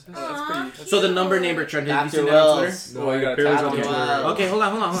So the number neighbor trend. Have you seen that on Twitter? No, I got Dr. on Twitter. Wells. Okay, hold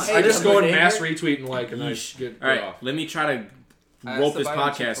on. I just go and mass retweet and like, and I get All right, off. let me try to rope this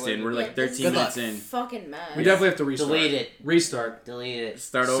podcast in. We're like 13 minutes in. Fucking mess. We definitely have to restart. Delete it. Restart. Delete it.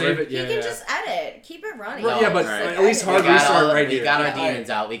 Start over. Save it. You Yeah. can just edit. Keep it running. No, yeah, but Alright. at least hard We got restart all- right We here. got our Yeah. demons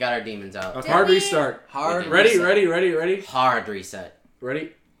out. We got our demons out. Okay. Did Hard we? restart. Hard Ready? reset. Hard reset.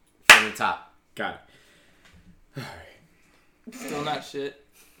 Ready? From the top. Got it. Still not shit.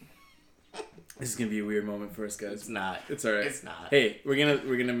 This is gonna be a weird moment for us, guys. It's not. It's alright. It's not. Hey, we're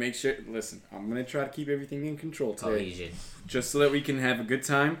gonna make sure. Listen, I'm gonna try to keep everything in control today, Cohesion. just so that we can have a good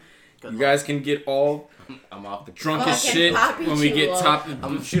time. Good You luck. guys can get all I'm off the drunk as Fucking shit Poppy when we get Chulo. top.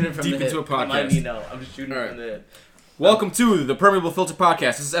 I'm shooting from deep the into a hip. Let podcast. me know. I'm shooting Alright. from the hip. Welcome to the Permeable Filter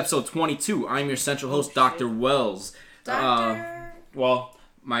Podcast. This is episode 22. I'm your central host, Dr. Wells. Doctor. Well,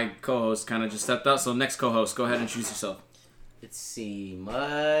 my co-host kind of just stepped out, so next co-host, go ahead and introduce yourself. It's C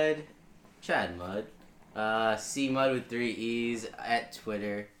Mud. Chad Mud. C Mud with 3 E's at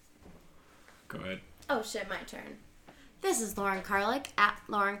Twitter. Go ahead. Oh shit, my turn. This is Lauren Carlick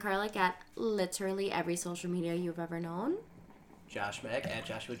at literally every social media you've ever known. Josh Mack at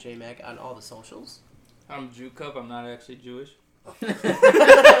Joshua J Mack on all the socials. I'm Jew Cup. I'm not actually Jewish.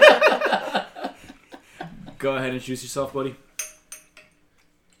 Go ahead and introduce yourself, buddy.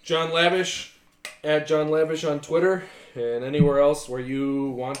 John Lavish at John Lavish on Twitter and anywhere else where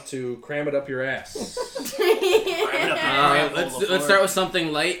you want to cram it up your ass. Let's start with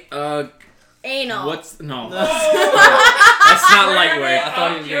something light. Anal. What's no? That's not light work. I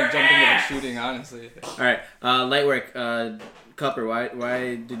thought he was gonna jump into the shooting. Honestly, All right, light work. Cupper,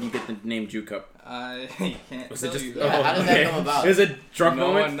 why did you get the name Jew Cup? I can't Was tell it just? you. Yeah, how did that come about? It was a drunk No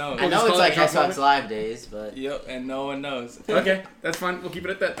moment. one knows. I We'll know just it's call like it a drunk Xbox moment? Live days, but Yep, and no one knows. Okay, that's fine. We'll keep it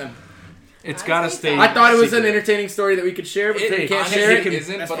at that then. It's gotta stay. I thought it was an secret. entertaining story that we could share, but if we can't honestly share it.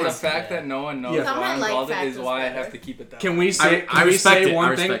 isn't, that's but fine. the fact that no one knows Yeah. Someone why I'm like involved in fact is was why I better. have to keep it that Can way. we say? I Can we respect say it. I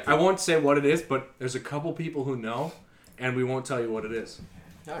one thing? respect it. I won't say what it is, but there's a couple people who know, and we won't tell you what it is.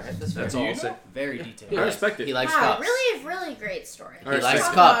 alright, that's fair. That's all I'll say. Very detailed. I respect it. He likes Wow, cups. really great story. All right, He likes so-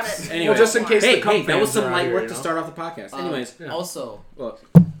 Talk about cups. it. Anyway. Well, just in case Hey, the cup that was fans some are out light here, work you to know? start off the podcast. Anyways, Yeah. Also, look.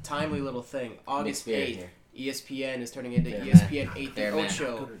 timely little thing. August Mixed beer 8th, here. ESPN is turning into Fair ESPN 8 Fair The man. Oat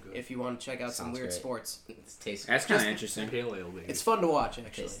Show if you want to check out some Sounds weird great. sports. It tastes That's kind of Just- interesting. Pale ale, baby. It's fun to watch,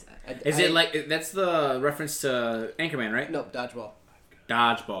 actually. Tastes Is it like that's the reference to Anchorman, right? No, dodgeball.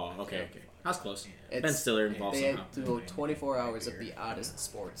 Dodgeball. Okay. I was close. Ben It's, Stiller involved they somehow. do 24 hours of the oddest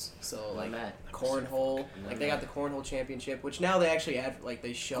sports. So, like, mad. cornhole. Like, they got the cornhole championship, which now they actually add, like,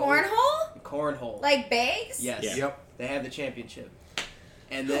 they show... Cornhole? Cornhole. Like bags? Yes. Yeah. Yep. They have the championship.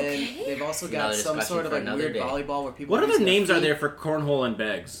 And then Okay. they've also got Another some discussion sort of for like another weird day. volleyball where people. What use other their names are feet. there for cornhole and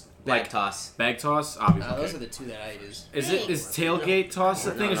bags? Bag Like toss. bag toss, obviously. Those okay. are the two that I use. Is tailgate toss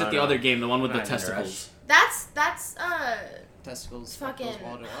the thing? Or is it the other game, the one with We're the not in a testicles? That's Testicles. fucking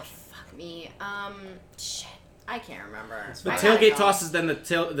Walter Watch. fuck me. Shit. I can't remember. The I tailgate gotta go. toss is then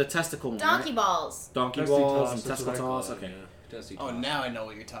the testicle one. Donkey right? balls. Donkey Testy balls toss, and that's testicle what I call toss. it, Okay. yeah. Testy Oh, toss. now I know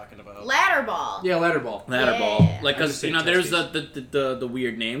what you're talking about. Ladder ball. Yeah, ladder ball. Ladder Yeah. ball. Like, I cause just you say know, there's testes. the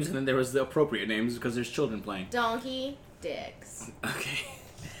weird names, and then there was the appropriate names because there's children playing. Donkey dicks. Okay.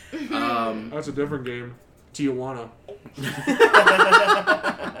 That's a different game. Tijuana.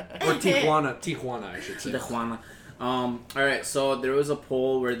 Or Tijuana, I should say. Tijuana. All right, so there was a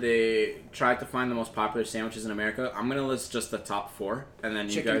poll where they tried to find the most popular sandwiches in America. I'm gonna list just the top 4, and then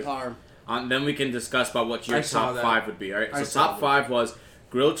Chicken you guys, parm. then we can discuss about what your I saw top that. 5 would be. All right, I so saw top that. 5 was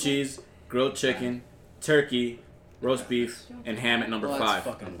grilled cheese, grilled chicken, turkey, roast beef, and ham at number Well, 5.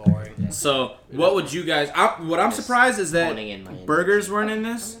 that's fucking boring. So what would you guys? What I'm surprised is that Phoning in my burgers weren't in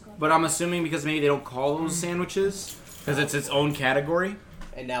this, but I'm assuming because maybe they don't call those sandwiches because it's its own category.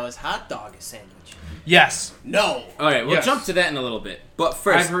 And now is hot dog a sandwich? Yes. No. All right, we'll Yes. jump to that in a little bit. But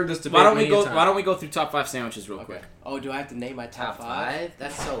first, I've heard this debate why don't we many go? a time. Why don't we go through top 5 sandwiches real Okay. quick? Oh, do I have to name my Top top 5? 5?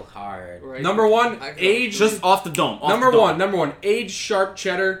 That's so hard. Right. Number 1, I go- aged. Just off the dome. Off number the dome. 1, number 1, aged sharp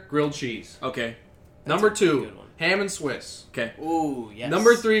cheddar grilled cheese. Okay. Number a 2, good one. ham and Swiss. Okay. Ooh, yes.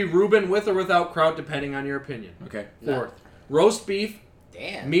 Number 3, Reuben with or without kraut, depending on your opinion. Okay. 4th, roast beef,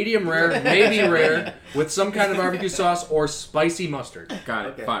 Damn. medium rare, maybe rare, with some kind of barbecue sauce or spicy mustard. Got it.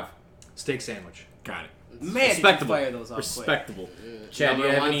 Okay. 5. Steak sandwich. Got it. Man, did you Respectable. fire those off quick. Respectable. Chad, number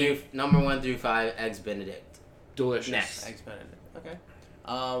you have 1 any? through number 1 through 5, eggs Benedict. Delicious. Next. Eggs Benedict. Okay.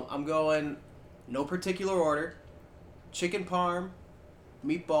 I'm going no particular order. Chicken parm,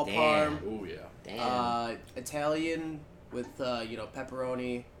 meatball Damn. parm, Oh, yeah. Damn. Italian with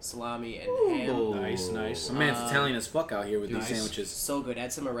pepperoni, salami, and ham. Ooh. Nice. My man's Italian as fuck out here with Nice. these sandwiches. So good.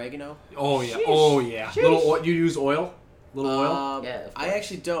 Add some oregano. Oh, yeah. Oh, yeah. Little oil. You use oil? Little oil. Yeah, of I course.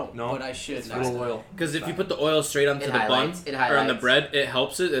 actually don't, No? but I should. It's next Little time. oil. Because if you put the oil straight onto It the highlights- bun it or on the highlights. bread, it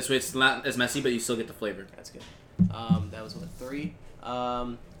helps it. This way it's not as messy, but you still get the flavor. That's good. That was what 3.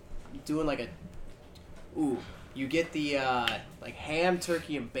 Doing like a. Ooh, you get the like ham,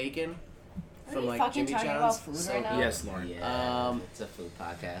 turkey, and bacon Are from we like fucking Jimmy talking John's. about food So right now? Yes, Lauren. Yeah, it's a food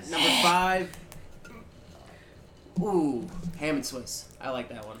podcast. Number 5. Ooh, ham and Swiss. I like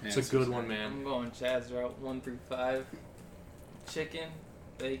that one. It's a good one, man. I'm going Chad's route 1 through 5. Chicken,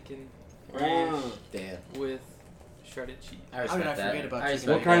 bacon, Mm. Damn. with shredded cheese. I How respect did I that. forget about I chicken?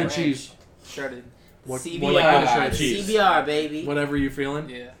 What respect kind of that. cheese? Shredded. What CBR, kind of shredded cheese? CBR, baby. Whatever you feeling.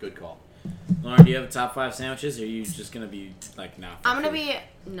 Yeah. Good call. Lauren, do you have a top 5 sandwiches, or are you just gonna be like, nah? I'm gonna be.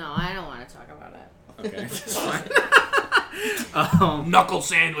 No, I don't want to talk about it. Okay, that's fine. Knuckle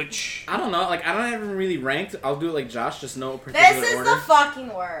sandwich. I don't know. Like, I don't have them really ranked. I'll do it like Josh, just no particular This is order. the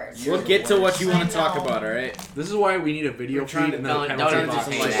fucking worst. We'll get to what you want to I talk know. about, all right? This is why we need a video We're trying feed to- and then a Don't penalty entertain box.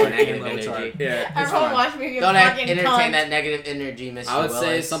 some that like negative fucking energy. Lotard. Yeah. it's Everyone fine. watch me be a Don't fucking entertain cunt. that negative energy, Mr. I would say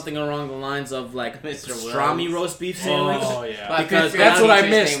Willis. something along the lines of like Mr. pastrami Willis. roast beef sandwich. Oh yeah. My Because fifth that's grade what I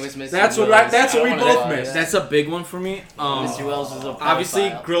teacher's missed. name was Mr. That's what Willis. that's what we I wanna both say missed. that. That's a big one for me. Mr. Willis was a Obviously,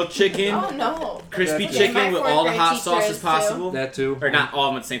 profile. grilled chicken, Oh no. crispy That's- chicken My with fourth all the grade hot teacher sauces is too. possible. That too. Or not all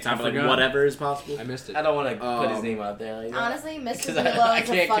of them at the same time, I but like forgot. whatever is possible. I missed it. I don't want to put his Um, name out there. Like that. Honestly, Mr. Because Milo I is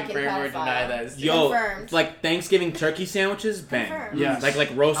a can't fucking confirm or deny pedophile. that. It's Yo, Confirmed. like Thanksgiving turkey sandwiches, bang. Confirmed. Yes.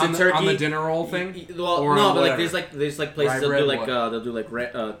 Like roasted on the, turkey on the dinner roll thing. Well, Or no, on but like whatever. there's like places Rye they'll bread, do like what? they'll do like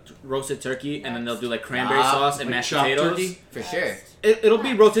roasted turkey, and then they'll do like cranberry Ah, sauce and like mashed chopped potatoes. turkey? For sure. It'll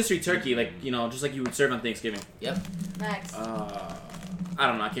be rotisserie turkey, like just like you would serve on Thanksgiving. Next. I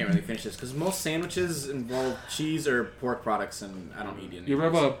don't know. I can't really finish this because most sandwiches involve cheese or pork products, and I don't eat any. You ever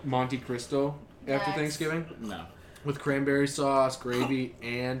of have those. a Monte Cristo after Next. Thanksgiving No. with cranberry sauce, gravy,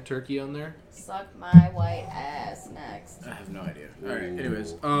 and turkey on there? Suck my white ass. Next. I have no idea. All right.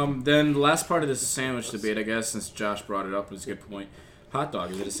 Anyways, then the last part of this sandwich debate, I guess, since Josh brought it up, is a good point. Hot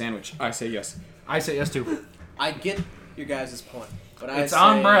dog, is it a sandwich? I say yes. I say yes too. I get your guys' point, but I It's say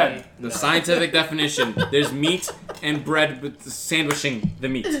on bread. The no. scientific definition: there's meat and bread with sandwiching the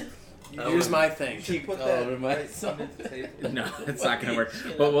meat. Here's my thing. Oh, my No, it's not gonna work.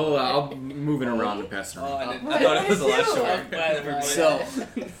 But I'll move it around and pass it Oh, around. I thought it was a lot shorter. So,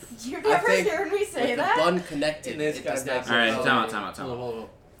 You I never think heard me say with the that? bun connected, In this it does not context. All right, go- time out. All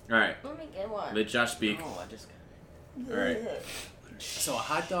right, Let me get one. let Josh speak. Oh, I just All right. So a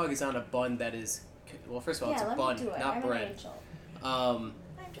hot dog is on a bun that is, well, first of all, Yeah, it's a let bun, me do it. not I'm bread. an angel. Um,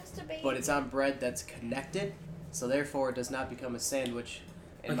 I'm just a baby. but it's on bread that's connected, so therefore it does not become a sandwich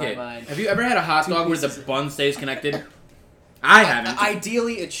in Okay. my mind. Have you ever had a hot Two dog where the pieces. bun stays connected? I haven't.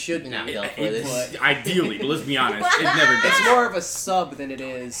 Ideally, it should be. Not built for It- this. ideally, but let's be honest, it never It's does. more of a sub than it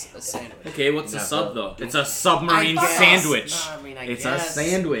is a sandwich. Okay, what's a Not sub built. though? It's a submarine I guess. sandwich. No, I mean, I It's guess. a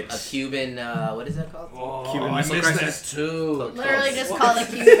sandwich. A Cuban, what is that called? Oh, Cuban I Missile missed Crisis. that too. Literally just call it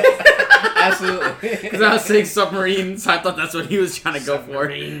Cuban. Absolutely. Because I was saying submarines, I thought that's what he was trying to go for.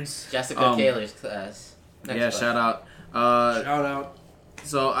 Jessica Taylor's class. Next Yeah, question. shout out. Shout out.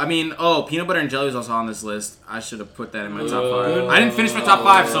 So, I mean, peanut butter and jelly is also on this list. I should have put that in my top Good. 5. I didn't finish my top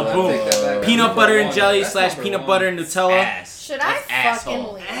 5, so I'll boom. take that back. Peanut butter and jelly That's slash number peanut one. butter and Nutella. Ass. Should I That's fucking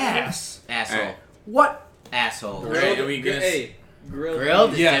asshole. leave? Ass. Asshole. Alright. What? Asshole. Right, are we gonna Hey, grilled.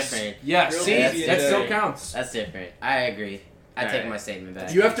 Grilled is Yes. different. Yes. Grilled See, beef that and still jelly. counts. That's different. I agree. I take Alright. my statement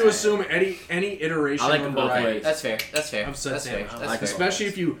back. You have to assume any iteration I like of them both variety. ways. That's fair. That's fair. I've said That's fair. sandwich. That's like fair. it. Especially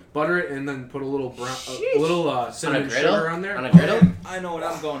if you butter it and then put a little cinnamon griddle? sugar on there. On a griddle? I know what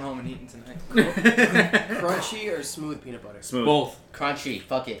I'm going home and eating tonight. Crunchy or smooth peanut butter? Smooth. Both. Crunchy.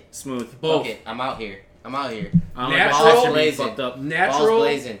 Fuck it. Smooth. Both. Fuck it. I'm out here. I don't like Natural- balls to be Blazing. fucked up. Balls Natural,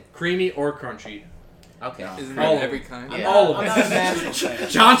 blazing. creamy, or crunchy. Okay. Isn't All that of every them. kind? Yeah. All of I'm it. not a natural fan.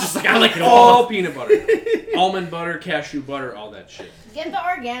 John's just like, I like it all. All peanut butter. Almond butter, cashew butter, all that shit. Get the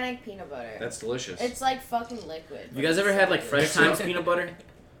organic peanut butter. That's delicious. It's like fucking liquid. You guys ever had like Fresh Times peanut butter?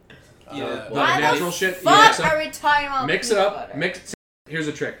 Yeah. The Why natural the shit. You fuck mix it, are we talking about mix it peanut up. butter? Mix. Here's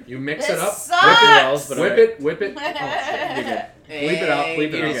a trick. You mix This it up. sucks. Whip it wells, but Whip alright. it. Whip it. Oh shit. You're good. Bleep it out, bleep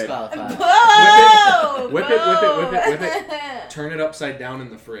it You're out. disqualified. Whoa! Whip it, whip it, whip it, whip it. Turn it upside down in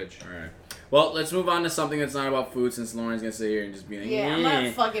the fridge. Alright. Well, let's move on to something that's not about food since Lauren's gonna sit here and just be like, Yeah, I'm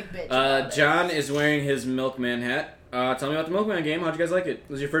gonna fucking bitch. about it. John is wearing his milkman hat. Tell me about the milkman game. How'd you guys like it? It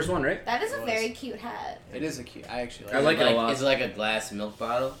was your first one, right? That is a It very cute hat. It is a cute. I actually I like like it a lot. Is it like a glass milk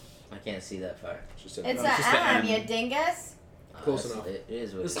bottle? I can't see that far. It's just a the M, M. you dingus. Close That's enough. lit. It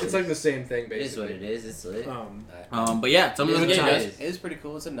is what It's, it is. like the same thing, It is what basically. it is. It's lit. But yeah, tell me It about the is game, what it guys. is. It is pretty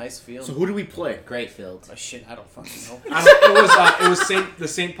cool. It's a nice field. So who do we play? Great field. Oh shit, I don't fucking know. It was the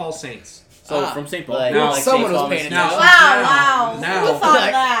St. Paul Saints. So from St. Paul. Like, Now- like someone St. was Paul paying Mosquito. attention. Wow, Now- who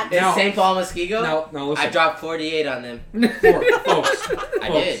thought that? It's Now- St. Paul Mosquito. Now listen. I dropped 48 on them. Folks.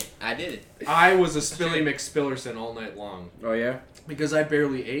 I did it. I was a Spilly McSpillerson all night long Oh yeah. because I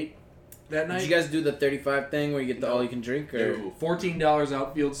barely ate that night. Did you guys do the 35 thing where you get the all you can drink? Or No. $14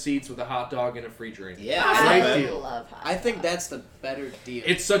 outfield seats with a hot dog and a free drink. Yeah. Great I deal. love hot I think dogs. that's the better deal.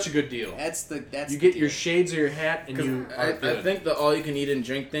 It's such a good deal. that's You the get your deal. shades or your hat, and 'Cause you I are good. think the all you can eat and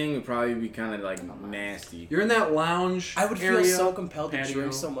drink thing would probably be kind of like nasty. You're in that lounge I would feel area. so compelled to patio.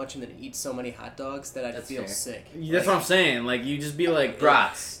 drink so much and then eat so many hot dogs that I'd That's feel fair. sick. That's what I'm saying. Like you just be like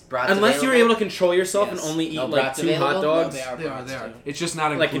Brats. Unless you were able to control yourself Yes. and only eat No like brats 2 hot available? No, dogs. they are. They are. brats, They are. too. It's just not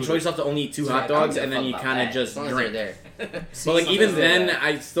Like included. control yourself to only eat 2 So hot I don't dogs give a and then fuck you about kind of that, just as long as drink. they're there. But like even Something like then, that.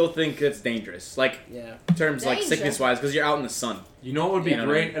 I still think it's dangerous. Like Yeah. in terms like Danger. sickness wise, because you're out in the sun. You know what would be You know what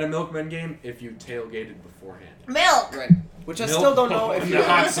I great mean? at a Milkman game if you tailgated beforehand. Milk. Right. Which I Milk? still don't know if In you. the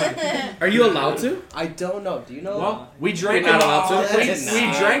hot sun. Are you allowed to? I don't know. Do you know? Well, we drank. You're not in- allowed to? We, That's we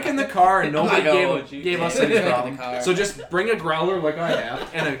not- drank in the car and nobody I know what you gave did. us We any drank in the problem. car. So just bring a growler like I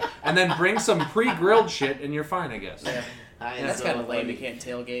have, and then bring some pre-grilled shit, and you're fine, I guess. Yeah. That's kind of lame. You can't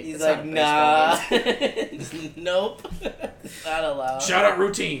tailgate. He's That's like, not a baseball nah. Nope. Not allowed. Shout out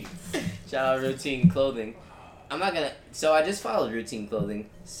routine. Shout out Routine Clothing. I'm not gonna. So I just followed Routine Clothing.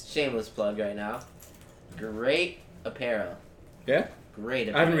 Shameless plug right now. Great apparel. Yeah. Great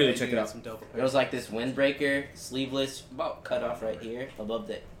apparel. I haven't really game. checked You it got out. some dope There was like this windbreaker, sleeveless, about cut off right here, above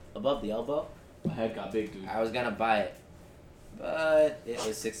the elbow. My head got big, dude. I was gonna buy it, but it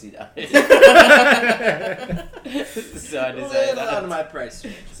was $60. So I decided not to. my price.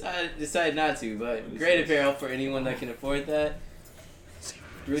 So I decided not to. But great apparel for anyone that can afford that.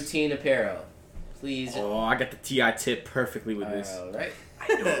 Routine apparel, please. Oh, I got the TI tip perfectly with this. Right.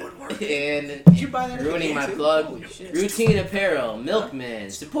 I knew it would work. And Did you buy that? at the ruining game, my too? plug. Holy shit. Routine apparel,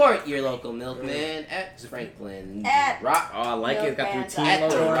 Milkman. Support your local Milkman at Franklin. At- Rock. Oh, I like it. It's got the Milk routine At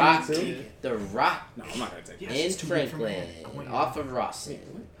Man's the logo on Rock. it too. The Rock No, I'm not gonna take it. Yes, in it's too big for me. Franklin, I want you off to- of Rawson.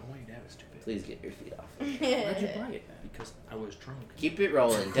 I want you to have it stupid. Please get your feet off. Why'd you buy it then? Because I was drunk. Keep it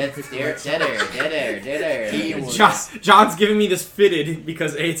rolling. Dead air. John's giving me this fitted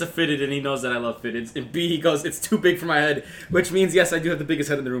because A, it's a fitted and he knows that I love fitteds, and B, he goes, it's too big for my head, which means yes, I do have the biggest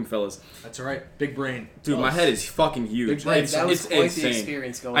head in the room, fellas. That's alright. Big brain. Dude, my head is fucking huge. Big brain. It's, That was it's quite the insane.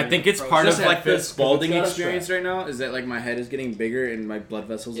 experience going. I think it's pro- part Just of that like the fist, 'cause Spalding it's not a experience right now. Is that like my head is getting bigger and my blood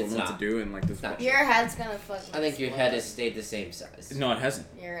vessels don't It's know what not. to do and like this. Not Your head's gonna fucking. I think your head has explode. stayed the same size. No, it hasn't.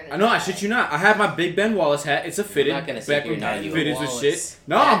 You're gonna I know. I die. shit you not. I have my Big Ben Wallace hat. It's a fitted. not gonna sit back here when and argue fitted with was Wallace. shit.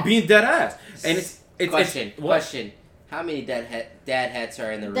 No, I'm being dead ass. And it's Question. what? Question. How many dad hats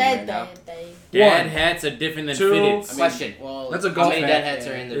are in the room Dead, right now? dead. Dad One. hats are different than Two. fitted. I mean, Question. Well, That's a How golf many hat. dad hats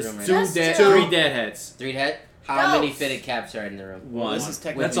are in the There's room right two now? That's dad, two. 3 dad hats. 3 head? How many Ghost. fitted caps are in the room? One. This is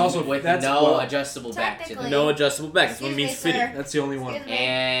technically. That's also With that's no well, adjustable back to Technically. them. No adjustable back. That's what it means Excuse me, fitted. sir. that's the only one. Excuse me.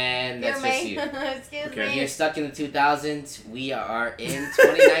 And that's just Excuse you. me. Excuse Okay. If me. you're stuck in the 2000s, we are in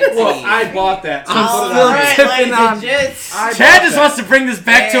 2019. Well, I bought that. So I'm put it still on right. there. tipping on- gents. I Chad bought just that. wants to bring this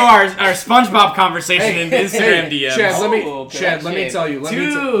back to our SpongeBob conversation in Instagram Hey, DMs. Chad, let me Oh, Chad, let me correction. tell you. Let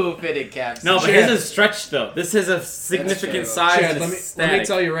me tell Two fitted caps. No, but Chad. his is stretched though. This has a significant true. size. Chad, and let it's me static.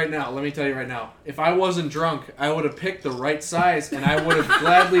 tell you right now. Let me tell you right now. If I wasn't drunk, I would have picked the right size, and I would have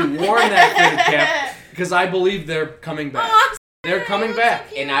gladly worn that fitted cap because I believe they're coming back. Oh, They're coming back.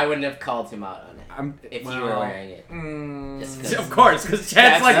 And I wouldn't have called him out on it I'm, if well, you were wearing it. mm, Just 'cause. Of course, because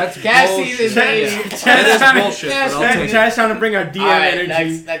Chad's like that's Cassie bullshit. is ready. Chad's That is trying to- bullshit, but I'll Chad- take it. Chad's trying to bring our DM Alright, energy.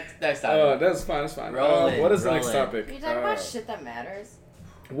 next topic. That's fine. That's fine. Rolling, what is the next rolling. topic? You talking about shit that matters?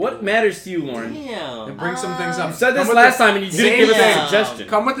 What matters to you, Lauren? You Damn. Bring some things up. said this Come with last the- time and you didn't Same give us a thing. suggestion.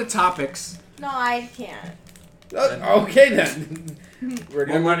 Come with the topics. No, I can't. Okay then. We're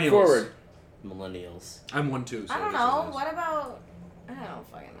gonna move Millennials. forward. Millennials. I'm one too. So I don't guess know. it is. What about? I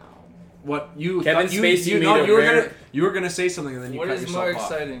don't fucking know. What you? Kevin thought you, Spacey you, made no, a you were rare- gonna you were gonna say something and then you What cut is yourself more off.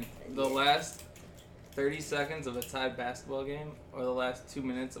 exciting, the last 30 seconds of a tied basketball game, or the last 2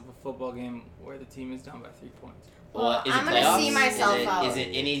 minutes of a football game where the team is down by 3 points? Well, Is it I'm gonna playoffs? see myself is it, out.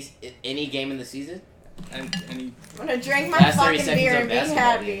 Is it any game in the season? And he, I'm gonna drink my Last 30 fucking seconds beer of and be basketball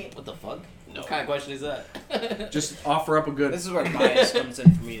happy. game. What the fuck? No. What kind of question is that? Just offer up a good. This is where bias comes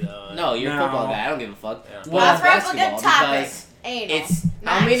in for me, though. No, you're a No. football guy. I don't give a fuck. Yeah. But Well, it's Let's wrap a good basketball topic. because Anal. it's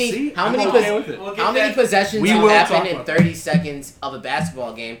how Next. many See? how I'm many okay with it. how many possessions We will will happen talk in about 30 seconds of a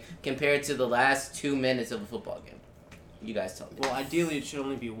basketball game compared to the last 2 minutes of a football game? You guys tell me. Well, ideally, it should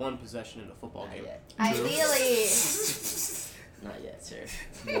only be one possession in a football Not game. yet. Ideally. Not yet, sir.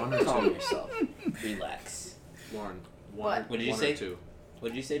 One or Calm two. yourself. Relax. Lauren. What? What did you one say? Or two. What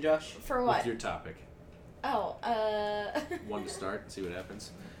did you say, Josh? For With what? your topic. Oh, One to start. See what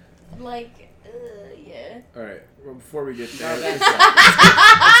happens. Yeah. All right. Well, before we get there, Our let's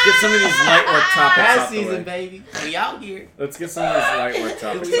bad get some of these light work topics Past out the season, way. baby. We out here. Let's get some of these light work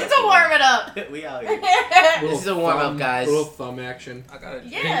topics. Just out to the way. warm it up. We out here. Little This is a warm-up, thumb- guys. Little thumb action. I got it.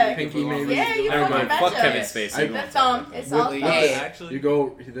 Yeah. Pinky maybe. Yeah, you Never fucking mind. betcha. Fuck Kevin's face. I- He The won't thumb. say that. It's all Really? thumb. Hey. Actually, You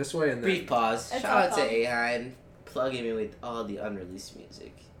go this way and then Brief pause. That's Shout out all to fun. Ahine plugging me with all the unreleased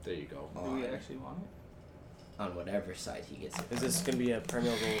music there you go. do we actually want it? on whatever site he gets it. Is this gonna be a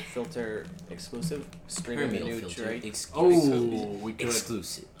Permeable Filter exclusive? Streaming the Permeable new filter. Drake? Oh, we could.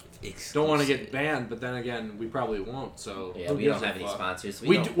 Exclusive. Don't want to get banned, but then again, we probably won't. So Yeah, who we gives don't a have any fuck? sponsors.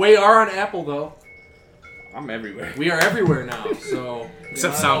 We are on Apple though. I'm everywhere. We are everywhere now. So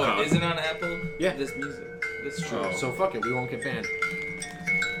Except You know, SoundCloud. Isn't on Apple? Yeah. This music. This is true. Oh. so fuck it. We won't get banned.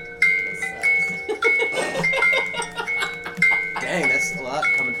 Dang, that's a lot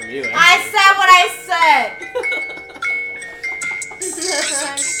coming from you. I actually. said what I said.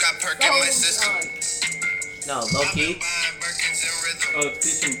 Got perk in my system. No, low key. Oh,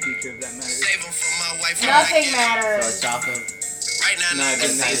 teaching teacher, if that matters. Save 'em for my wife. Nothing So matters. it's off of. Right now, No, it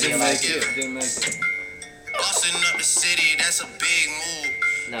didn't, That's it didn't nice. make it. It didn't make it. bossing up the city, that's a big move.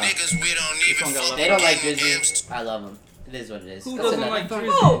 No. Niggas, we don't even one got fuck They don't like with Drizzy. I love them. It is what it is. Who That's doesn't another- like Drizzy?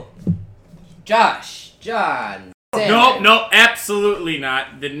 Oh, Josh. John. No, absolutely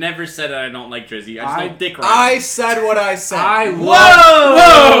not. They never said that I don't like Drizzy. I just don't dick ride. I said what I said.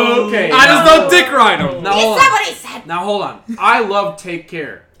 Whoa! Okay. I just don't dick ride him. Now he hold said on. what he said. Now hold on. I love Take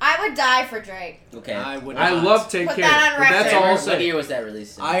Care. I would die for Drake. Okay. I would. I not. love Take Put Care. that on But that's record. all I'll What say. year was that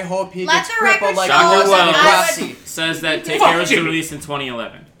released in? I hope he Let gets the crippled record like show Dr. Ozzy Wells Roxy. says that Take Fuck Care was you. released in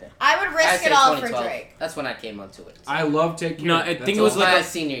 2011. I would I risk say it all for 2012. Drake. That's when I came onto it. I love Take Care. No, I That's think it all. was like my a-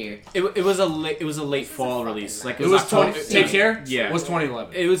 senior year. It was a late fall fucking release. Like It was October- 20. Take Care. Yeah. Was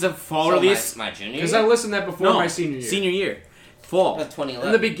 2011. It was a fall So release. My junior Because year? I listened to that before No, my senior year. Senior year. Fall. That's 2011.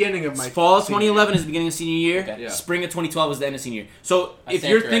 In the beginning of my Fall of senior 2011 is the beginning of senior year. Okay. Yeah. Spring of 2012 was the end of senior year. So I if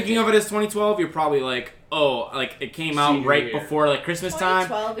stand you're corrected. thinking of it as 2012, you're probably like, oh, like it came out Senior right year. before like Christmas time,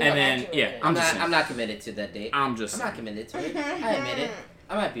 2012, and yeah, then actually. yeah, I'm just saying. I'm not committed to that date. I'm just I'm saying. not committed to it. I admit it.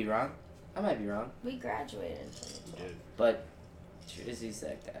 I might be wrong. We graduated. But Drizzy's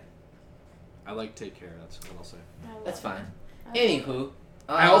that guy. I like Take Care. That's what I'll say. That's fine. Anywho.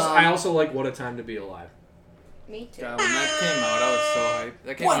 I also like What a Time to Be Alive. Me too. God, when that came out, I was so hyped.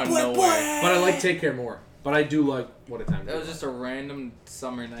 That came out of nowhere. But I like Take Care more. But I do like What a Time to Be That was Alive. just a random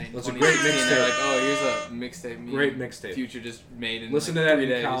summer night in That's a 2018. great They're mixtape. like, oh, here's a mixtape. me Great and mixtape. Future just made in Listen like to that 3 in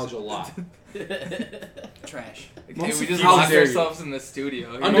days. college a lot. Trash. Okay, Most we of just Future's locked music- ourselves in the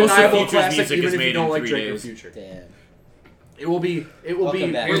studio. You know? Undeniable Future's classic, music even is if made you in don't like 3 Drake or days. Future. Damn. It will be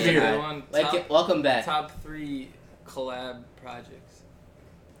Welcome back. Here's weird. Yeah. another one. Welcome back. Top 3 collab projects.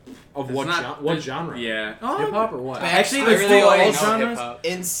 Of It's what not- what genre? Yeah. Hip hop or what? Actually, I there's really still only all know genres. hip-hop.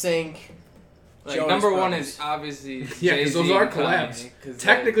 In Sync. Like, Jonas number one Brothers. is obviously Yeah, because those Jay-Z are and Kanye, collabs. 'cause,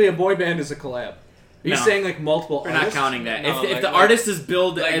 Technically, a boy band is a collab. He's No. saying like multiple We're not artists. counting that. No, if like- the like- artist is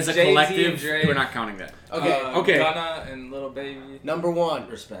billed like as a Jay-Z and collective, Drake. we're not counting that. Okay. Okay. Gunna and Lil Baby. Number 1.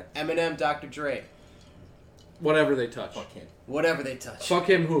 Respect. Eminem, Dr. Dre. Whatever they touch. Fuck him. Whatever they touch. Fuck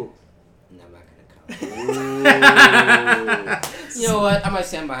him who? No, I'm not gonna count. Just You know what? I might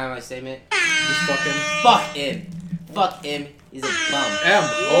stand behind my statement. fuck him. Fuck him. Fuck him. He's a bum. M.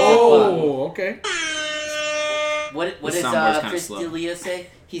 Oh, okay. What The does soundboard's kinda Chris slow. D'Elia say?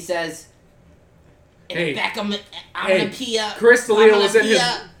 He says, "In Hey. the back of my, I'm Hey. gonna pee up. Chris I'm D'Elia gonna was in pee his-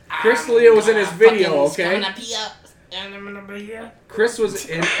 up. Chris I'm D'Elia was in his gonna video, fucking- okay? I'm gonna pee up. And I'm gonna pee up." Chris was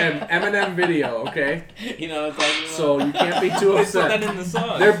in an Eminem video, okay? You know what I'm talking about? So you can't be too They put that upset. in the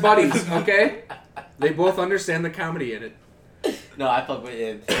song. They're buddies, okay? They both understand the comedy in it. No, I fuck with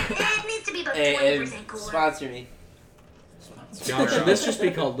him. needs to be about Hey, sponsor me. God, should this just be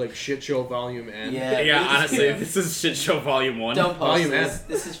called like Shit Show Volume N? Yeah. Yeah, honestly, this is Shit Show Volume 1. Don't post Volume this. N.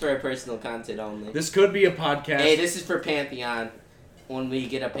 This is for personal content only. This could be a podcast. Hey, this is for Pantheon. When we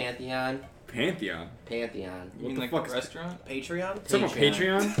get a Pantheon. Pantheon. Pantheon. You mean the like fuck the is- restaurant? Patreon? Some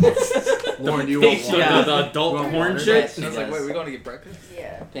Patreon. Patreon? Lauren, do you want The, one? the adult Want porn water? shit? Yes. I was like, wait, we're going to get breakfast?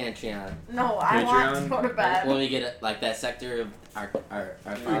 Yeah. Pantheon. No, I want to Patreon. go to bed. When we get like that sector of our We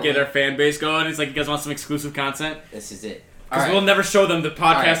following, get our fan base going. It's like, you guys want some exclusive content? this is it. Because Alright. we'll never show them the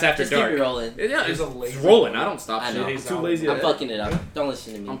podcast Alright, after just dark. keep it rolling. Yeah, There's it's, a it's laser. rolling. I don't stop I shit. know. I'm too lazy to I'm edit. fucking it up. Don't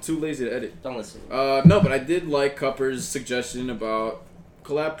listen to me. I'm too lazy to edit. Don't listen to me. No, but I did like Cupper's suggestion about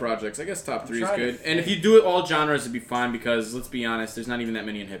collab projects. I guess top 3 is trying to good. And if you do it all genres, it'd be fine because, let's be honest, there's not even that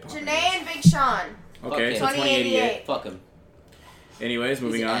many in hip hop. Janae and Big Sean. Okay, so Fuck 2088. Fuck him. Anyways, He's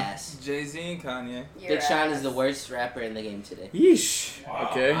moving on. ass. Jay-Z and Kanye. Your Big Sean is ass. the worst rapper in the game today. Yeesh.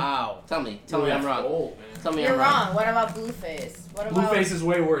 Okay. Wow. Tell me I'm wrong. Old, man. Tell me You're I'm wrong. What about Blueface? What about Blueface is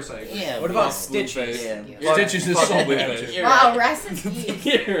way worse, I agree. Yeah. What about fuck Stitches? Blueface. Yeah. Stitches is Fuck so Blueface. bad. too. You're Wow, right. rest in peace.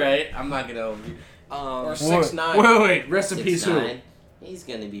 You're right. I'm not gonna over you. Or Um, 6ix9ine. Wait. Rest in peace, who? 6ix9ine. He's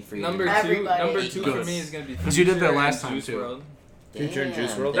gonna be free. number Everybody. two Good. for me is gonna be. 'Cause you did that Future last and time, Juice too. WRLD. Future and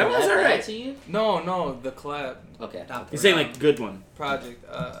Juice Damn, WRLD. they That one's rap alright. to you? No, the collab Okay. You're saying like good one. project.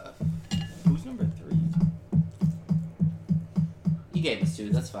 Who's number 3? You gave us 2.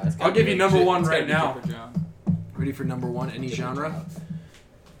 That's fine. It's I'll gotta give be you good. number Shit, one it's gotta right be now. Pepper John. Ready for number one, any genre?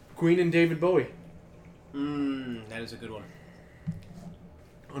 Queen and David Bowie. That is a good one.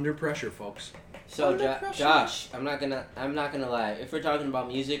 Under pressure, folks. So Josh, I'm not gonna lie. If we're talking about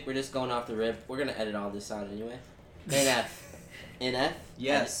music, we're just going off the rip. We're gonna edit all this out anyway. NF.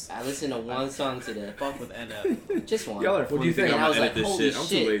 Yes. I listened to one song today. Fuck with NF. Just one. Y'all are What do you think? And I was I'm like, gonna edit holy this shit. I'm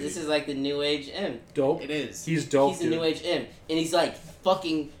too shit, lazy. this is like the new age M. Dope. It is. He's dope, He's the dude. new age M. And he's like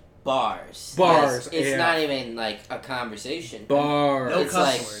fucking bars. Bars, It's yeah. not even like a conversation. Bars. No it's cuss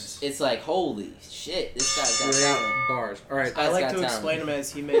like words. it's like holy shit, this guy's got Straight talent. bars. All right. I Guy's like got to talent. explain him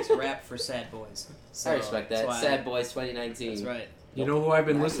as he makes rap for sad boys. So I respect that. that's why Sad Boys 2019. That's right. You know who I've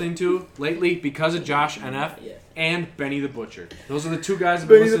been listening to lately because of Josh NF Yeah. and Benny the Butcher. Those are the two guys I've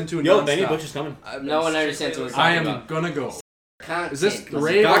been listening to. Yo, nonstop. Benny Butcher's coming. No one understands what we're I talking am about. gonna go. Content. Is this Let's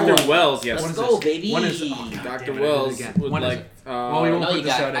rave go. or Dr. what? Wells, yes. Let's When is go, this? baby. When is it? I Oh, God Dr. damn it, I did it Wells again. would When is like. it? Well, we won't know put you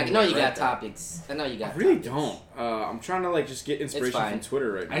this got. out I anyway, know you right? got topics. I know you I got. really topics. don't. I'm trying to like just get inspiration fine. from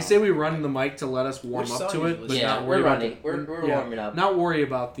Twitter right now. I say we run the mic to let us warm Which up song to you it, but listen Yeah, not worry we're about running. the, We're warming up. Not worry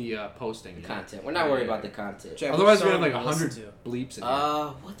about the posting. The yet. content. We're not worried about the content. Jack, Otherwise, which we have song like do you listen 100 bleeps in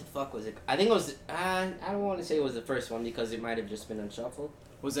here. What the fuck was it? I think it was. I don't want to say it was the first one because it might have just been on shuffle.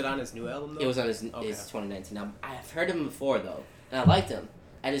 Was it on his new album though? It was on his 2019 album. I've heard him before though, and I liked him.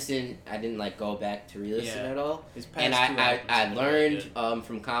 I didn't like go back to re-listen Yeah. at all. His past And two I albums have been really learned good.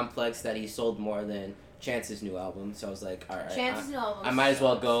 from Complex that he sold more than Chance's new album. So I was like, all right, Chance's new album. I might as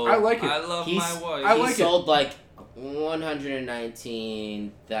well go. I like it. I love He's- my wife. I he like it. sold like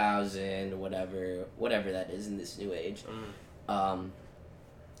 119,000 whatever that is in this new age. I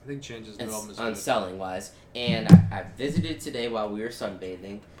think Change's new album is On good. selling wise, and I visited today while we were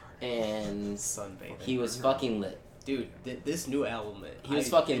sunbathing, and Sunbathing. he was fucking lit. Dude, this new album, He was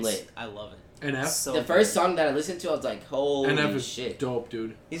fucking it's- lit. I love it. NF? So The first good. song that I listened to, I was like, holy NF is shit. dope,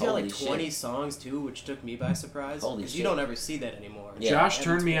 dude. He's got like Holy 20 shit. songs too, which took me by surprise. Holy 'cause shit. you don't ever see that anymore. Yeah. Josh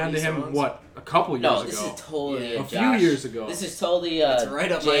Having turned me on to 20 him, songs? what, a couple years No, ago? this is totally Yeah. A a few Josh. years ago. This is totally It's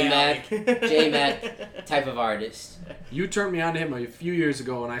right up J my Mac, alley. J Mac type of artist. You turned me on to him a few years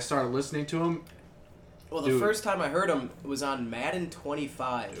ago, and I started listening to him. Well, the Dude. first time I heard him was on Madden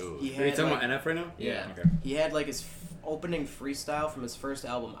 25. Dude. He Are you had talking like, about NF right now? Yeah. Okay. he had like his opening freestyle from his first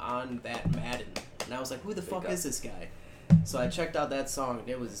album on that Madden, and I was like, "Who the fuck up. is this guy?" So I checked out that song, and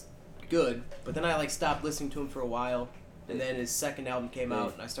it was good. But then I like stopped listening to him for a while, and then his second album came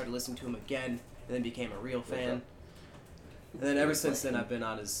out, and I started listening to him again, and then became a real fan. And then ever since then, I've been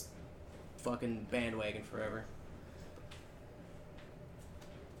on his fucking bandwagon forever.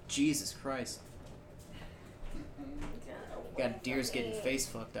 Jesus Christ. Got deers getting face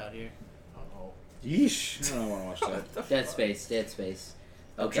fucked out here. Yeesh. I don't want to watch that. Dead Space.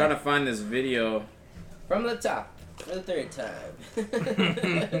 I'm trying to find this video. From the top for the third time.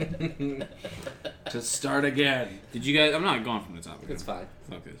 To start again. Did you guys? I'm not going from the top. It's fine.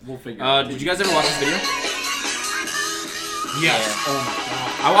 Okay. We'll figure it out. Did you guys ever watch this video? Yes. Yeah. Oh my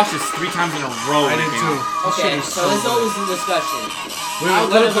god. I watched this 3 times in a row. I when it did came too. out. Okay, so there's always a discussion. Wait, I'll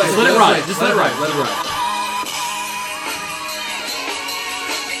let go it play. first. Let it play. ride. Just let it ride. Let it ride.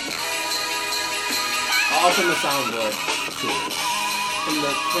 All from the soundboard.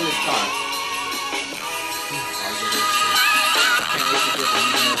 From his car.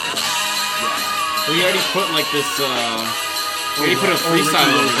 We already put like this. We already put a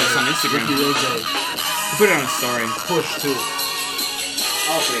freestyle over this on Instagram. Ricky Rose. We put it on a story. Push too.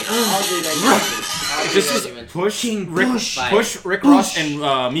 All three. All three that This was Push Rick Ross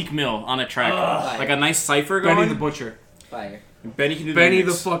and Meek Mill on a track, like a nice cipher going. Benny the Butcher. Fire. Benny can do the Benny remix.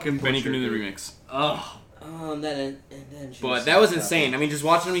 the fucking Butcher. Benny can do the remix. Ugh. And then she But was that was stuck. insane. I mean, just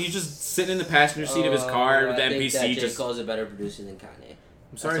watching him, he's just sitting in the passenger seat of his car with the I think that NPC. J. Just Cole's a better producer than Kanye.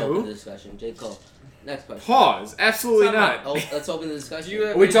 I'm sorry, Let's open who? the discussion. J. Cole. Next question. Pause. Absolutely not. Oh, let's open the discussion.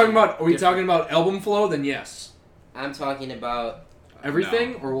 Are we talking about album flow? Then yes. I'm talking about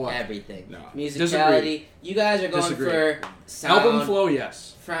Everything or what? everything. No. Musicality. Disagree. You guys are going Disagree. for sound. Album flow,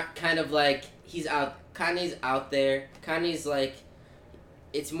 yes. Kind of like he's out. Kanye's out there. Kanye's like,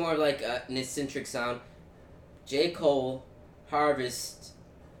 it's more like an eccentric sound. J. Cole harvest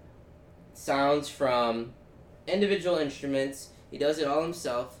sounds from individual instruments. He does it all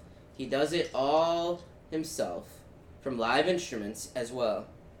himself. He does it all himself from live instruments as well.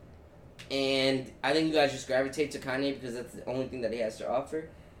 And I think you guys just gravitate to Kanye because that's the only thing that he has to offer.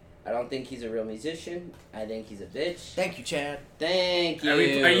 I don't think he's a real musician. I think he's a bitch. Thank you, Chad. Thank you.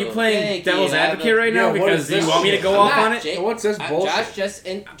 Are you playing Thank devil's you. advocate right now? Yeah, what Because is do you this want me to shit? go I'm off not, on it? Jake. What's this bullshit?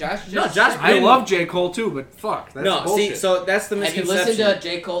 Josh I been- love J. Cole too, but fuck, that's No, bullshit. see, so that's the Have you misconception. listened to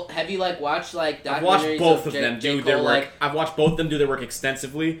J. Cole? Have you watched I've documentaries watched both of J. them J. do their Cole, work. I've watched both of them do their work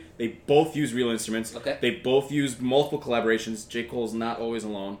extensively. They both use real instruments. Okay. They both use multiple collaborations. J. Cole's not always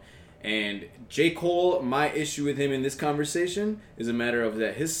alone. And J. Cole, my issue with him in this conversation is a matter of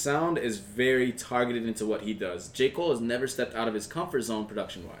that his sound is very targeted into what he does. J. Cole has never stepped out of his comfort zone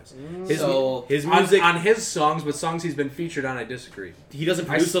production-wise. His music... on his songs, but songs he's been featured on, I disagree. He doesn't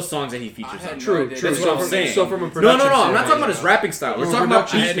produce those songs that he features I had on. no True, idea. true. That's what I'm saying. So from a No, production I'm not standpoint- talking about his rapping style. We're From a talking about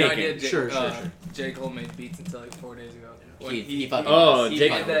production I beat had no making. idea Sure, sure. J. Cole made beats until like 4 days ago. When He fucking Oh, does. He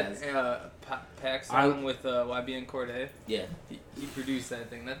Jake- did fucking that does. Pac song with YBN Cordae. Yeah. He produced that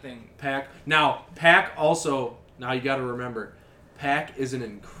thing. That thing. Pac also, now you got to remember, Pac is an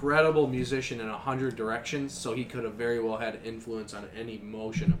incredible musician in 100 directions, so he could have very well had influence on any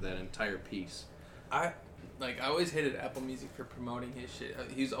motion of that entire piece. I always hated Apple Music for promoting his shit.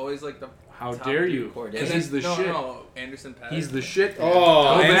 He was always like the. How top dare dude. you? Cordae. Because And he's the then- shit. No, Anderson .Paak. He's the shit.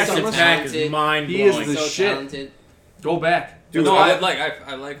 Oh, Go back Anderson and listen. .Paak is mind He is blowing. the so shit. talented. Go back. Dude, no, I- I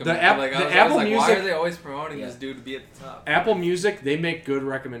like him. the But, app- like, the I was Apple like, why Music- are they always promoting Yeah. this dude to be at the top? Apple Music, they make good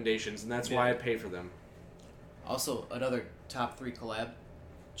recommendations, and that's why Yeah. I pay for them. Also, another top 3 collab: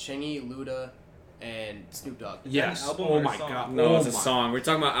 Chingy, Luda, and Snoop Dogg. Yes. album Oh or a my song? god. No, oh it's a my- song. We're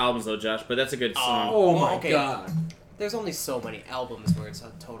talking about albums though, Josh, but that's a good song. Oh Well, my okay. god. There's only so many albums where it's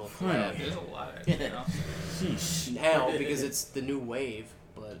a total collab There's a lot. Actually, you know? Sheesh. now because it's the new wave.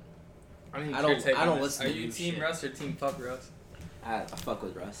 But I don't. I don't- I don't this. listen Are to you new team shit. Russ or team fuck Russ? I fuck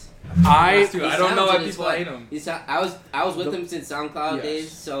with Russ. I Dude, He's I don't know why talented as people fuck. hate him. I was with him since SoundCloud Yes.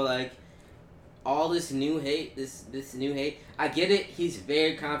 days, so like all this new hate, this new hate. I get it. He's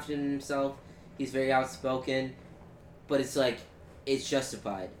very confident in himself. He's very outspoken, but it's like it's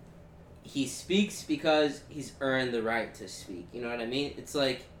justified. He speaks because he's earned the right to speak. You know what I mean? It's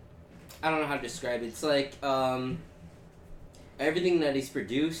like I don't know how to describe it. It's like everything that he's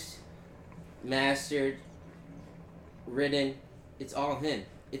produced, mastered, written, it's all him.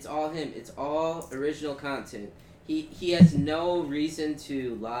 It's all him. It's all original content. He has no reason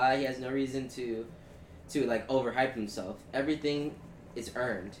to lie. He has no reason to like overhype himself. Everything is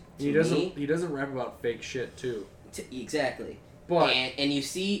earned. he To me, doesn't rap about fake shit too. exactly. But And you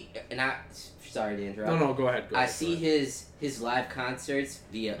see, and I sorry to interrupt. no, go ahead. Go I ahead, see go ahead. his live concerts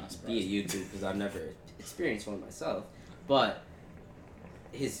via YouTube because I've never experienced one myself. But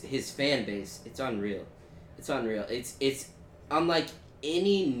his fan base, it's unreal. It's unreal. It's unlike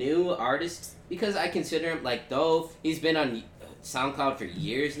any new artist because I consider him like though he's been on SoundCloud for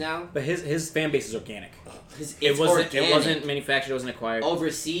years now. But his fan base is organic. It's It organic. wasn't manufactured. It wasn't acquired.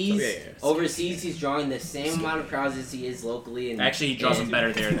 Overseas, So, yeah. overseas, he's drawing the same amount of crowds as he is locally, and Actually, he draws them and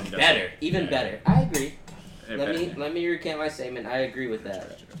better there than he does. better, even Yeah. better. I agree. Yeah, Let better. me recant my statement. I agree with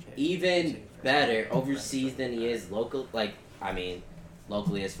that. Even better overseas than he is local. Like I mean,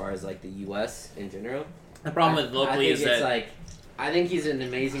 locally as far as like the U.S. in general. The problem with I locally think is it's that like, I think he's an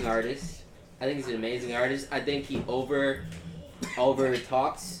amazing artist. I think he over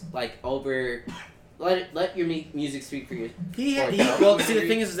talks like over. Let your music speak for you. well, see, the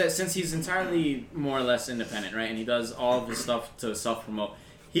thing is that since he's entirely more or less independent, right, and he does all of his stuff to self-promote,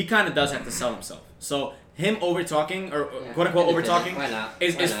 he kind of does have to sell himself. So him over-talking, or Yeah. quote-unquote over-talking, Why not?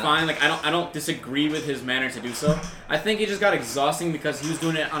 is Why not? fine. Like, I don't disagree with his manner to do so. I think it just got exhausting because he was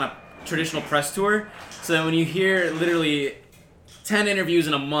doing it on a traditional press tour. So that when you hear literally 10 interviews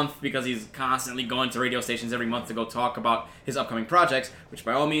in a month because he's constantly going to radio stations every month to go talk about his upcoming projects, which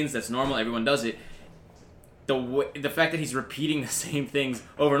by all means, that's normal, everyone does it. The fact that he's repeating the same things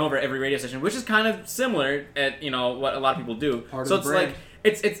over and over at every radio station, which is kind of similar at what a lot of people do. Part of so the it's brand.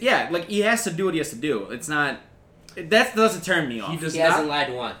 like it's yeah, like he has to do what he has to do. It's not that doesn't turn me off. He does He not. hasn't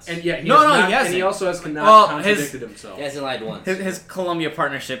lied once. And yeah, he No, has no, he not, and hasn't. he also has not Well, contradicted himself. He hasn't lied once. His Columbia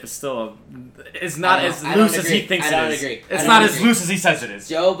partnership is still it's not I don't- as I don't loose as he agree. thinks I don't it is. agree. I It's don't not as agree. loose as he says it is.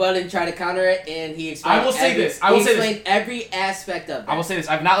 Joe Budden tried to counter it, and he explained. I will say every, this. I will he say this. explained every aspect of that. I will say this.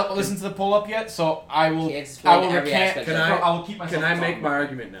 I've not listened to the poll up yet, so I will. He explained I will every recant. aspect of it. I will keep myself. Can I from make talking my about it.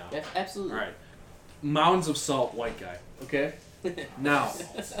 argument now? Yeah, absolutely. All right. Mounds of salt, white guy. Okay. Now,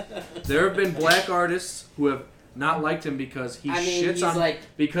 there have been black artists who have not liked him because he I mean, shits he's on like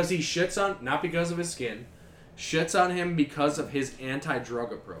because he shits on not because of his skin, shits on him because of his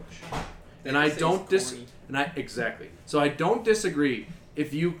anti-drug approach. And I say don't he's corny. exactly. So I don't disagree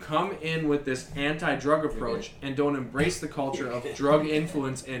if you come in with this anti-drug approach and don't embrace the culture of drug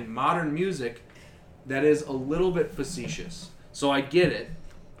influence in modern music, that is a little bit facetious. So I get it,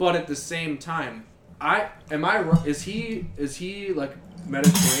 but at the same time, is he like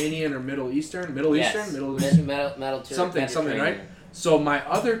Mediterranean or Middle Eastern? Middle Eastern? Metal Something, right? So my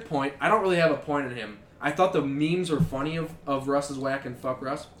other point, I don't really have a point on him. I thought the memes were funny of Russ is whack and fuck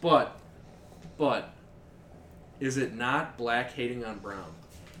Russ, but is it not black hating on brown?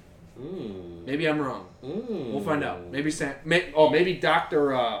 Maybe I'm wrong. We'll find out. Maybe maybe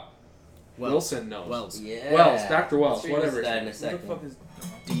Dr. Wilson knows. Wells. Yeah. Wells, Dr. Wells, Let's read whatever. that in a What the second. fuck is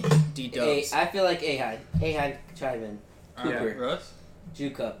D-dubs. I feel like A-Hyde chime in. Cooper. Russ?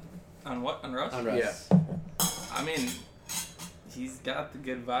 Juke On what? On Russ? on Russ. I mean, he's got the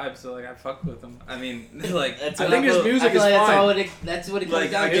good vibe, so like I fuck with him. I mean, like That's I what think his feel- music I feel is like fine. That's what it comes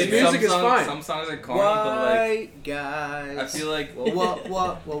like down I to. His get music is some fine. Some songs are corny, but like White guys. I feel like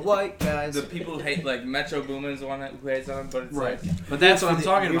Well, white guys. the people who hate like Metro Boomin is the one who hates on him, but it's Right. like But that's what I'm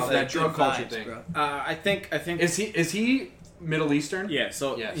talking You're about, for that the drug good culture vibes, thing. bro. I think. Is he Middle Eastern? Yeah.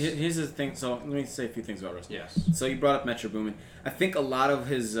 So Yes. here's the thing. So let me say a few things about Russ. Yes. So you brought up Metro Boomin. I think a lot of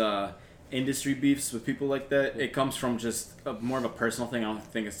his industry beefs with people like that, it comes from just more of a personal thing. I don't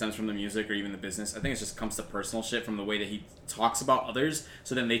think it stems from the music or even the business. I think it just comes to personal shit from the way that he talks about others.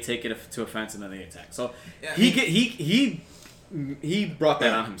 So then they take it to offense and then they attack. So Yeah, he brought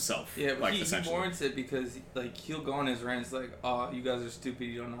that on himself. yeah, but like, he essentially. warrants it because like he'll go on his rants like, "Oh, you guys are stupid.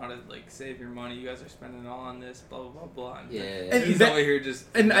 You don't know how to like save your money. You guys are spending it all on this, blah blah blah blah." And Yeah. And he's that- over here just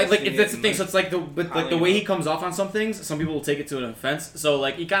And I, like investing if that's it the thing, and, so it's like the way he comes off on some things, some people will take it to an offense. So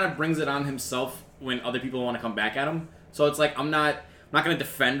like he kind of brings it on himself when other people want to come back at him. So it's like I'm not gonna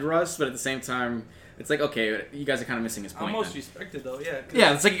defend Russ, but at the same time, it's like okay, you guys are kind of missing his point. I'm most then. respected though, yeah. 'Cause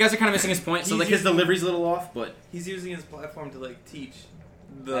Yeah, it's like you guys are kind of missing his point. So He's like his using- delivery's a little off, but he's using his platform to like teach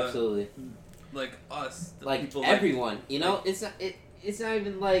the Absolutely. like us, the Like people everyone, you know, it's not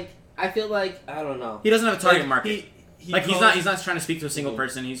even like I feel like I don't know. he doesn't have a target like, market. He He's calls- not trying to speak to a single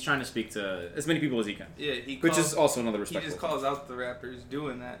person. He's trying to speak to as many people as he can, Yeah, he which calls, is also another he respectful. just calls out the rappers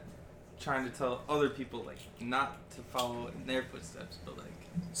doing that, trying to tell other people like not to follow in their footsteps, but like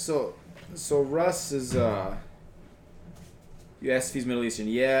So Russ is you asked if he's Middle Eastern.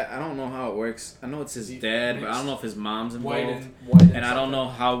 Yeah, I don't know how it works. I know it's his Is he dad, but I mixed? don't know if his mom's White involved. and And I don't know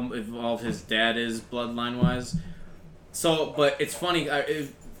how involved his dad is bloodline wise. So, but it's funny.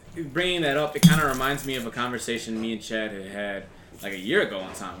 Bringing that up, it kind of reminds me of a conversation me and Chad had like a year ago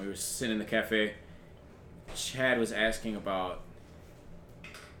one time. We were sitting in the cafe. Chad was asking about.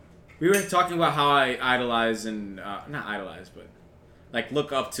 We were talking about how I idolize and not idolize, but like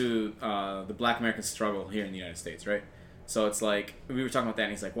look up to the Black American struggle here in the United States, right? So it's like we were talking about that,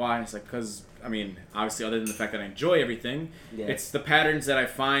 and he's like, "Why?" And it's like, "Cause I mean, obviously, other than the fact that I enjoy everything, Yeah. it's the patterns that I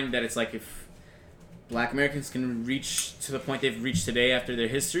find that it's like if Black Americans can reach to the point they've reached today after their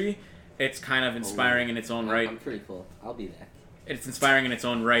history, it's kind of inspiring in its own right. I'm pretty full. I'll be back. It's inspiring in its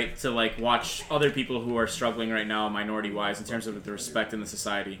own right to like watch other people who are struggling right now, minority wise, in terms of the respect in the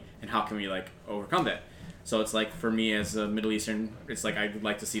society, and how can we like overcome that." So it's like for me as a Middle Eastern, it's like I'd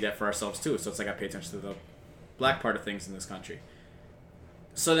like to see that for ourselves too. So it's like I pay attention to the black part of things in this country.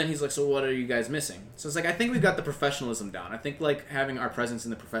 So then he's like, "So what are you guys missing?" So it's like I think we've got the professionalism down. I think like having our presence in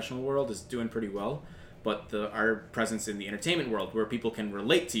the professional world is doing pretty well, but our presence in the entertainment world, where people can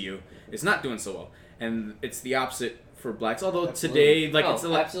relate to you, is not doing so well. And it's the opposite for blacks. Although today, like it's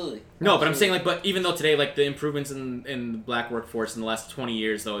like, absolutely. no, but I'm saying like, but even though today, like the improvements in the black workforce in the last 20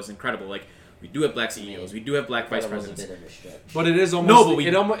 years though is incredible. Like we do have black CEOs, we do have black vice That was a presidents. bit of a stretch. But it is almost No, but we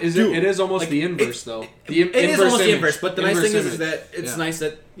it almost do. it is almost Like, the inverse though. It is almost the image. inverse, but the nice Inverse thing is image. that it's Yeah. nice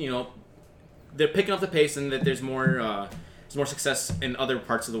that they're picking up the pace and that there's more success in other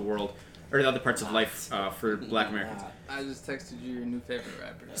parts of the world or in other parts of life for Black Americans. I just texted you your new favorite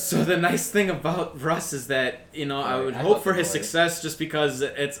rapper. So the nice thing about Russ is that I would I hope love for the his boy. success just because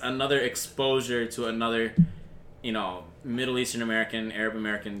it's another exposure to another, Middle Eastern American, Arab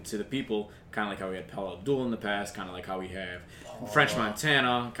American to the people. Kind of like how we had Paul Abdul in the past. Kind of like how we have French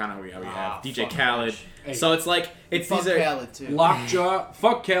Montana. Kind of how we have DJ fuck Khaled. French. Hey. So it's like Fuck these are. Khaled too. Lockjaw,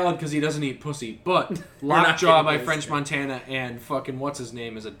 fuck Khaled because he doesn't eat pussy. But not Lockjaw getting by this. French Montana and fucking what's his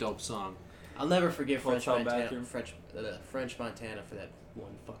name is a dope song. I'll never forget Full French child Montana. bathroom. French Montana for that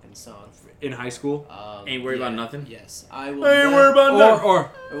one fucking song. In high school. Ain't worried about nothing? Yes, I will. Ain't nev- worried about nothing.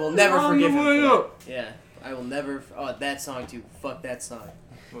 Or I will never On forgive the him. way For up. that. Yeah, I will never. Oh, that song too. Fuck that song.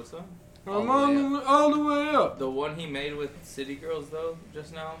 What's up? I'm all the way up. The one he made with City Girls though,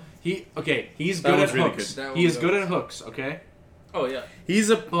 just now. He's That good at one's really hooks. good. That He is one good goes. at hooks. Okay. Oh yeah. He's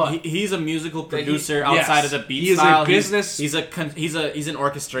a But- he's a musical That he- producer yes, outside of the beat he is a style. business- He's an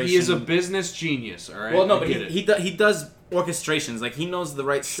orchestration. He is a business genius. All right. well, no, I but get it. he does orchestrations. Like he knows the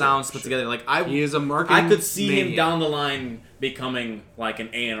right sounds to put together. Like He is a marketing. I could see him maniac. down the line becoming like an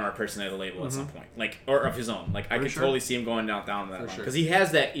A&R person at a label at some point, like or of his own. Like I For could sure. totally see him going down that For line sure. because he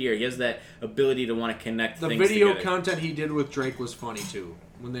has that ear. He has that ability to want to connect The things video together. content he did with Drake was funny too.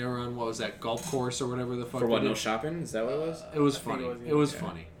 When they were on what was that golf course or whatever the fuck. For what? they No did. shopping? Is that what it was? It was I think funny. it was, It was yeah.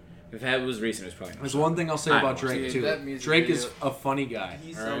 funny. If it was recent, it was probably. No There's Shopping. one thing I'll say I about don't know. Drake Dude, too. that music Drake video- is a funny guy.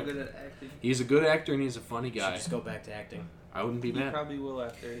 He's all so right? good at acting. He's a good actor and he's a funny Should guy. just go back to acting. I wouldn't be He mad. probably will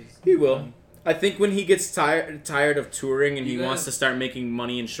after he's. He will. done. I think when he gets tired of touring and he You wants guys- to start making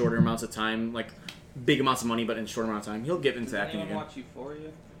money in shorter amounts of time, like big amounts of money, but in short amount of time, he'll get into Does acting anyone again. watch Euphoria?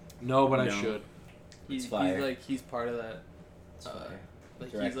 No, but I No. should. He's fire. like he's part of that.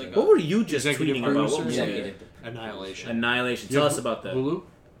 Like Director. he's like. What were you just Executive tweeting about? What producer? was Yeah, it? get it. Annihilation. Annihilation. You Tell have us about that. Hulu?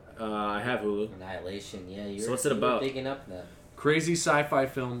 I have Hulu. Annihilation. Yeah, you're. So what's it you were about? Bigging up that. Crazy sci-fi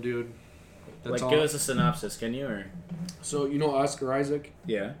film, dude. That's Like, all. give us a synopsis, can you? Or So you know Oscar Isaac,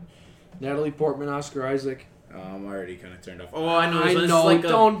 yeah. Natalie Portman, Oscar Isaac. I'm already kind of turned off. Oh, I know. I This is know. like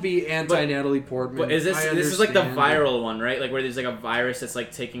Don't be anti Natalie Portman. But is this I this is like the understand. viral one, right? Like where there's like a virus that's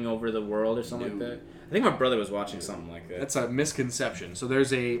like taking over the world or something No. like that. I think my brother was watching something like that. That's a misconception. So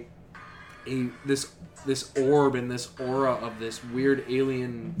there's this orb and this aura of this weird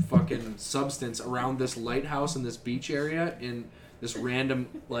alien fucking substance around this lighthouse in this beach area in this random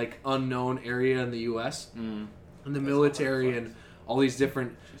like unknown area in the U.S. Mm. And the military and all these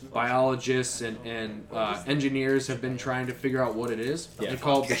different biologists and engineers have been trying to figure out what it is. Yeah. They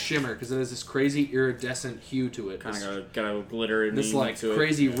call it the shimmer because it has this crazy iridescent hue to it. Kind This, of got a glitter and this like to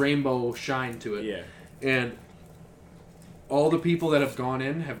crazy it. rainbow shine to it. Yeah. And all the people that have gone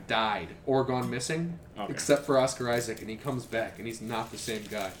in have died or gone missing, Okay. except for Oscar Isaac, and he comes back, and he's not the same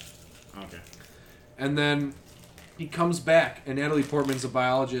guy. Okay. And then he comes back, and Natalie Portman's a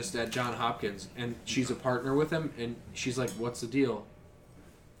biologist at Johns Hopkins, and she's a partner with him, and she's like, "What's the deal?"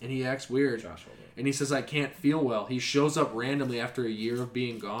 And he acts weird, Josh Holder. and he says, "I can't feel well." He shows up randomly after a year of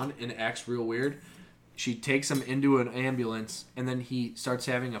being gone and acts real weird. She takes him into an ambulance, and then he starts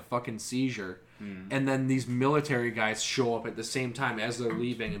having a fucking seizure. And then these military guys show up at the same time as they're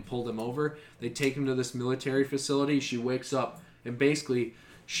leaving and pull them over. They take him to this military facility. She wakes up, and basically,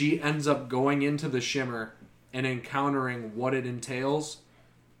 she ends up going into the shimmer and encountering what it entails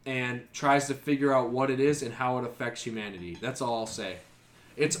and tries to figure out what it is and how it affects humanity. That's all I'll say.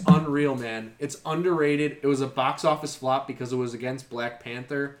 It's unreal, man. It's underrated. It was a box office flop because it was against Black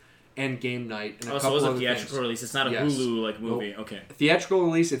Panther and Game Night and a Oh, so couple it was a other theatrical things. release. It's not a Yes. Hulu like movie. Okay. Theatrical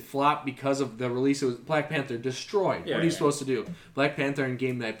release, it flopped because of the release. It was Black Panther destroyed. Yeah, what are you yeah. supposed to do? Black Panther and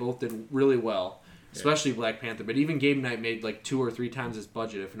Game Night both did really well, especially Black Panther. But even Game Night made like 2 or 3 times its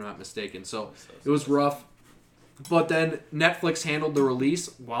budget, if I'm not mistaken. So it was rough. But then Netflix handled the release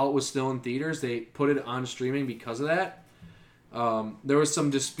while it was still in theaters. They put it on streaming because of that. There was some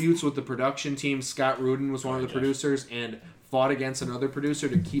disputes with the production team. Scott Rudin was one of the producers and fought against another producer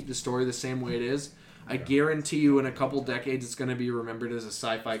to keep the story the same way it is. I guarantee you in a couple decades it's going to be remembered as a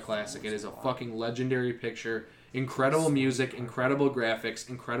sci-fi classic. It is a fucking legendary picture. Incredible music, incredible graphics,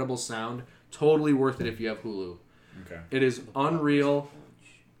 incredible sound. Totally worth it if you have Hulu. Okay. It is unreal,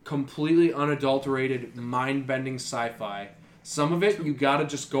 completely unadulterated, mind-bending sci-fi. Some of it, you gotta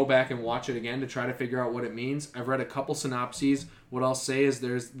just go back and watch it again to try to figure out what it means. I've read a couple synopses. What I'll say is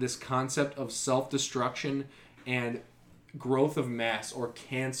there's this concept of self-destruction and growth of mass or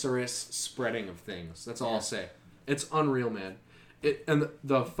cancerous spreading of things. That's all I'll say. It's unreal, man. And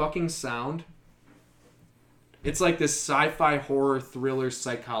the fucking sound, it's like this sci-fi horror thriller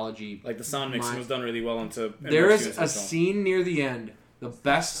psychology. Like the sound mixing was done really well into. There is a scene near the end, the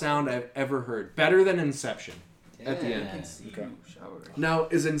best sound I've ever heard. Better than Inception at the end. Okay. Now,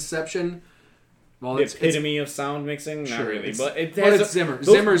 is Inception... Well, The it's epitome of sound mixing, not sure, really, it's- but it but has it's Zimmer.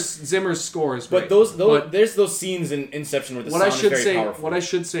 those- Zimmer's score is great. But those But there's those scenes in Inception where the what sound I should is very say, powerful. what I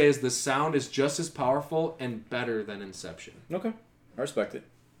should say is the sound is just as powerful and better than Inception. Okay, I respect it.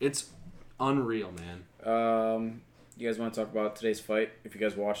 It's unreal, man. You guys want to talk about today's fight? If you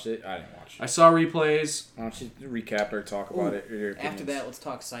guys watched it, I didn't watch it. I saw replays. Why don't you recap or talk about it? Or your After opinions? that, let's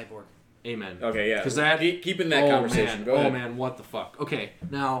talk Cyborg. Amen. Okay, yeah. 'Cause that- keep in that conversation. Man. Go ahead. Oh man, what the fuck? Okay,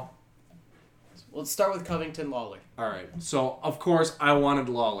 now, Let's start with Covington Lawler. all right. So of course I wanted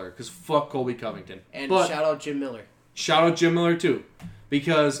Lawler because fuck Colby Covington. And But shout out Jim Miller. shout out Jim Miller too,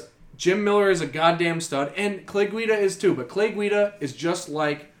 because Jim Miller is a goddamn stud, and Clay Guida is too. But Clay Guida is just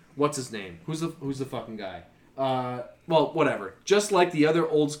like what's his name? Who's the fucking guy? Well, whatever. Just like the other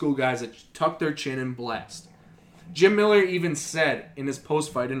old school guys that tuck their chin and blast. Jim Miller even said in his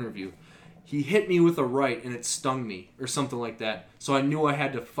post-fight interview, he hit me with a right and it stung me, or something like that. So I knew I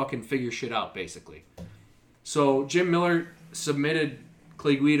had to fucking figure shit out, basically. So Jim Miller submitted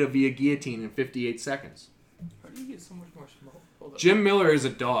Clay Guida via guillotine in 58 seconds. How do you get so much more smoke? Hold up. Jim Miller is a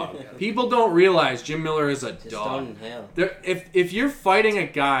dog. People don't realize Jim Miller is a Just dog. don't inhale. If you're fighting a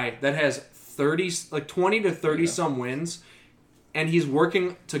guy that has 20 to 30 some wins, and he's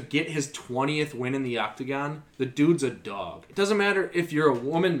working to get his 20th win in the octagon, the dude's a dog. It doesn't matter if you're a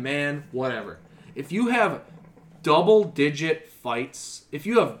woman, man, whatever. If you have double-digit fights, if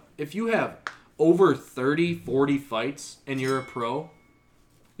you have over 30, 40 fights, and you're a pro,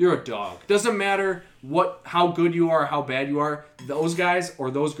 you're a dog. Doesn't matter how good you are, how bad you are. Those guys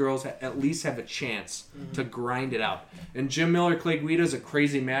or those girls at least have a chance to grind it out. And Jim Miller, Clay Guida is a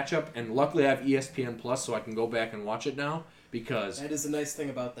crazy matchup. And luckily, I have ESPN Plus, so I can go back and watch it now. Because That is the nice thing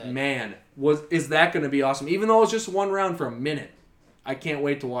about that. man, is that going to be awesome? Even though it's just one round for a minute, I can't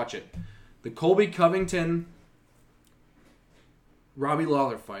wait to watch it. The Colby Covington, Robbie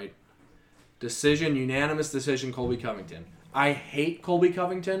Lawler fight, unanimous decision, Colby Covington. I hate Colby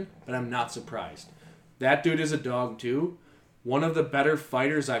Covington, but I'm not surprised. That dude is a dog too. One of the better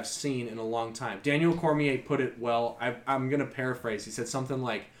fighters I've seen in a long time. Daniel Cormier put it well. I'm going to paraphrase. He said something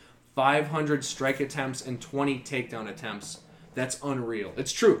like 500 strike attempts and 20 takedown attempts. That's unreal.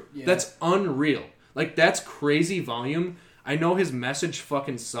 It's true. Yeah. That's unreal. Like, that's crazy volume. I know his message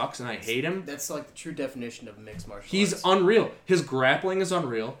fucking sucks and I hate him. That's like the true definition of mixed martial arts. He's unreal. His grappling is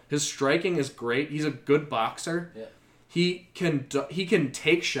unreal. His striking is great. He's a good boxer. Yeah. He can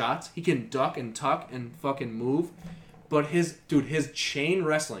take shots. He can duck and tuck and fucking move. But his chain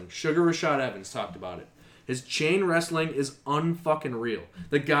wrestling, Sugar Rashad Evans talked about it. His chain wrestling is unfucking real.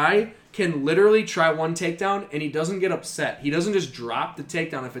 The guy can literally try one takedown and he doesn't get upset. He doesn't just drop the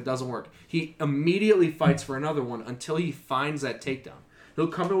takedown if it doesn't work. He immediately fights for another one until he finds that takedown. He'll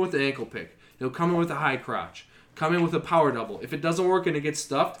come in with an ankle pick. He'll come in with a high crotch. Come in with a power double. If it doesn't work and it gets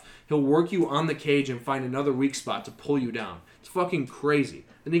stuffed, he'll work you on the cage and find another weak spot to pull you down. It's fucking crazy.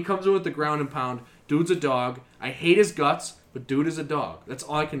 Then he comes in with the ground and pound. Dude's a dog. I hate his guts, but dude is a dog. That's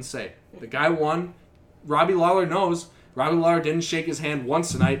all I can say. The guy won. Robbie Lawler knows. Robbie Lawler didn't shake his hand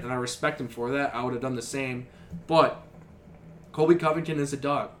once tonight, and I respect him for that. I would have done the same. But Colby Covington is a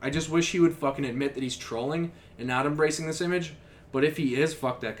dog. I just wish he would fucking admit that he's trolling and not embracing this image. But if he is,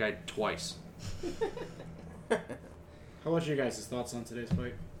 fuck that guy twice. How about your guys' thoughts on today's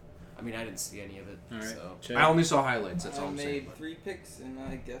fight? I mean, I didn't see any of it. All right. So. Chad? I only saw highlights. That's all I I'm saying. made 3 picks and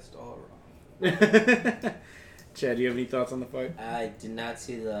I guessed all wrong. Chad, do you have any thoughts on the fight? I did not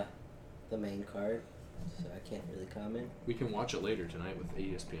see the main card, so I can't really comment. We can watch it later tonight with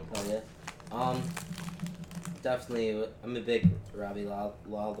ESPN. Oh yeah. Definitely, I'm a big Robbie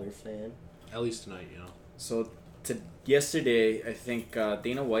Lawler fan. At least tonight, you know. So, yesterday, I think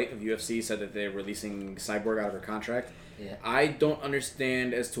Dana White of UFC said that they're releasing Cyborg out of her contract. Yeah. I don't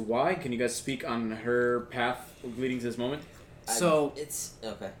understand as to why. Can you guys speak on her path leading to this moment? So It's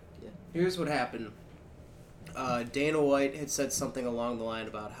okay. Yeah. here's what happened. Dana White had said something along the line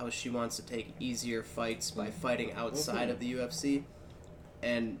about how she wants to take easier fights by fighting outside of the UFC,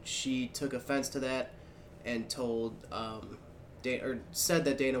 and she took offense to that and told said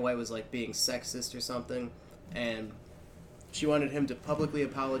that Dana White was like being sexist or something, and she wanted him to publicly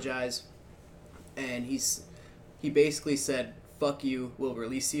apologize, and he basically said, "Fuck you, we'll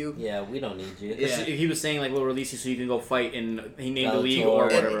release you." Yeah, we don't need you. Yeah. He was saying, like, we'll release you so you can go fight in, he named the Bellator. league or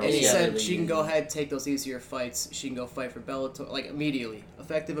And- whatever And else. he Yeah, said really she can easy. go ahead, take those easier fights. She can go fight for Bellator, like immediately,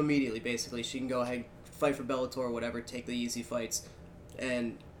 effective immediately. Basically, she can go ahead, fight for Bellator or whatever, take the easy fights,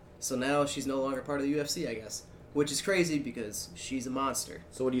 and so now she's no longer part of the UFC, I guess, which is crazy because she's a monster.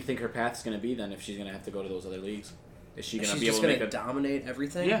 So what do you think her path's going to be then if she's going to have to go to those other leagues? Is she going to She's be able just to gonna make a... dominate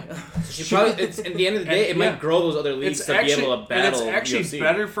everything. Yeah. She probably, at the end of the day, it Yeah. might grow those other leagues to be able to battle and it's actually UFC.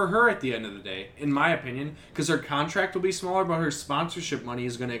 better for her at the end of the day, in my opinion, because her contract will be smaller, but her sponsorship money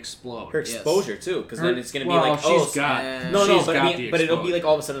is going to explode. Her exposure, too, because then it's going to be well, like, oh... she's got, No, she's but got I mean, the but it'll be exposure. like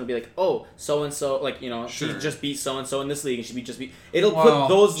all of a sudden it'll be like, oh, so and so, like, you know, Sure. she just beat so and so in this league, and she just beat. It'll Well,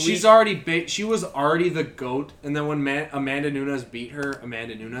 put those. she's already she was already the GOAT, and then when Amanda Nunes beat her,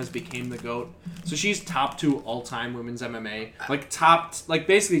 Amanda Nunes became the GOAT. So she's top 2 all-time women's MMA,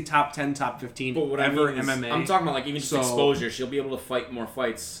 basically top 10, top 15 But what I ever mean is, MMA. I'm talking about like even just So- exposure. She'll be able to fight more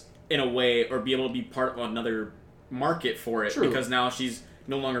fights in a way, or be able to be part of another market for it True. because now she's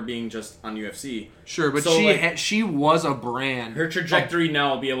no longer being just on UFC. Sure, but So, she was a brand. Her trajectory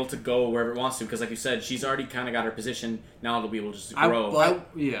now will be able to go wherever it wants to, because like you said, she's already kind of got her position. Now it'll be able to just grow.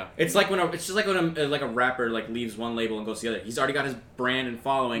 Yeah. It's like it's just like when a rapper like leaves one label and goes to the other. He's already got his brand and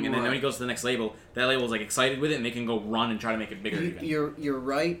following, and then when he goes to the next label, that label's like excited with it, and they can go run and try to make it bigger. You're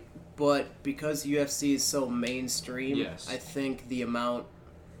right, but because UFC is so mainstream, Yes. I think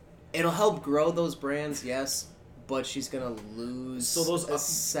it'll help grow those brands. Yes. But she's gonna lose a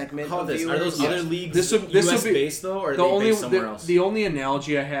segment of viewers. Are those other leagues this would US be, based though, or are they based somewhere else? The only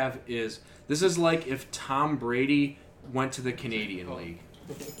analogy I have is this is like if Tom Brady went to the Canadian League.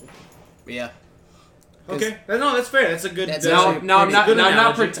 Yeah. Okay, no, that's fair. That's a good. I'm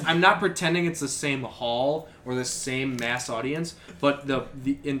not pretending it's the same hall or the same mass audience, but the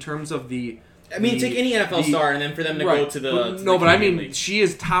in terms of the. I mean, take any NFL star, and then for them to go to the. But I mean, league. She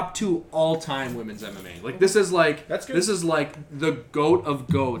is top 2 all-time women's MMA. Like this is like that's good. This is like the GOAT of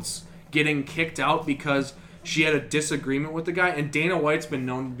goats getting kicked out because she had a disagreement with the guy, and Dana White's been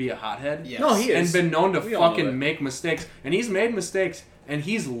known to be a hothead. Yes. No, he is, and been known to fucking make mistakes, and he's made mistakes, and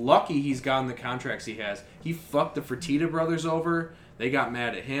he's lucky he's gotten the contracts he has. He fucked the Fertitta brothers over. They got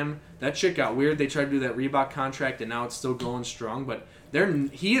mad at him. That shit got weird. They tried to do that Reebok contract, and now it's still going strong, but.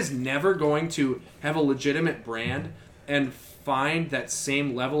 He is never going to have a legitimate brand and find that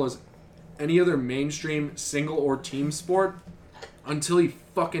same level as any other mainstream single or team sport until he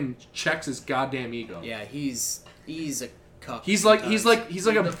fucking checks his goddamn ego. Yeah, he's a cuck. He's like a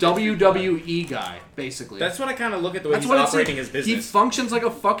WWE guy, basically. That's what I kind of look at the way he's operating his business. He functions like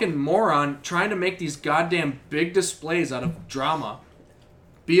a fucking moron trying to make these goddamn big displays out of drama.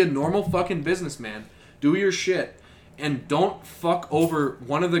 Be a normal fucking businessman. Do your shit. And don't fuck over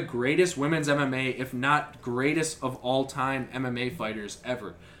one of the greatest women's MMA, if not greatest of all time MMA fighters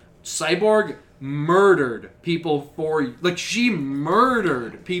ever. Cyborg murdered people she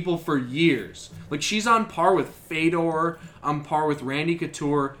murdered people for years. Like, she's on par with Fedor, on par with Randy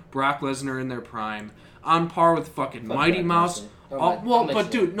Couture, Brock Lesnar in their prime, on par with fucking Mighty Mouse. Think about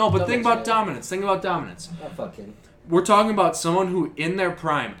dominance. Think about dominance. We're talking about someone who, in their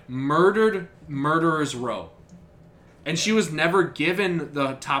prime, murdered Murderer's Row. And she was never given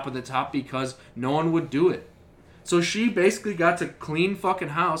the top of the top because no one would do it. So she basically got to clean fucking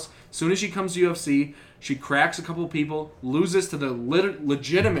house. As soon as she comes to UFC, she cracks a couple people, loses to the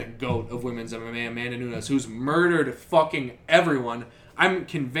legitimate GOAT of women's MMA, Amanda Nunes, who's murdered fucking everyone. I'm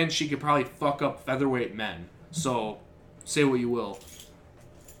convinced she could probably fuck up featherweight men. So, say what you will.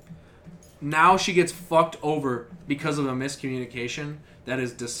 Now she gets fucked over because of a miscommunication that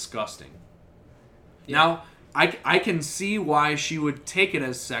is disgusting. Yeah. Now... I can see why she would take it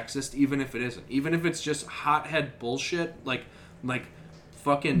as sexist, even if it isn't. Even if it's just hothead bullshit, like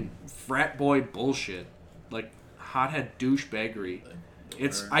fucking frat boy bullshit, like hothead douchebaggery.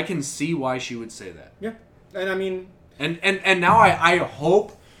 I can see why she would say that. Yeah, and I mean, and now I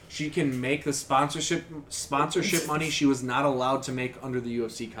hope she can make the sponsorship money she was not allowed to make under the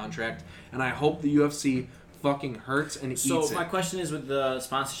UFC contract, and I hope the UFC fucking hurts and eats it. So my question is, with the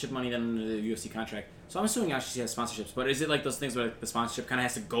sponsorship money then under the UFC contract. So I'm assuming actually she has sponsorships, but is it like those things where the sponsorship kind of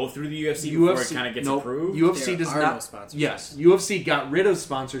has to go through the UFC before it kind of gets approved? UFC does not. No sponsorships. Yes, UFC got rid of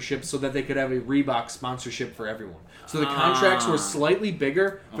sponsorships so that they could have a Reebok sponsorship for everyone. So the contracts were slightly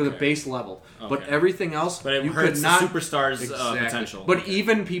bigger for the base level, but everything else, but it you hurts could not the superstars' potential. But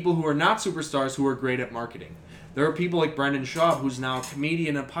even people who are not superstars who are great at marketing. There are people like Brendan Schaub, who's now a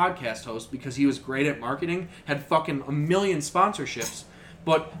comedian and podcast host because he was great at marketing, had fucking a million sponsorships.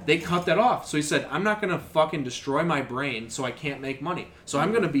 But they cut that off. So he said, I'm not going to fucking destroy my brain so I can't make money. So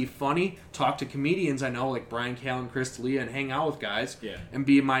I'm going to be funny, talk to comedians I know, like Brian Callen, Chris D'Elia, and hang out with guys, and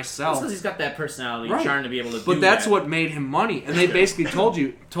be myself. Because he's got that personality, charm to be able to do that. But that's what made him money. And they basically told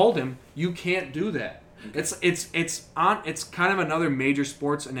him, you can't do that. Okay. It's kind of another major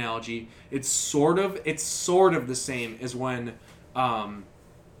sports analogy. It's sort of the same as when,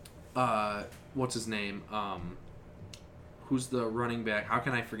 what's his name? Who's the running back? How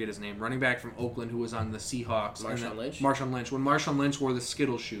can I forget his name? Running back from Oakland who was on the Seahawks. Marshawn Lynch? Marshawn Lynch. When Marshawn Lynch wore the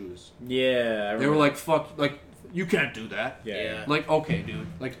Skittle shoes. Yeah. They were like, fuck, like, you can't do that. Yeah. Like, okay, dude.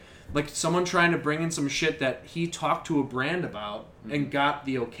 Like someone trying to bring in some shit that he talked to a brand about and got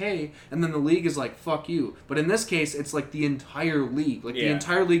the okay, and then the league is like, fuck you. But in this case, it's like the entire league. Like, the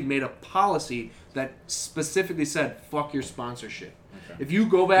entire league made a policy that specifically said, fuck your sponsorship. Okay. If you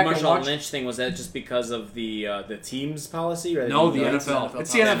go back and watch... The Marshawn Lynch thing, was that just because of the team's policy? Or no, the NFL.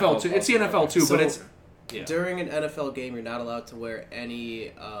 It's the NFL too. It's the NFL too, but it's... Yeah. During an NFL game, you're not allowed to wear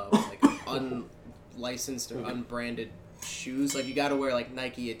any unlicensed or unbranded shoes. Like, you gotta wear, like,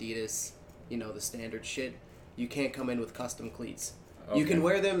 Nike, Adidas, the standard shit. You can't come in with custom cleats. You can Okay.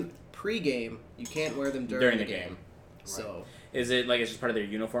 wear them pre-game. You can't wear them during the game. So Is it like it's just part of their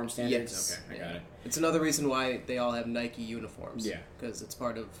uniform standards? Yes. Okay, I got it. it's another reason why they all have Nike uniforms. Yeah. Because it's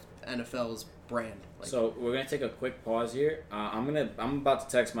part of NFL's brand. Like, So we're gonna take a quick pause here. I'm about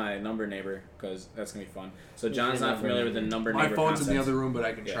to text my number neighbor because that's gonna be fun. So John's your not number familiar with the number My neighbor phone's concept. in the other room, but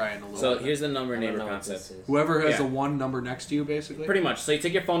I can Yeah. try in a little So bit. here's the number I don't neighbor know what concept. this is. Whoever has Yeah. the one number next to you, basically. Pretty much. So you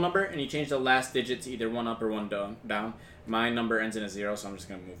take your phone number and you change the last digit to either one up or one down. My number ends in a 0, so I'm just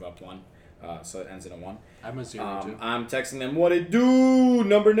gonna move up one. So it ends in a 1. I'm a 0 too. I'm texting them, what it do,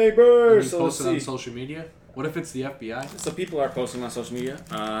 number neighbor. Can you So post let's it on see. social media? What if it's the FBI? So people are posting on social media.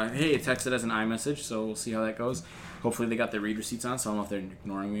 Hey, it texted as an iMessage, so we'll see how that goes. Hopefully they got their read receipts on, so I don't know if they're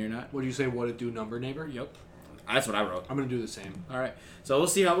ignoring me or not. What do you say? What it do, number neighbor? Yep. That's what I wrote. I'm gonna do the same. All right. So we'll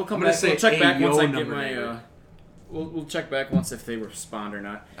see how we'll come I'm gonna back. say We'll check back "Hey, once yo, I get number my. neighbor." We'll check back once if they respond or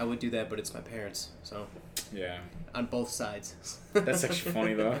not. I would do that, but it's my parents. So Yeah. on both sides. That's actually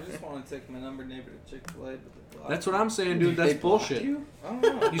funny though. I just want to take my number neighbor to Chick-fil-A, but they blocked That's what me. I'm saying, dude. That's They blocked bullshit. You? I don't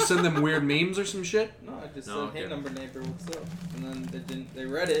know. You send them weird memes or some shit? No, I just No, said, "Hey, okay. number neighbor, what's up?" And then they didn't. They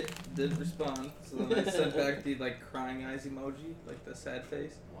read it, didn't respond. So then I sent back the like crying eyes emoji, like the sad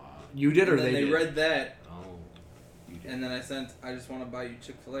face. You did or And then they they did? read that, Oh. and then I sent, "I just want to buy you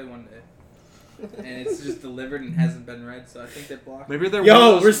Chick-fil-A one day," and it's just delivered and hasn't been read. So I think they blocked. Maybe they're Yo, one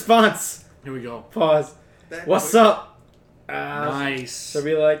of those- response. Here we go. Pause. That What's quick. up? Nice. Should I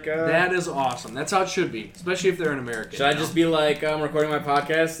be like? That is awesome. That's how it should be, especially if they're an American. Should I you know? just be like, I'm recording my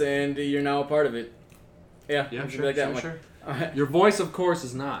podcast and you're now a part of it? Yeah. Yeah, I should sure, be like that. I'm sure, like, sure. Your voice, of course,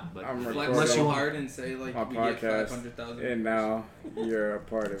 is not. But I'm Flex recording Unless you so want- hard and say like my we get podcast, 500,000. and now you're a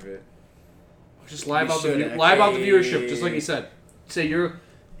part of it. just lie You about the should lie about the actually- viewership, just like you said. Say you're,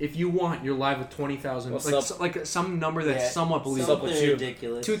 if you want, you're live with 20,000, What's like up? like some number that's Yeah. somewhat What's believable. up with Something you?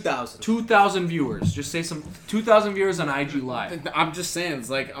 ridiculous. 2,000. 2,000 viewers. Just say some 2,000 viewers on IG Live. I'm just saying, it's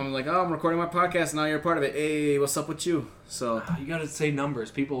like I'm like, oh, I'm recording my podcast. Now you're a part of it. Hey, what's up with you? So, You gotta say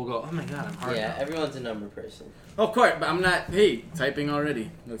numbers. People will go, oh my god, I'm hard. Yeah, now." everyone's a number person. of course, but I'm not. Hey, typing already.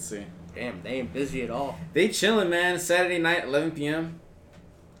 Let's see. Damn, they ain't busy at all. They chilling, man. Saturday night, 11 p.m.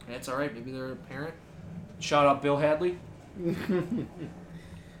 That's all right. Maybe they're a parent. Shout out Bill Hadley.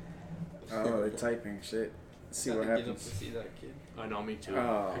 Oh, they're typing shit. Let's see what Get up happens. to see that kid. I know, me too.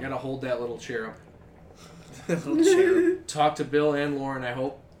 Oh. I gotta hold that little chair up. Little chair. Talk to Bill and Lauren. I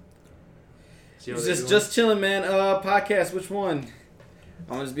hope. See how He's they're just doing. just chilling, man. Podcast, which one?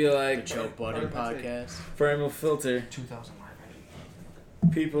 I'm gonna just be The like Joe Budden What did I podcast. Primal Filter. 2,000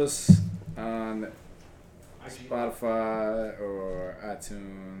 live. People's on Spotify or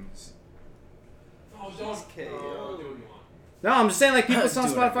iTunes. Oh, don't. Okay, Do what you want. No, I'm just saying like people's on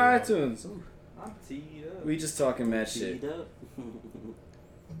Do whatever Spotify, you iTunes. I'm teed up. We just talking mad shit. Teed up.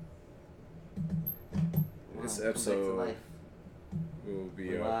 This Wow, come back to episode life. will be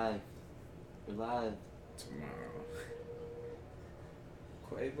We're up live. We're live. tomorrow.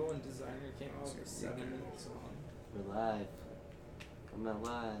 Quavo and Designer came out with a 7-minute song. We're live. I'm not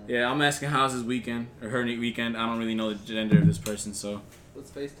live. Yeah, I'm asking how's his weekend or her weekend. I don't really know the gender of this person, so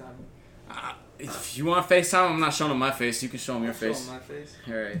Let's FaceTime. if you want FaceTime, I'm not showing him my face. You can show him your I'll show face. him my face.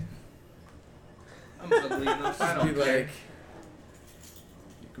 All right. I'm ugly enough. I Just be don't care. like,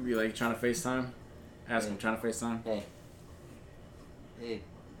 you could be like trying to FaceTime. Ask him trying to FaceTime. Hey. Hey.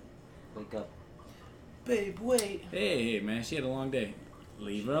 Wake up. Babe, wait. Hey, man, she had a long day.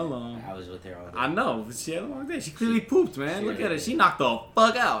 Leave her alone. I was with her all day. I know, but she had a long day. She clearly pooped, man. she Look at really her. She did. knocked the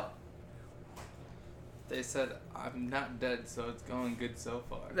fuck out. They said I'm not dead, so it's going good so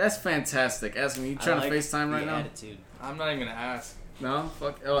far. That's fantastic. Ask me, you trying I to like FaceTime right the now? attitude. I'm not even gonna ask. No?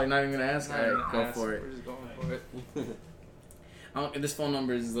 Fuck. Oh, you're not even gonna ask? Not Alright, even go gonna ask. for it. We're just going for it. This phone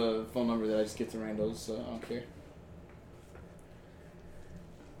number is the phone number that I just get to randos, so I don't care.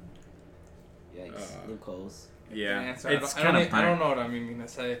 Yikes. Nicole's. Yeah. Answer. It's I kind of don't know what I'm even gonna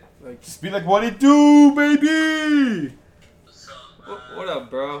say. Like, Just be like, what it do, baby? what up,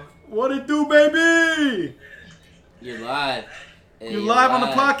 bro? What it do, baby? You're live. Hey, You live on the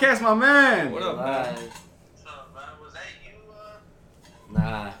podcast, my man. What You're up, man? live. What's up, man? Was that you,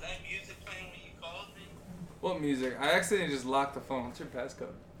 Nah. was that music playing when you called me? What music? I accidentally just locked the phone. What's your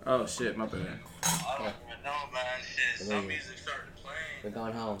passcode? Oh, shit, my bad. I don't even know, man. Shit, some Believe it. music started playing. We're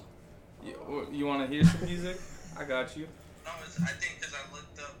going home. You want to hear some music? I got you. No, I think because I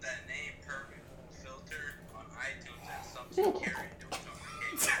looked up that name, Perfect Filter, on iTunes, and some security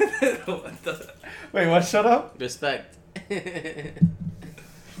notification. What the? Wait, what? Shut up? Respect. Wait,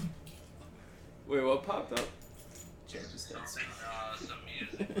 what popped up? Some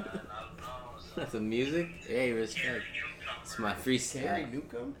music, man. I don't know. Some music? Hey, respect. It's my freestyle.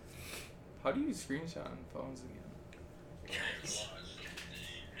 Newcomb? How do you screenshot on phones again?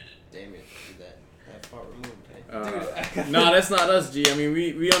 Damien did that far removed. Hey? No, that's not us, G. I mean,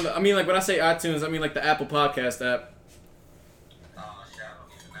 we on the, I mean, like when I say iTunes, I mean like the Apple Podcast app. Oh shit, I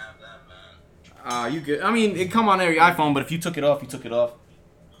don't even have that, man. You good? I mean, it come on every iPhone, but if you took it off, you took it off. Oh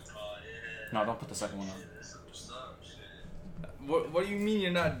yeah. No, don't put the second one on. Shit, this is what's up, shit. What do you mean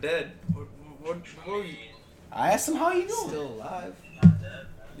you're not dead? What were you? I asked him how you doing. Still alive. Not dead,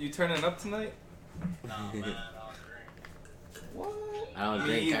 man. You turning up tonight? No, man, I don't drink. What? I don't Me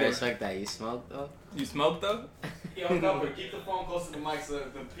drink. I either. respect that. You smoke though? You smoke though? Yo, no, but keep the phone close to the mic so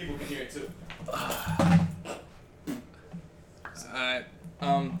the people can hear it too. Alright.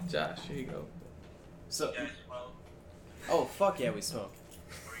 Josh, here you go. So, You guys smoke? oh fuck yeah, we smoke.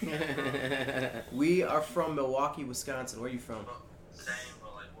 We are from Milwaukee, Wisconsin. Where are you from? Same,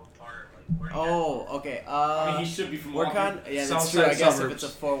 but like what part? Like where? Oh, okay. I mean, he should be from we're Milwaukee. yeah, that's Southside true. I guess suburbs. if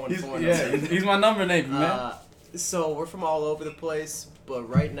it's a 414. Yeah, he's my number neighbor, man. So we're from all over the place, but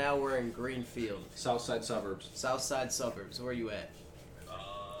right now we're in Greenfield, Southside suburbs. South Side suburbs. Where are you at?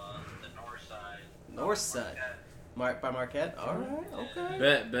 The north side. North side. Marquette. By Marquette. All right. Okay.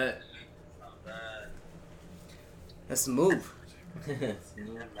 Bet. Not bad. That's the move. Yeah, man.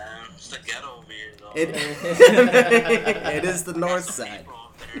 It's the ghetto over here, though. It is the I got north some side. people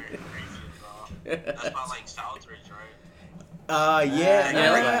up there in Greenfield, though. That's about like Southridge, right? Yeah.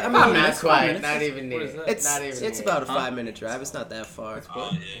 Not I quite. mean, Not quite. Not even What near. is that? it's Not even it's near. about a 5-minute drive. It's not that far,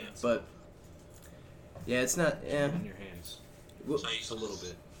 Oh, yeah. but yeah, it's not. Yeah. In your hands. Well, So you Just a little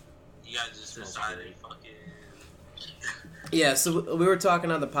bit. You guys just decided fucking. Yeah, so we were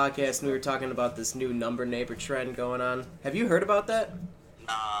talking on the podcast, and we were talking about this new number neighbor trend going on. Have you heard about that?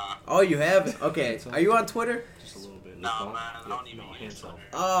 Nah, Oh, you haven't? Okay. Are you on Twitter? Just a little bit. nah, man. I don't even use hands up. Twitter.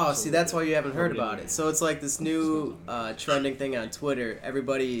 Oh, see, that's why you haven't heard about it. So it's like this new trending thing on Twitter.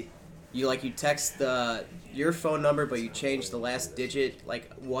 Everybody, you text your phone number, but you change the last digit,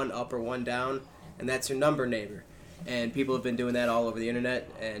 like one up or one down, and that's your number neighbor. And people have been doing that all over the internet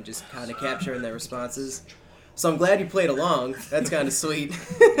and just kind of capturing their responses. So I'm glad you played along. That's kind of sweet.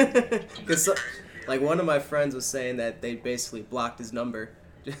 Because like one of my friends was saying that they basically blocked his number.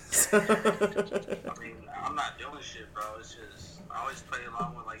 I mean, I'm not doing shit, bro. It's just I always play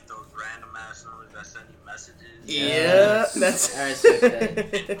along with like those random ass numbers that send you messages. Yeah, that's. I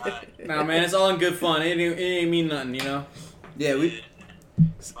respect Right. Nah, man, it's all in good fun. It ain't mean nothing, you know. Yeah, we.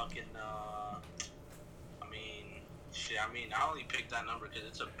 Fucking. I mean, I only picked that number because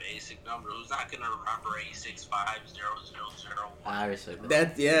it's a basic number. Who's not gonna remember 8650001? I respect that.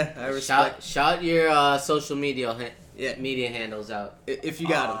 That yeah, I respect. Shout your social media Yeah, media handles out. if you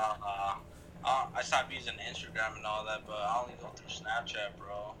got him. I stopped using Instagram and all that, but I only go through Snapchat,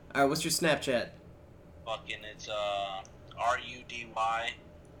 bro. All right, what's your Snapchat? Fucking, it's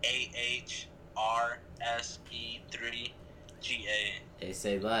RUDYAHRSE3GA. Hey,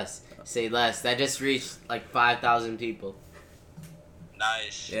 say less. Say less. That just reached like 5,000 people.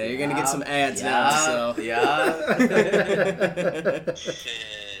 Nice. Yeah, you're gonna get some ads Yeah, now. So yeah.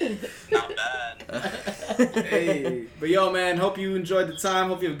 Shit, not bad. Hey, but yo, man, hope you enjoyed the time.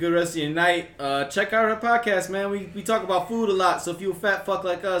 Hope you have a good rest of your night. Check out our podcast, man. We talk about food a lot, so if you a fat fuck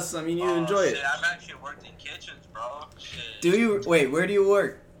like us, I mean, you enjoy it. Shit, I've actually worked in kitchens, bro. Shit. do you wait? Where do you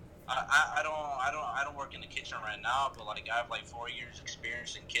work? I don't work in the kitchen right now, but like I have like 4 years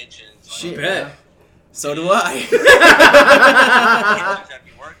experience in kitchens. Like, Shit. Bet. So do I. kitchens have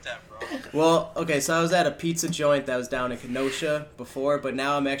you worked at, bro? Well, okay, so I was at a pizza joint that was down in Kenosha before, but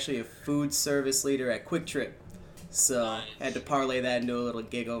now I'm actually a food service leader at Quick Trip. So I had to parlay that into a little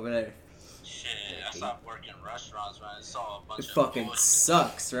gig over there. Shit, I stopped working in restaurants, man. It's all a bunch It of fucking bullshit.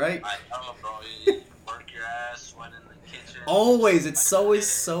 sucks, right? I know, bro. You work your ass, sweat in the kitchen. Always, it's always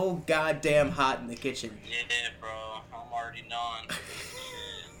so goddamn hot in the kitchen. Yeah, bro. I'm already knowing.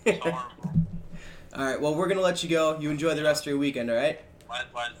 Shit, it's horrible. All right, well, we're gonna let you go. You enjoy the rest of your weekend, all right?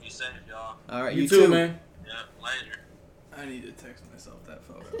 Likewise, be safe, y'all. All right, You too, man. Yeah, later. I need to text myself that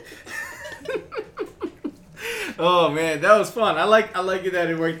photo. Oh man, that was fun. I like it that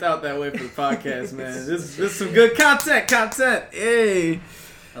it worked out that way for the podcast, man. This is some good content. Hey.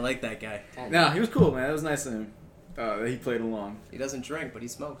 I like that guy. No, he was cool, man. It was nice of him. That he played along. He doesn't drink, but he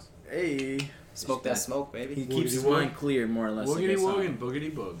smokes. Hey. Smoke that smoke, He baby. keeps his Woogity mind clear, more or less. I Woogity guess, huh? woogin,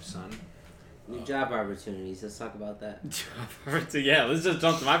 boogity boog, son. New job opportunities. Let's talk about that. Yeah, let's just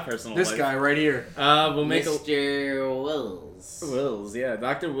jump to my personal This life. guy right here. We'll make a Mr. Wills. Wells, yeah,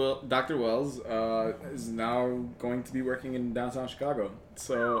 Dr. Wells is now going to be working in downtown Chicago.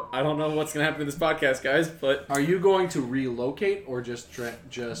 So I don't know what's gonna happen in this podcast, guys, but Are you going to relocate or just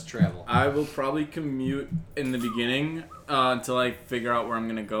travel? I will probably commute in the beginning until I figure out where I'm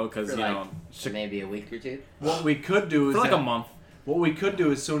gonna go, because For you like know, maybe a week or two. What we could do is for like that a month. What we could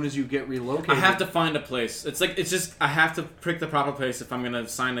do as soon as you get relocated. I have to find a place. It's just I have to pick the proper place if I'm gonna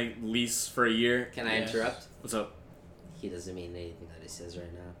sign a lease for a year. Can I interrupt? What's up? He doesn't mean anything that he says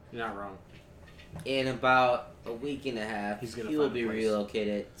right now. You're not wrong. In about a week and a half, He's gonna he will find a be place.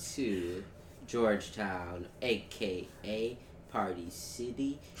 relocated to Georgetown, aka Party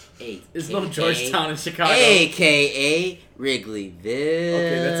City, aka There's no Georgetown in Chicago. aka Wrigleyville.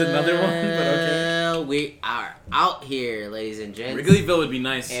 Okay, that's another one, but okay. We are out here, ladies and gents. Wrigleyville would be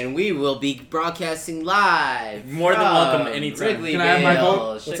nice. And we will be broadcasting live. More than from welcome anytime. Wrigleyville, Can I have my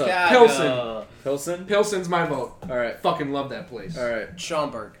vote? What's up? Chicago. Pilsen. Pilsen? Pilsen's my vote. All right. Fucking love that place. All right.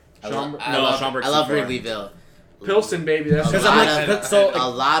 Schaumburg. I Schaumburg- love Schaumburg's I love too far. Wrigleyville. Pilsen, baby. That's Because A I'm lot like, of- so A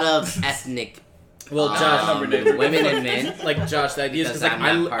lot of ethnic well, Josh, women and men. like Josh, the idea is Because because like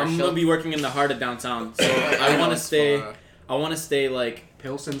I'm not I'm partial. gonna be working in the heart of downtown, so I want to stay. I want to stay like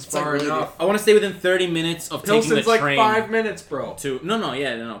Pilsen's It's like far really enough. I want to stay within 30 minutes of taking Pilsen's the like train 5 minutes, bro. to. No,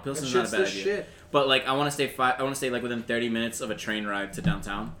 That Pilsen's not a shit's bad the idea. shit. But like I want to stay I want to stay like within 30 minutes of a train ride to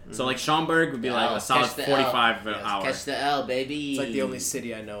downtown. So like Schaumburg would be like Oh, a solid catch the 45 Yes, hour. Catch the L, baby. It's like the only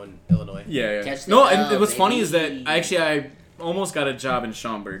city I know in Illinois. Yeah. Catch the No, L, and what's funny is that baby. I almost got a job in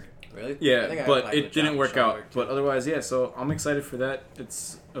Schaumburg. Really? I Yeah, think I but applied to a it job didn't in work out. Schaumburg, too. But otherwise, yeah. So I'm excited for that.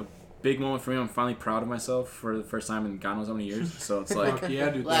 It's a big moment for me. I'm finally proud of myself for the first time in God knows how many years. So it's like, Fuck yeah,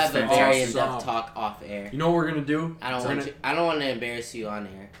 dude. We'll have That's a very awesome. in-depth talk off air. You know what we're gonna do? I don't want to embarrass you on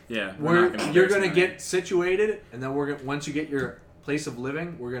air. yeah, You're gonna get situated, and then we're gonna once you get your place of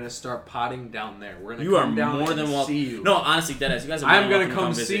living, we're gonna start potting down there. We're gonna You are come down more and than welcome. see you. No, honestly, deadass. You guys are. More I'm than gonna welcome to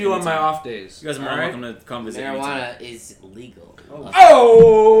come visit see you on my anytime. off days. You guys are more alright? welcome to come visit anytime. Marijuana is legal.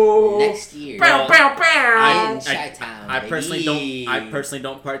 Oh! Next year. Pow, pow, pow. In Chi-Town, I baby. personally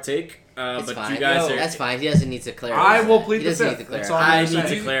don't partake. It's But fine. you guys are. That's fine. He doesn't need to clarify. I will that. plead He the doesn't fifth. need to That's clarify. all I I'm need to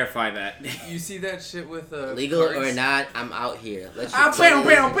saying. clarify that. You see that shit with Legal carts? or not, I'm out here. Let's Ah, just pow,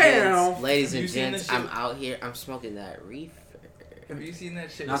 pow, pow. ladies Have and you seen gents, this shit? I'm out here. I'm smoking that reefer. Have you seen that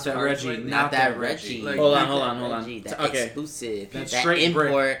shit? Not with that carts Reggie. lately? Not that Reggie. Like, Hold not on, hold that on, hold on. Reggie, that Okay. exclusive. That's that straight brick.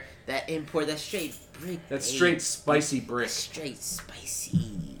 import. That import. That straight brick. That's baby. straight spicy brick. Straight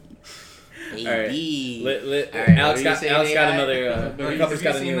spicy. All right. Baby. Lit. All right, Alex what were you got saying, AI? another. Have you Cupper's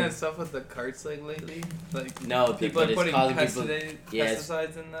got a seen new. that stuff with the carts like lately? Like No, people are but it's putting causing people. Yes.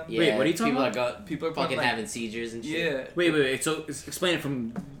 pesticides in them. Yeah, Wait, what are you talking people about? People are Fucking putting like, having seizures and shit. yeah. Wait. So explain it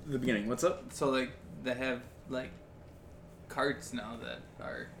from the beginning. What's up? So like they have like carts now that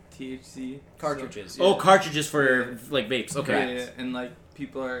are THC Cartridges. So, Oh, cartridges for like vapes. Okay. yeah, and like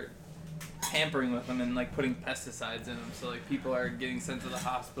people are tampering with them and like putting pesticides in them. So like people are getting sent to the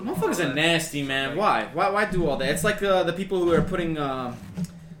hospital. and all Motherfuckers are that. nasty, man. Why? Why do all that? It's like the people who are putting.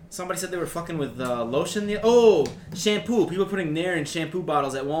 Somebody said they were fucking with lotion. Shampoo. People putting Nair in shampoo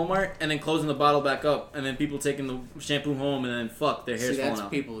bottles at Walmart and then closing the bottle back up, and then people taking the shampoo home and then their hair's See, falling that's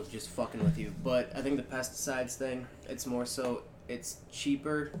out. people just fucking with you. But I think the pesticides thing, it's more so it's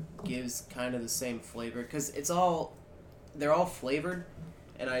cheaper, gives kind of the same flavor because they're all flavored,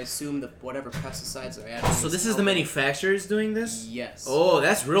 and I assume that whatever pesticides they're adding. So this is the manufacturers doing this? Yes. Oh,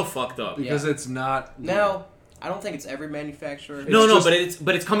 that's real fucked up. Because it's not. Now, I don't think it's every manufacturer. No, just-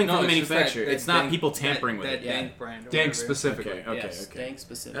 but it's coming No, from the it's just manufacturer. that it's not dank- people tampering with that it. Yeah. Dank brand. Or Dank whatever. specifically. Okay. Yes, Dank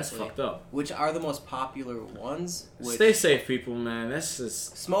specifically. That's fucked up. Which are the most popular ones? Which Stay safe, people, man. That's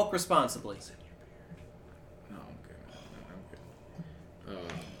just. smoke responsibly. No,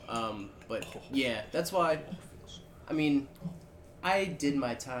 I'm good. But yeah, that's why. I mean, I did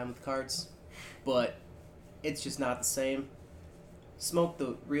my time with carts, but it's just not the same. Smoke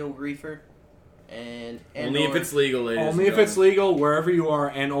the real reefer, and Only if it's legal, ladies. Only if it's legal wherever you are,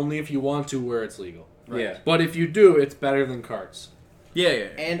 and only if you want to where it's legal. Right. Yeah. But if you do, it's better than carts. Yeah.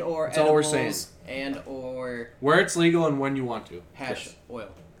 and or That's all we're edibles, and or Where it's legal and when you want to. hash Yes. oil.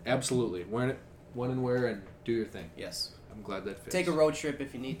 Absolutely. When and where, and do your thing. Yes. I'm glad that fits. Take a road trip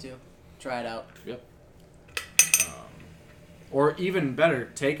if you need to. Try it out. Or even better,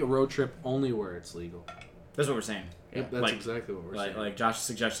 take a road trip only where it's legal. That's what we're saying. Yep, that's Like- exactly what we're saying. Like Josh is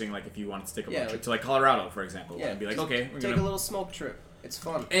suggesting, like if you wanted to take a Yeah, road trip like- to like Colorado, for example, Yeah. and be like, just okay, we're take gonna. a little smoke trip. It's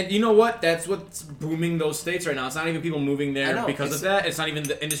fun. And you know what? That's what's booming those states right now. It's not even people moving I there know, because of it's- that. It's not even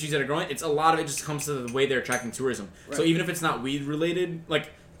the industries that are growing. It's a lot of it just comes to the way they're attracting tourism. So Right. even if it's not weed related,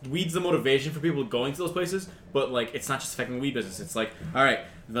 like weed's the motivation for people going to those places, but like it's not just affecting the weed business. It's like, all right,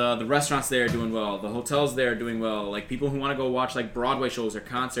 the restaurants there are doing well, the hotels there are doing well, like people who want to go watch like Broadway shows or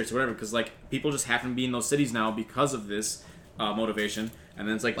concerts or whatever, because like people just happen to be in those cities now because of this motivation. And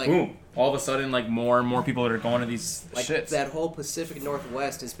then it's like, boom, all of a sudden like more and more people that are going to these Like shits. that whole Pacific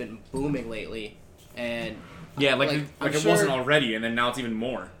Northwest has been booming lately, and Yeah, like I'm it sure- wasn't already, and then now it's even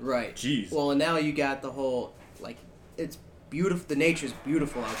more. right. Jeez. Well, and now you got the whole like it's beautiful. The nature's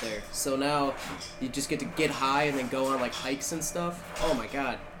beautiful out there. So now you just get to get high and then go on like hikes and stuff. Oh my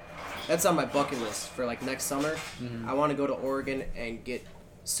god, that's on my bucket list for like next summer. I want to go to Oregon and get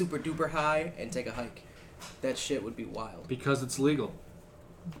super duper high and take a hike. That shit would be wild. Because it's legal.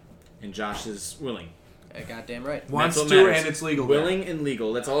 And Josh is willing. Goddamn right. Wants That's what to, matters. and it's legal. Willing and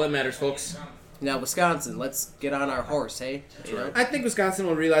legal. That's all that matters, folks. Now Wisconsin, let's get on our horse, hey? You know? I think Wisconsin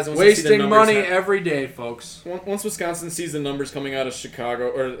will realize once they see the Wasting numbers money every day, folks. Once Wisconsin sees the numbers coming out of Chicago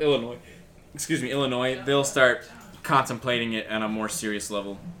or Illinois, they'll start contemplating it on a more serious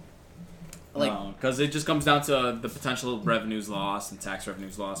level. Because it just comes down to the potential revenues lost and tax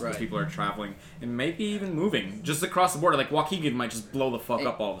revenues lost because Right. people are traveling and maybe even moving just across the border. Like Waukegan might just blow the fuck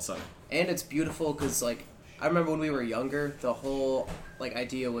up all of a sudden. And it's beautiful because, like, I remember when we were younger, the whole, like,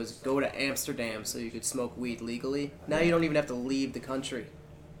 idea was go to Amsterdam so you could smoke weed legally. Now you don't even have to leave the country,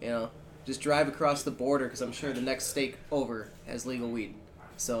 you know? Just drive across the border because I'm sure the next state over has legal weed.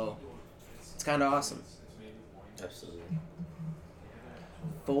 So, it's kind of awesome. Absolutely.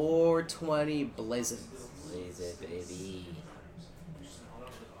 420 Blizzard. Blaze it, baby.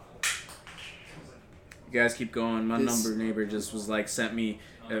 You guys keep going. My This- number neighbor just was like sent me.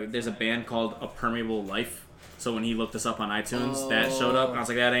 There's a band called A Permeable Life. So when he looked us up on iTunes, that showed up. I was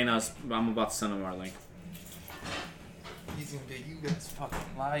like, that ain't us. I'm about to send him our link. He's gonna be, you guys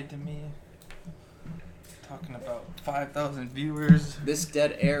fucking lied to me. Talking about 5,000 viewers. This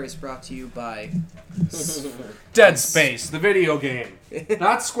dead air is brought to you by... Dead Space, the video game.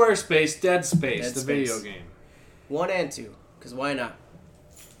 Not Squarespace, Dead Space, Dead the Space. video game. 1 and 2, because why not?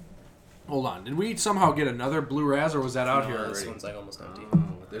 Hold on, did we somehow get another Blue Raz, or was that out No, here this already? one's like almost empty.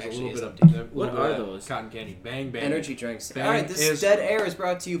 There's Actually, a it's little bit empty. of What are those? Cotton candy. Bang Bang. Energy drinks. Bang Alright, this is- dead air is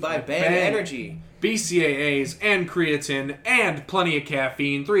brought to you by Bang, Bang. Energy. BCAAs and creatine and plenty of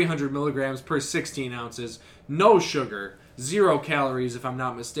caffeine, 300 milligrams per 16 ounces, no sugar, 0 calories if I'm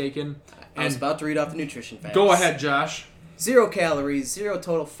not mistaken. I was And about to read off the nutrition facts. go ahead, Josh. 0 calories, 0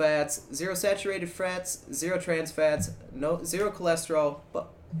 total fats, 0 saturated fats, 0 trans fats, 0 cholesterol, but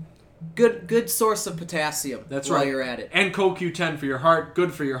good source of potassium. That's while right. you're at it. And CoQ10 for your heart,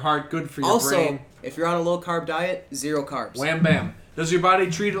 good for your heart, good for your Also, brain. if you're on a low carb diet, 0 carbs. Wham bam. Does your body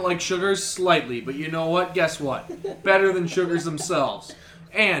treat it like sugars? Slightly, but you know what? Guess what? Better than sugars themselves.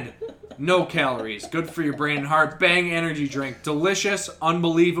 And no calories. Good for your brain and heart. Bang Energy Drink. Delicious,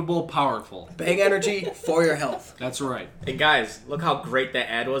 unbelievable, powerful. Bang Energy for your health. That's right. Hey guys, look how great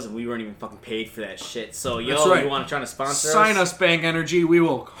that ad was, and we weren't even fucking paid for that shit. So That's yo, right. you want to try to sponsor Sign us, Bang Energy. We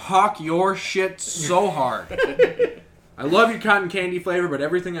will hawk your shit so hard. I love your cotton candy flavor, but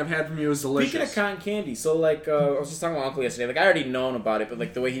everything I've had from you is delicious. Speaking of cotton candy, so like I was just talking to my uncle yesterday. Like I already known about it, but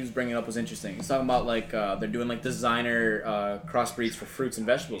like the way he was bringing it up was interesting. He's talking about like they're doing like designer crossbreeds for fruits and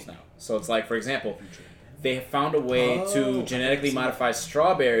vegetables now. So it's like, for example, they have found a way to genetically modify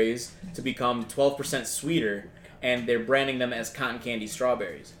strawberries to become 12% sweeter, and they're branding them as cotton candy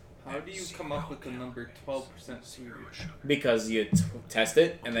strawberries. How do you come up with the number 12% sweeter? Because you test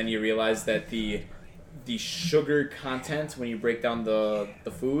it, and then you realize that the sugar content, when you break down the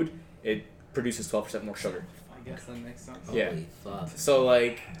food, it produces 12% more sugar. I guess that makes sense. Yeah. Holy fuck. So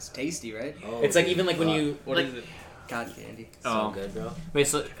like, It's tasty, right? it's like even like when you What like, is it? Cotton candy. So good, bro. Wait,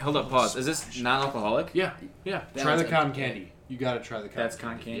 so hold up, pause. Is this non-alcoholic? Yeah. That Try one's the cotton empty. candy. You gotta try the cotton That's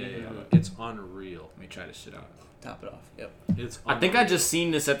cotton candy? Yeah. It's unreal. Let me try this shit out. Top it off. Yep. It's I think I unreal. just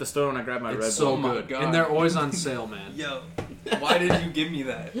seen this at the store when I grabbed my It's Red so Bull. Oh my good. God. And they're always on sale, man. Yo, why did you give me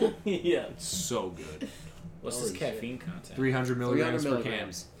that? Yeah. It's so good. What's Holy this caffeine content? 300 milligrams 300 per can.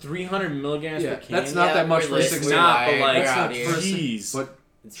 milligrams. 300 milligrams Yeah, per can. that's not that much for we're 6 It's we're not, but lying. like, We're out here. jeez. But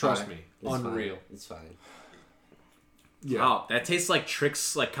It's trust fine. me, It's unreal. Fine. It's fine. Wow, that tastes like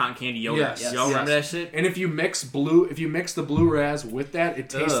Trix, like cotton candy yogurt. Yes. Y'all remember that shit? And if you mix the blue raz with that, it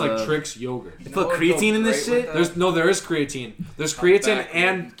tastes like Ugh. Trix yogurt. They put creatine in this shit? There is creatine. There's creatine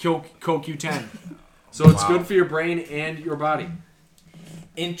and CoQ10. So it's good for your brain and your body.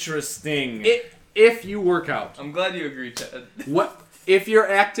 Interesting. If you work out. I'm glad you agreed, Ted. What if you're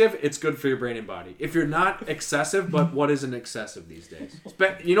active, it's good for your brain and body. If you're not excessive, but what isn't excessive these days?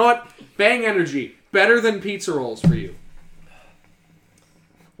 You know what? Bang Energy. Better than pizza rolls for you.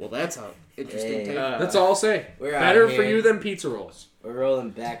 Well, that's an interesting Hey. take. That's all I'll say. We're out Better for here. you than pizza rolls. We're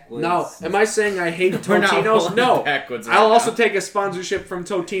rolling backwards. Now, am I saying I hate We're not Totino's? rolling No. backwards right I'll now. also take a sponsorship from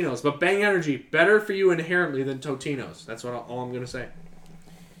Totino's. But Bang Energy, better for you inherently than Totino's. That's all I'm going to say.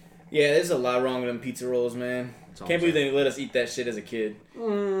 Yeah, there's a lot wrong with them pizza rolls, man. That's all Can't I'm believe they let us eat that shit as a kid.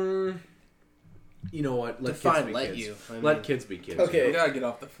 You know what? Let Define kids be let kids. you. I Let mean- kids be kids. Okay. We gotta get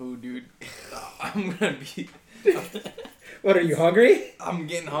off the food, dude. I'm gonna be. What are you hungry? I'm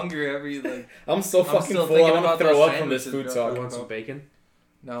getting hungry every like. I'm so I'm fucking still full. thinking I want about to throw those up from this food sandwiches, You talk. want some bacon?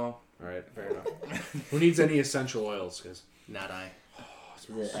 No. All right, fair enough. Who needs any essential oils? Because Not I.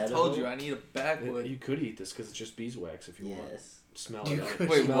 I told you I need a backwood. you could eat this because it's just beeswax if you want. Yes. Smell You it. could.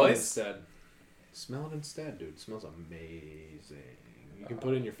 Wait, Smell what? it instead. Smell it instead, dude. It smells amazing. You can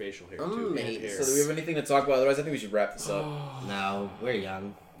put it in your facial hair too. And Amazing. hair. So do we have anything to talk about? Otherwise, I think we should wrap this up. No, we're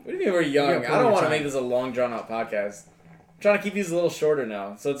young. What do you mean we're young? got I plenty don't of want to time. make this a long, drawn-out podcast. I'm trying to keep these a little shorter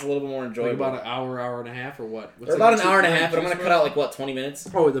now, so it's a little bit more Like enjoyable. about an hour and a half, or what? Or about an hour and a half, but I'm going to cut out, 20 minutes?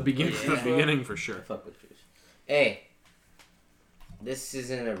 Oh, the beginning. Yeah. The beginning for sure. Fuck with juice. Hey, this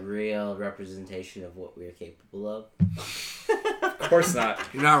isn't a real representation of what we're capable of. Of course not.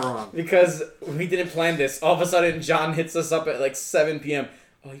 You're not wrong. Because we didn't plan this. All of a sudden, John hits us up at 7 p.m.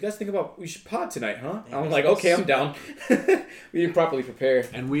 Oh, you guys think about we should pod tonight, huh? I'm like, okay, I'm down. We didn't properly prepare.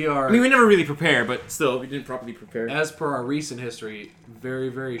 And we are, I mean, we never really prepare, but still, we didn't properly prepare. as per our recent history, very,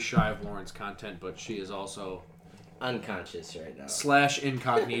 very shy of Lauren's content, but she is also Unconscious right now. /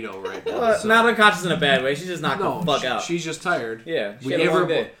 incognito right now. Well, so- not unconscious in a bad way. She's just knocked no, the fuck out. she's just tired. Yeah, she We had a gave long her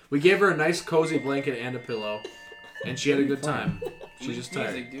day. we gave her a nice cozy blanket and a pillow, and she had a good time. She's just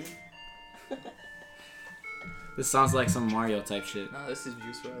tired. Music, dude. This sounds like some Mario type shit. No, this is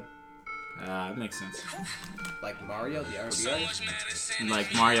Juice WRLD. It makes sense. Like Mario, the R&B artist?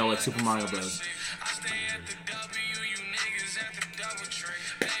 Like Mario, like Super Mario Bros.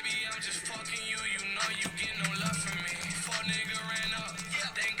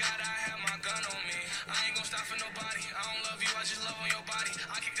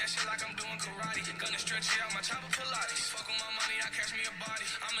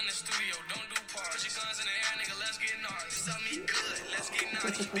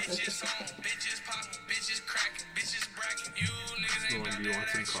 Lauren, do you want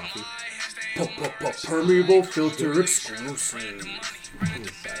some coffee? Permeable filter exclusive.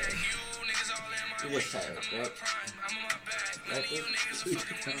 You're just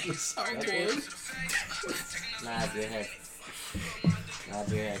tired, right? Nod your head. Nod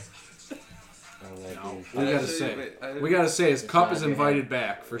your head. We gotta say, his Cup is invited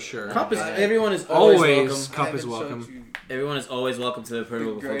back for sure. Cup is everyone is always welcome. Cup is welcome. Everyone is always welcome to the The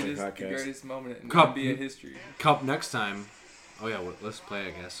Permeable Filter greatest, the podcast. greatest moment in Cup. NBA history. Cup next time. Oh yeah, let's play.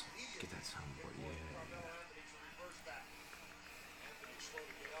 I guess. Get that soundboard.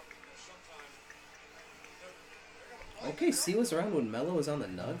 Yeah. OKC was around when Melo was on the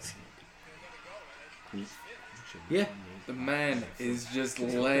Nugs. Yeah. The man is just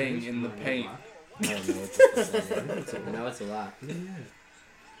laying in the paint. I don't know what to say. Now it's a lot.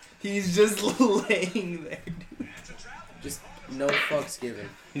 He's just laying there. Just no fucks given.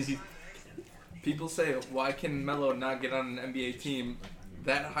 People say, why can Melo not get on an NBA team?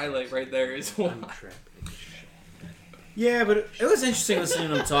 That highlight right there is why. Yeah, but it was interesting listening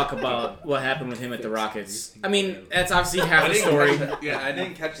to him talk about what happened with him at the Rockets. I mean, that's obviously half the story. I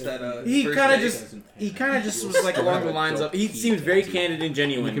didn't catch that. He first kind of day. just was like along the lines of, he seemed very candid and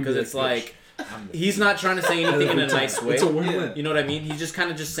genuine because it's like, he's not trying to say anything in a nice way. It's a win-win. You know what I mean? He's just kind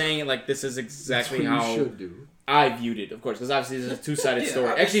of just saying it like this is exactly That's what how you should do. I viewed it, of course, because obviously it's a two-sided Yeah, story.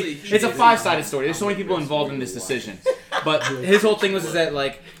 obviously Actually, he it's a did. 5-sided story. There's so many people involved in this decision. But his whole thing was is that,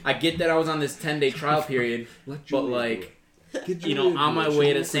 like, I get that I was on this 10-day trial period, but, like, you know, on my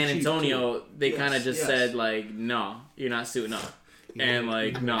way to San Antonio, they kind of just said, like, no, you're not suiting up. And,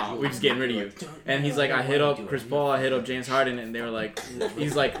 like, no, we're just getting rid of you. And he's like, I hit up Chris Paul, I hit up James Harden, and they were like,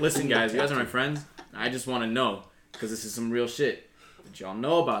 he's like, listen, guys, you guys are my friends. I just want to know, because this is some real shit. Did y'all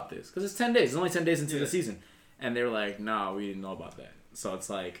know about this? Because it's 10 days. It's only 10 days into the season. And they were like, no, we didn't know about that. So it's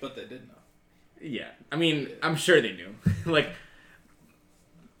like, But they did know. yeah. I mean, I'm sure they knew. Like,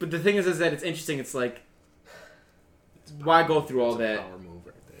 but the thing is that it's interesting. It's like, why go through all that Power move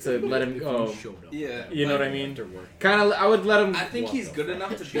right there. to let him If you go? showed up Yeah. You know like, what I mean? after work, Kind of, I would let him. I think What he's the good fuck?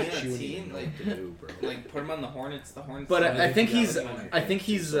 enough to be on She a wouldn't team. even know Like, what to do, bro. like put him on the Hornets. The Hornets. But are- I think he's. She can I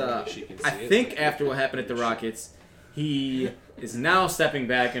see it, think like, after what happened at the Rockets, he is now stepping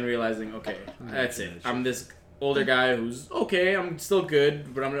back and realizing, okay, that's it. I'm this older guy who's okay. I'm still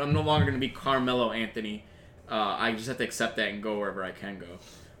good, but I'm no longer going to be Carmelo Anthony. I just have to accept that and go wherever I can go.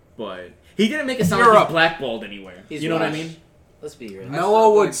 But he didn't make it sound You're like up. he's blackballed anywhere. He's you know what I washed. mean? Let's be real. I Melo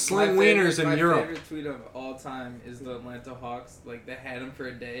saw, would like, sling my favorite- wieners in my Europe. favorite tweet of all time is the Atlanta Hawks. Like they had him for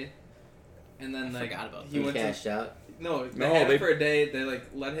a day, and then like forgot about he He went to cashed out. no, they No, had they- him for a day. They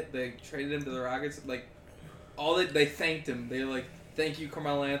like they traded him to the Rockets. Like they thanked him. They were like, thank you,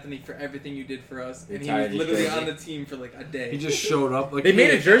 Carmelo Anthony, for everything you did for us. They And he tired was his literally jersey. on the team for like a day. He just showed up. Like They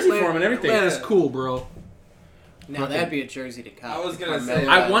made hey, a jersey for Atlanta- him and everything. Atlanta's Yeah. cool, bro. Now that'd be a jersey to cop. I was gonna Carmelo. say.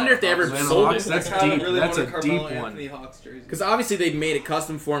 I wonder if they ever Atlanta sold Hawks, it. that's I kinda deep. really That's want a Carmelo deep one. Anthony Hawks jersey. Because obviously they made it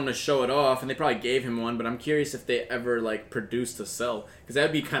custom for him to show it off, and they probably gave him one. But I'm curious if they ever like produced to sell. Because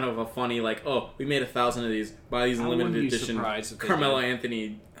that'd be kind of a funny like, oh, we made 1,000 of these. Buy these in I limited wouldn't be edition surprised if they Carmelo did.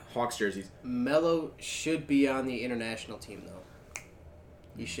 Anthony Hawks jerseys. Melo should be on the international team though.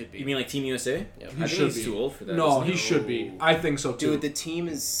 He should be. You mean like Team USA? Yep. I He think should he's be. too old for that. No, isn't he should be. I think so too. Dude, the team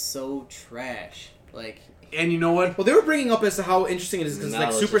is so trash. Like, And you know what? Well, they were bringing up as to how interesting it is because like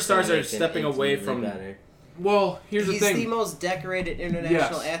Melo's just superstars gonna are make him stepping away infinitely from. better. Well, here's he's the thing. the most decorated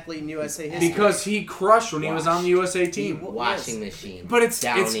international Yes. athlete in USA history. Because he crushed when he was on the USA team. Washing machine. But it's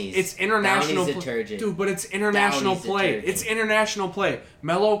Downies. international Downies pl- detergent. dude. But it's international Downies play. detergent. It's international play.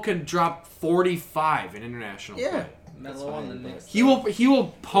 Melo can drop 45 in international Yeah. play. Melo on the Knicks. He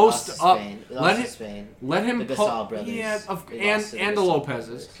will post Lost to up. Spain. Let Lost it. to Spain. Let him The post. Gasol brothers. Yeah, They and lost to and the Gasol Lopez's.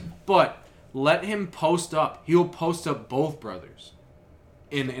 brothers. But let him post up. He'll post up both brothers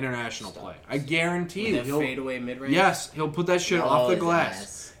in international Stop. play. I guarantee you. that He'll, fadeaway mid-range. yes, he'll put that shit off the Melo's glass.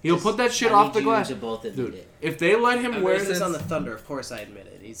 ass. He'll Just- put that shit I off need the you glass. to both admit Dude, it. if they let him Ever wear This since- is on the Thunder. Of course, I admit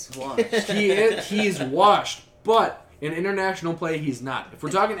it. He's washed. he's washed, but in international play, he's not. If we're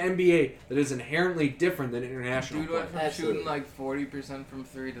talking NBA, that is inherently different than international Dude play. went from Absolutely. shooting like 40% from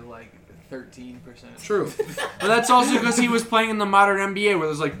 3 to like 13%. True. But that's also because he was playing in the modern NBA where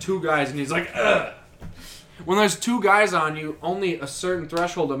there's like two guys and he's like, ugh. When there's two guys on you, only a certain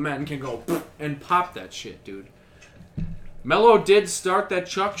threshold of men can go and pop that shit, dude. Melo did start that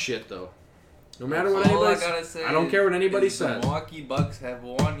Chuck shit, though. No matter what All I anybody gotta say I don't care what anybody is the says. Milwaukee Bucks have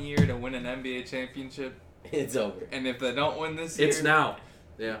 1 year to win an NBA championship, It's over. and if they don't win this year, It's now.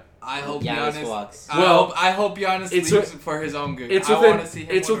 Yeah. I hope Giannis Giannis walks. Well, I hope Giannis it's leaves wi- for his own good. It's I want within to see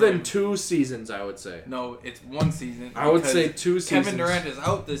him it's win a within ring. 2 seasons, I would say. No, it's 1 season. I would because say 2 seasons. Kevin Durant is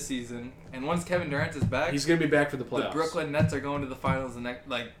out this season, and once Kevin Durant is back, He's gonna be back for the the playoffs. Brooklyn Nets are going to the finals. The next,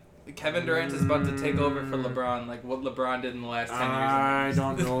 like Kevin Durant is about to take over for LeBron, like what LeBron did in the last 10 years. I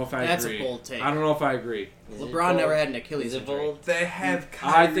don't know if I That's agree. a bold take. I don't know if I agree. Is it LeBron bold? never had an Achilles Is it injury. bold? They have. I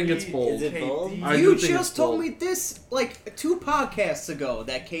Kyrie, think it's bold. Is it bold? KD. I do You think just it's told bold. me this like 2 podcasts ago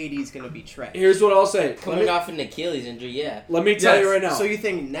that KD's gonna be trash. Here's what I'll say. Coming off an Achilles injury, yeah. Let me tell Yes. you right now. So you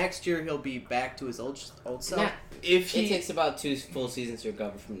think next year he'll be back to his old self? Nah, If it he takes about 2 full seasons to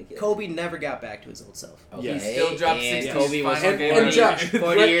recover from the Achilles. Kobe never got back to his old self. Okay, He still dropped and 60 Kobe was final game. and Josh,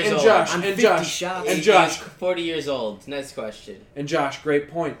 40 years and old. Josh, On and 50 Josh, shots. and He Josh, is 40 years old. Next question. and Josh, great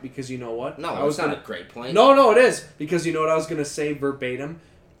point because you know what? No, I was that's not gonna. a great point. No, it is because you know what I was gonna say verbatim.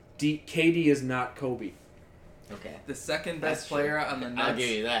 KD is not Kobe. Okay. the second That's best player on the Nets. I'll give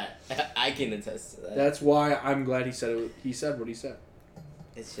you that. I can attest to that. That's why I'm glad he said it. He said what he said.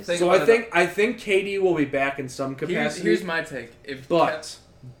 It's just Think So about I think KD will be back in some capacity. Here's my take. If but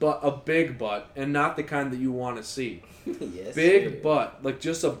a big butt, and not the kind that you want to see. yes. Big sir. butt, like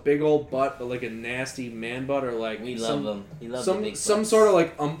just a big old butt, but like a nasty man butt, or like We some, love them. We love the some big some butts. sort of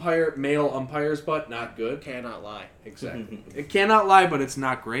like male umpire's butt, not good. Cannot lie. Exactly. It cannot lie, but it's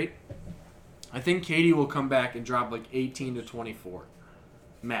not great. I think KD will come back and drop like 18 to 24,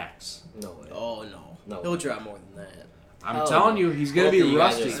 max. No way. Oh no. No. He'll drop more than that. I'm Oh, telling you, he's gonna Both of be you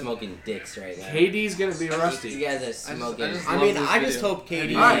guys rusty. are smoking dicks right now. KD's gonna be You rusty. guys are smoking. I just I love mean, this I just video. hope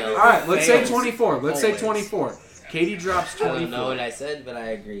KD. All right. Let's say fails 24. Let's say always. 24. KD drops I don't know 24. what I said, but I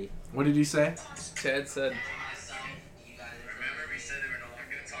agree. What did he say? Chad said, Remember we said that we're no longer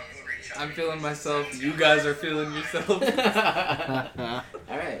going to talk over each other. I'm feeling myself. You guys are feeling yourself.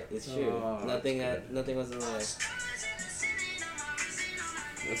 All right, it's true. Oh, Nothing was a lie.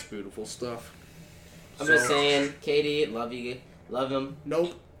 That's beautiful stuff. I'm just saying, Katie, love you, love him.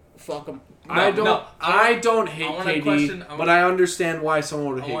 Nope. Fuck him. I don't. no, I don't hate I want a KD, question- but I understand why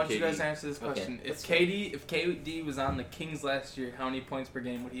someone would I hate want you guys to KD. answer this Okay, question. that's If KD was on the Kings last year, how many points per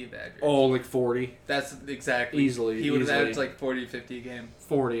game would he have averaged? Oh, like 40, That's exactly. Easily, He would have easily. averaged like 40, 50 a game.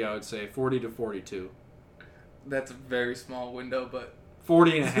 40, I would say, 40 to 42, That's a very small window, but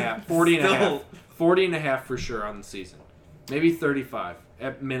 40 and a half, 40 and a half, Still. 40 and a half for sure on the season, maybe 35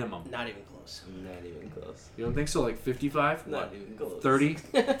 at minimum. Not even close. Not even close. You don't think so? Like 55, Not even close. 30,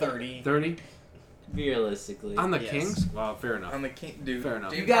 30. 30 Realistically. on the Yes. Kings? Wow, fair enough. on the King, dude. Fair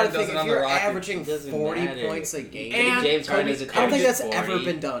enough. James You gotta Harden does think it on if the you're Rockets. averaging It doesn't 40 matter. points a game, And James Harden I is a don't think that's 40. ever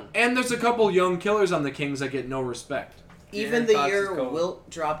been done. And there's a couple young killers on the Kings that get no respect. Even De'Aaron the Fox is year cold. Wilt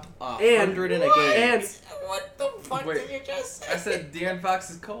dropped And 100 in a game. And What the fuck Wait, did you just say? I said De'Aaron Fox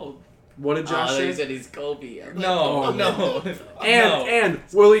is cold. what did Josh Oh, say? he said he's Kobe. I'm like, No, Oh. no. And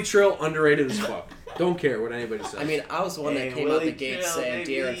Willie Trill underrated as fuck. Don't care what anybody says. I mean, I was the one Hey, that came out the Willie gate Trill, saying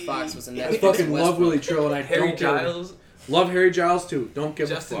baby. De'Aaron Fox was a I next fucking love Willie Trill, and I Harry don't care. Giles. Love Harry Giles too. Don't give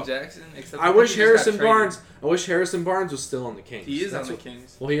Justin a fuck. Jackson. Except I think wish he just got Harrison traded. Barnes. I wish Harrison Barnes was still on the Kings. He is That's on the what-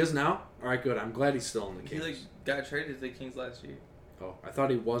 Kings. Well, he is now. All right, good. I'm glad he's still on the He Kings. got traded to the Kings last year. Oh, I thought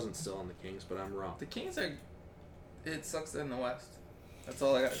he wasn't still on the Kings, but I'm wrong. The Kings are. It sucks in the West. That's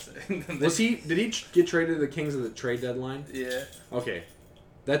all I gotta say. Was he? Did he get traded to the Kings at the trade deadline? Yeah. Okay,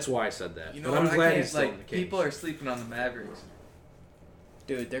 that's why I said that. You know but I'm what? glad I he's can't, still on the Kings. people are sleeping on the Mavericks.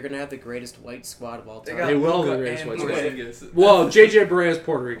 Dude, they're gonna have the greatest white squad of all They time. got They will Luka have the greatest and white squad. Porzingis. Well, JJ Barea is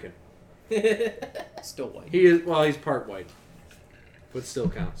Puerto Rican. Still white. He is. Well, he's part white, but still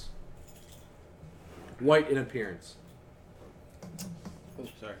counts. White in appearance. Oh,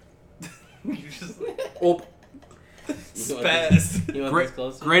 sorry. You just Oh, spaz. You want Great- this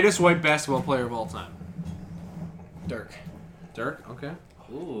closer? greatest white basketball player of all time. Dirk. Dirk. Okay.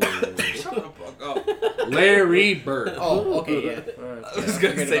 Ooh. Shut the fuck up. Larry Bird. Oh, okay, yeah. I was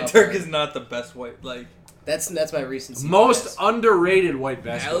gonna say Dirk is not the best white. Like That's my recency Most bias. underrated white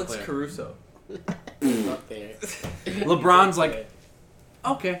basketball Alex player. Caruso. Up there. LeBron's like,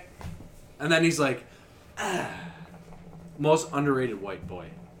 okay, and then he's like, most underrated white boy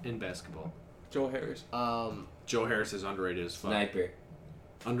in basketball. Joe Harris. Joe Harris is underrated as fuck. Sniper.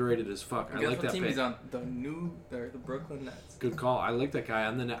 Underrated as fuck. I Guess like what that team pick. he's on? The Brooklyn Nets. Good call. I like that guy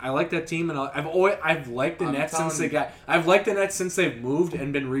on the net. I like that team, and I've liked the I'm Nets since telling they got. I've liked the Nets since they've moved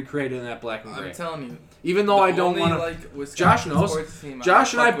and been recreated in that black and I'm gray. telling you. Even though the I don't only, want to. like, Wisconsin Josh knows. sports team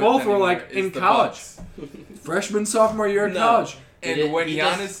Josh and I fuck with both were, anymore like, is in the college. Bucks. Freshman, sophomore year of No. college. And He did- when he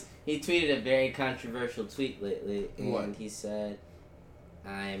Giannis, just- He tweeted a very controversial tweet lately, and What? he said,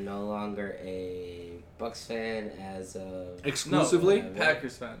 "I am no longer a Bucks fan as a Exclusively?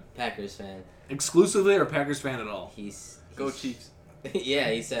 Packers fan, Packers fan." Exclusively or Packers fan at all? He's go Chiefs. yeah,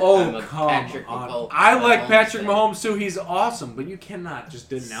 he said, Oh, "I'm a come Patrick on. Mahomes I like Patrick fan." Mahomes too. He's awesome, but you cannot just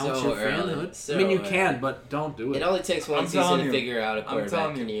denounce So your early. fanhood. So I mean, you early. can, but don't do It it. only takes one I'm season telling to you. figure out a I'm quarterback.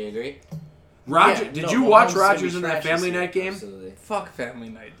 telling Can you. you agree? Roger, Yeah, did no, you watch Mahomes is gonna Rodgers be in that trash family this year. night game? Absolutely. Fuck family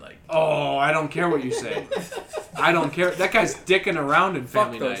night. Like Oh, I don't care what you say. I don't care. That guy's dicking around in fuck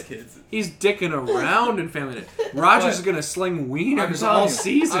family those night. kids. He's dicking around in family night. Rodgers But- is gonna sling I'm wieners telling all you.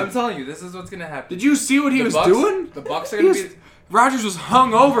 season. I'm telling you, this is what's gonna happen. Did you see what he The was Bucks- doing? The Bucks are He gonna was, be. Rodgers was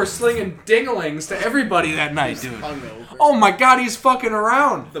hung over slinging dinglings to everybody that night, dude. Hungover. Oh my god, he's fucking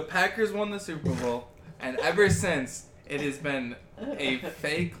around. The Packers won the Super Bowl, and ever since it has been a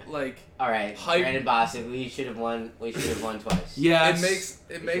fake like. All right, Hype. Brandon Bostic, we should have won. We should have won twice. Yes. It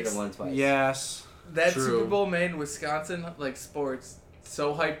We should makes have won twice. Yes. that True. Super Bowl made Wisconsin like sports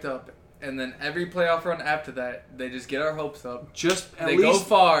so hyped up, and then every playoff run after that, they just get our hopes up. Just at They least go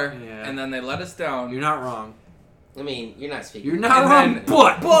far, Yeah. and then they let us down. you're not wrong. I mean, you're not speaking. You're not And wrong, then-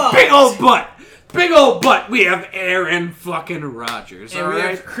 but big old butt. Big old butt. We have Aaron fucking Rodgers, and all we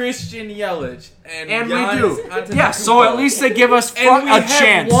right? have Christian Yelich, and And we Giannis do. Antetokounmpo. Yeah, so at least they give us and we a have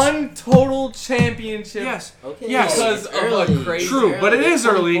chance. one total championship. Yes. Okay. Yes. Because it's of a early. crazy- True, but it They're is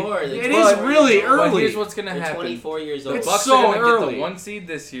early. 24. They're It is 24 really years old. But early. here's what's gonna They're happen. 24 years old. The It's Bucks so are gonna get early. the 1 seed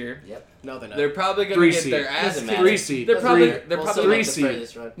this year. Yep. No, they're not. They're probably gonna 3 get seed. their ass Doesn't kicked. matter. 3 seed. They're probably Three- they're We'll probably see three about the seed.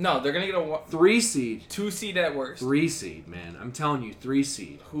 furthest run. no, they're gonna get a 3 seed. 2 seed at worst. 3 seed, man. I'm telling you, 3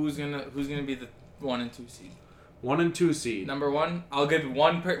 seed. Who's gonna be the 1 and 2 seed? 1 and 2 seed. Number 1, I'll give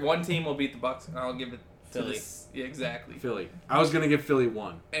one team will beat the Bucks, and I'll give it to Philly. Yeah, exactly. Philly. I was gonna give Philly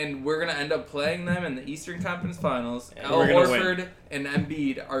 1. And we're gonna end up playing them in the Eastern Conference Finals. And Al we're gonna Horford and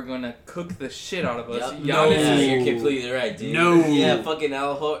Embiid are gonna cook the shit out of us. Yep. Giannis No. Yeah, is you're completely right, dude. No. Yeah, fucking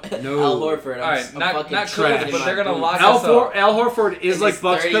Al No. Horford. all right. I'm Not fucking not trash. cook, but they're gonna lock Al, us up. Al Horford is In like his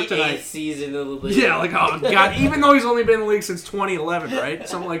Bucks 38th kryptonite. season in the league. Yeah, like, oh god. Even though he's only been in the league since 2011, right?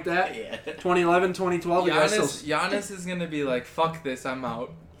 Something like that. Yeah. 2011, 2012. the guy's Giannis is gonna be like, fuck this, I'm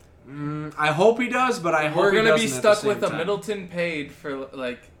out. I hope he does, but I hope We're he gonna be doesn't at the stuck with same a time. Middleton paid for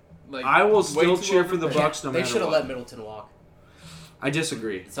like. I will way still too cheer for the overpaid. Bucks no They matter should have what. let Middleton walk. I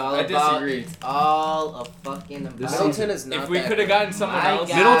disagree. It's all I about. disagree. It's all a fucking about. This Middleton is not. If we that could have good. gotten someone My else,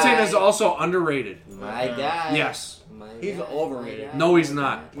 guy. Middleton is also underrated. My guy. Yes. My He's guy, overrated. my guy, No, he's my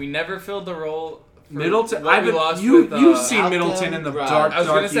not. guy. we never filled the role. For Middleton. what I've we been, lost you with, you've seen Malcolm Middleton in the Brogdon. dark I was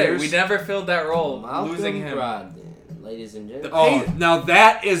gonna dark say years. we never filled that role, Malcolm losing him. Brogdon, ladies and gentlemen. Oh, now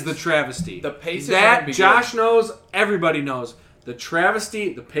that is the travesty. The Pacers are gonna that be Josh knows. Everybody knows. The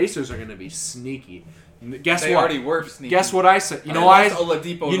travesty. The Pacers are going to be sneaky. Guess They what? already were sneaky. Guess what I said. You know I why? lost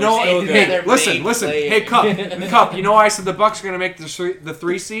Oladipo. You know, They're still Hey, good. hey, They're listen, big listen. players. Hey, Cup. You know why I said the Bucks are going to make the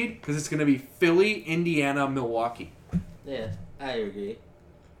 3 seed? Because it's going to be Philly, Indiana, Milwaukee. Yeah, I agree.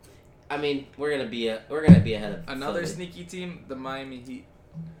 I mean, we're gonna be ahead of Another Philly. sneaky team, the Miami Heat.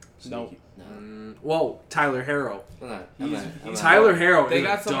 No. Whoa, Tyler Harrow. He's- Tyler Harrow They is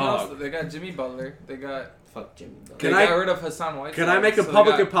got a someone dog. else. They got Jimmy Butler. They got. Fuck Jimmy Butler. Can they I- got rid of Hassan Whiteside. can I make a so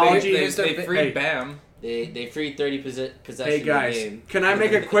public they apology? They freed Hey. Bam. They freed 30 possessions Hey of guys, the game. can I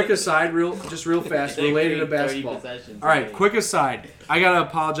make a quick aside, real fast, They related to freed 30 basketball? possessions All of right, the quick aside. I gotta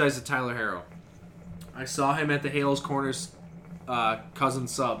apologize to Tyler Harrow. I saw him at the Hales Corners cousin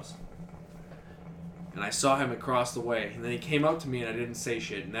subs, and I saw him across the way, and then he came up to me and I didn't say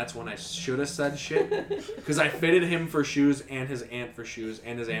shit, and that's when I should have said shit, because I fitted him for shoes and his aunt for shoes,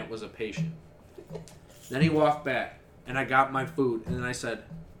 and his aunt was a patient. Then he walked back, and I got my food, and then I said,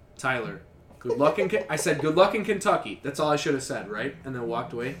 Tyler, good luck in I said, good luck in Kentucky. That's all I should have said, right? And then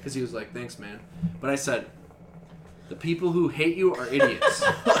walked away, because he was like, thanks, man. But I said, the people who hate you are idiots.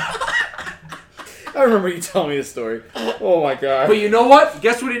 I remember you telling me this story. Oh my god. But you know what?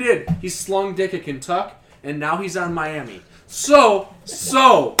 Guess what he did? He slung dick at Kentucky, and now he's on Miami. So,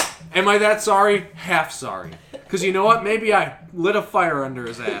 am I that sorry? Half sorry. Because you know what? Maybe I lit a fire under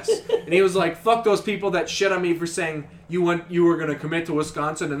his ass. And he was like, fuck those people that shit on me for saying you were going to commit to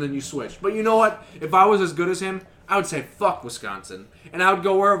Wisconsin and then you switched. But you know what? If I was as good as him, I would say fuck Wisconsin. And I would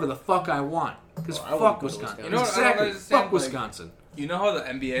go wherever the fuck I want. Because Well, I fuck wouldn't go to Wisconsin. You know what I don't Exactly. understand, Fuck like- Wisconsin. You know how the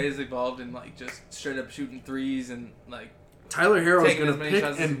NBA has evolved and like just straight up shooting threes and like Tyler Harrow is taking going as to many pick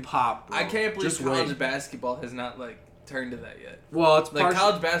shots as and he- pop, bro. I can't believe Just college wait. basketball has not like turned to that yet. Well, it's Like partially...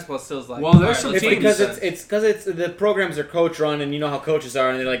 college basketball still is like. Well, there's alright, some let's It's teams- play because defense. it's the programs are coach run, and you know how coaches are,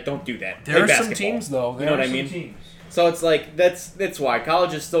 and they're like, don't do that. There Play are some basketball. teams, though. You know what I mean? So it's like that's why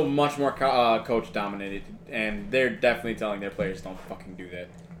college is still much more coach dominated, and they're definitely telling their players don't fucking do that.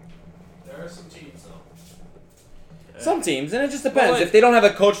 There are some teams, though. Some teams, and it just depends. like- If they don't have a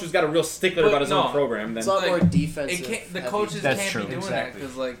coach who's got a real stickler But about his no. own program, then It's a lot Like, more It defensive. can't, the heavy. coaches That's can't true. be doing Exactly. that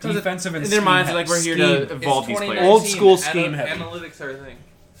because like Defensive and in their minds, they're like, we're here to it's evolve these players. 2019, Old school scheme heavy. Analytics are a thing.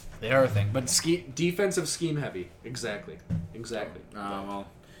 They are a thing, but defensive scheme heavy. Exactly. Well,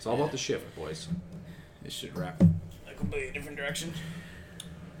 It's all about the shift, boys. this should wrap a completely different direction.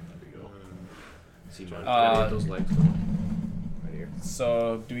 There we go. See, man, Uh, those legs going. Right here.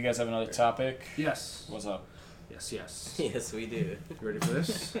 So, do we guys have another topic? Yes. What's up? Yes. Yes, we do. You ready for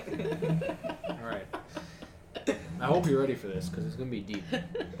this? All right. I hope you're ready for this because it's gonna be deep.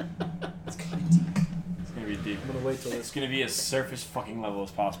 It's gonna be deep. I'm gonna wait till It's gonna be as surface fucking level as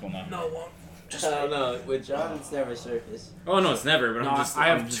possible now. No one. I don't know. With John, it's never surface. Oh no, it's never. But No, I'm just. I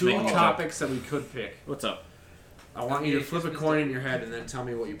I'm have just two making it up. topics that we could pick. What's up? I want you to flip a coin in your head and then tell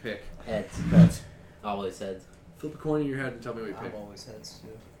me what you pick. Heads. Always heads. Flip a coin in your head and tell me what you pick. I'm always heads. Too.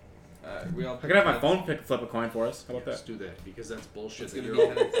 We all I could have my phone flip a coin for us. How about Let's that? do that because that's bullshit. It's That gonna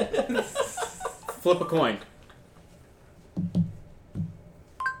you're be all... Flip a coin.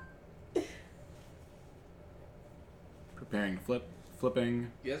 Preparing to flip.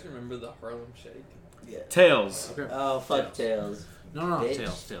 Flipping. You guys remember the Harlem Shake? Yeah. Tails. Okay. Oh, fuck Tails. No, Bitch.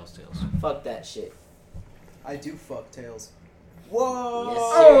 tails. Fuck that shit. I do fuck tails. Whoa!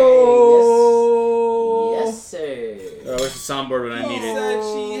 Oh! Yes, sir. Where's the soundboard when I need it? said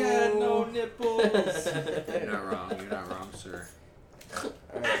she had no nipples. You're not wrong. You're not wrong, sir.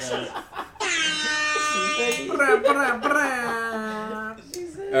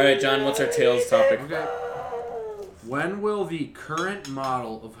 Alright, John, what's our Tails topic? Okay. When will the current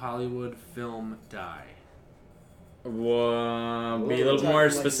model of Hollywood film die? Be a little more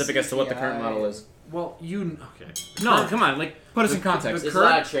specific as to what the current model is. Well, okay. No, come on, like, put us in context. There's a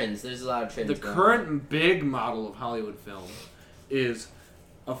lot of trends. There's a lot of trends. The going current big model of Hollywood film is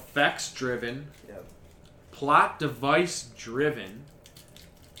effects driven, Yep. plot device driven,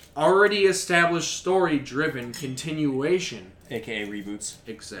 already established story driven continuation. AKA reboots.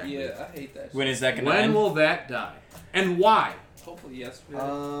 Exactly. Yeah, I hate that shit. When is that gonna When end? will that die? And why? Hopefully yesterday.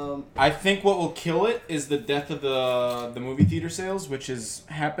 I think what will kill it is the death of the movie theater sales, which is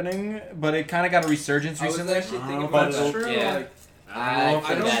happening, but it kind of got a resurgence I was recently. actually thinking Oh, about that's that. true. Yeah. Like, I know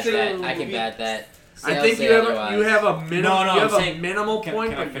can if bat it's- that. I can bat that. I Sales think say you otherwise. have a minimum. No, you I'm have saying- a minimal Can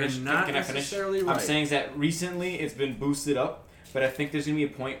point, I but finish? you're not Can I finish? necessarily right. I'm saying that recently it's been boosted up, but I think there's gonna be a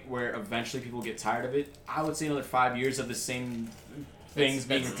point where eventually people get tired of it. I would say another 5 years of the same things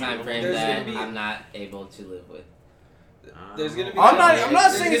being That's a time frame There's that gonna be- I'm not able to live with. there's gonna be. I'm not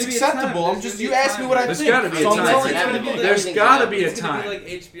there's saying it's gonna be a time. acceptable. I'm There's just gonna you be a asked me time. what I There's think. gotta be a So I'm time. telling you It's it's gonna inevitable. be. There's Everything's gotta be a It's gonna time. be like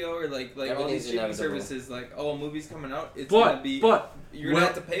HBO or like all Everything's these streaming inevitable. services. Like, oh, a movie's coming out. It's gonna But be. You're well,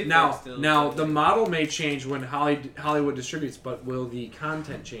 gonna have to pay for now, it still. Now the model may change when Hollywood distributes, but will the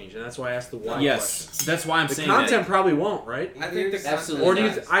content change? And that's why I asked the why question. Yes, that's why I'm The saying content probably won't, right? I think the Absolutely Or do you?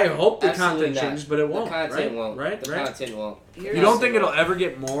 not. I hope the Absolutely content not. changes, but it won't. The content right? won't. Right? The Right? content won't. You don't think it'll ever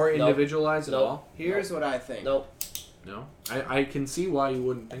get more Nope. individualized at Nope. all? Here's what I think. Nope. No, I can see why you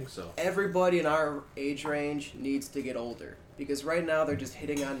wouldn't think so. Everybody in our age range needs to get older because right now they're just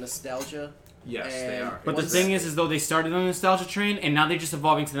hitting on nostalgia. Yes, they And- are. But the thing is though they started on the nostalgia train, and now they're just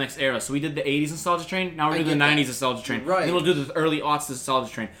evolving to the next era. So we did the 80s nostalgia train, now we're I doing the get 90s that. nostalgia train. Right. Then we'll do the early aughts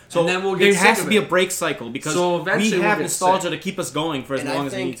nostalgia train. So And then we'll get there sick has of to be it. a break cycle because So we eventually we'll have get nostalgia sick. to keep us going for as And long I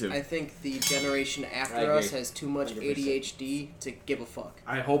as we need think to. I think the generation I after agree. us has too much 100%. ADHD to give a fuck.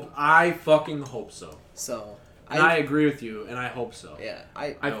 I fucking hope so. So And I agree with you, and I hope so. yeah,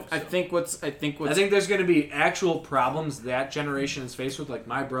 I hope so. think what's I think there's going to be actual problems that generation is faced with, like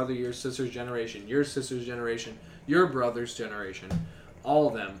my brother, your sister's generation, your sister's generation, your brother's generation. All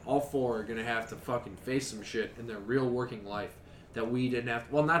of them, all four, are going to have to fucking face some shit in their real working life that we didn't have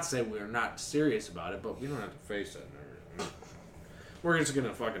to. Well, not to say we're not serious about it, but we don't have to face it. We're just going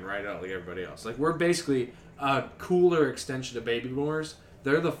to fucking ride out like everybody else. Like, we're basically a cooler extension of baby boomers.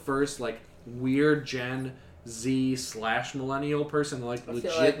 They're the first, like, weird Gen Z / millennial person, like I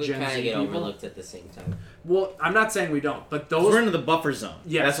legit feel like we Gen kind Z of get people. overlooked at the same time. Well, I'm not saying we don't, but we're those into the buffer zone.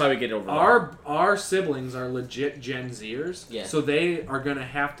 Yes. That's why we get over. our siblings are legit Gen Zers. Yeah. So they are gonna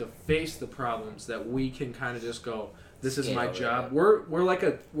have to face the problems that we can kind of just go, this is Skate my over job. it. We're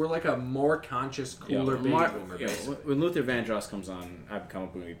like a more conscious, cooler baby boomer. basically. when Luther Vandross comes on, I become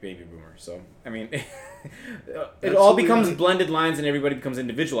a baby boomer. So I mean, it That's all who we becomes are. blended lines, and everybody becomes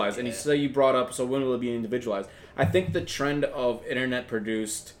individualized. And you brought up, so when will it be individualized? I think the trend of internet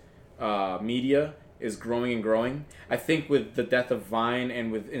produced media is growing and growing. I think with the death of Vine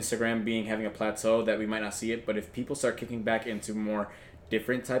and with Instagram having a plateau, that we might not see it. But if people start kicking back into more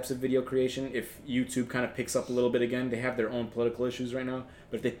different types of video creation, if YouTube kind of picks up a little bit again, they have their own political issues right now,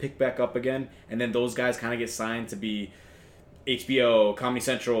 but if they pick back up again, and then those guys kind of get signed to be HBO, Comedy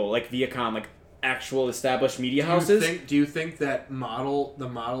Central, like Viacom, like actual established media houses. Do you think that the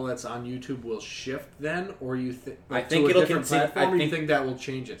model that's on YouTube will shift then, or you think I think to a it'll different continue- platform, I or you think- think that will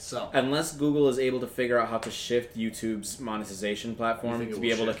change itself? Unless Google is able to figure out how to shift YouTube's monetization You platform think it to be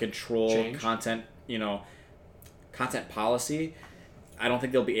will able to shift? control Change? content, content policy, I don't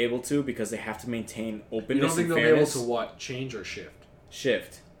think they'll be able to because they have to maintain openness You don't think and they'll be able fairness. to what? Change or shift?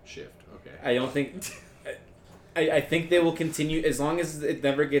 Shift. Shift. Okay. I don't think. I think they will continue as long as it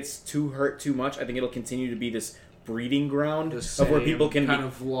never gets too hurt too much. I think it'll continue to be this breeding ground The of where people can kind be.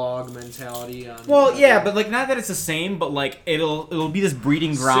 of vlog mentality on. Well, yeah, but like not that it's the same, but like it'll be this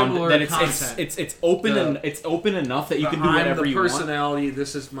breeding ground Similar that content. it's open The- and it's open enough that you can do I'm whatever the you want. personality.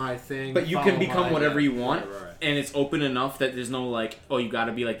 This is my thing. But you follow can become my- whatever yeah. you want, Right, right. and it's open enough that there's no like, oh, you got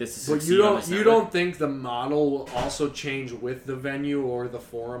to be like this to But succeed. you on this don't network. think the model will also change with the venue or the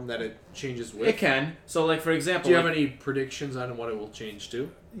forum that it changes with? It can. So like for example, Do you have like- any predictions on what it will change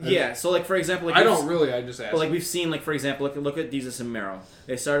to? Yeah. So like for example, like I we've- don't really. I just asked. But like we've seen, like for example, look at Jesus and Mero.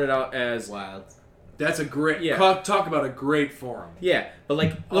 They started out as Wild. That's a great. Yeah. Talk about a great forum. yeah, but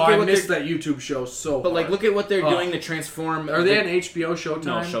like Oh, look I at what missed they're, that YouTube show so. but like hard. look at what they're Oh. doing to transform. Are they on HBO Showtime?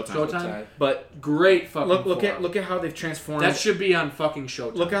 No, Showtime. But Great fucking. look forum. at how they've transformed. That should be on fucking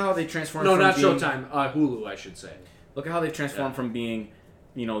Showtime. Look at how they transformed. No, from not being, Showtime. Hulu, I should say. Look at how they've transformed from being,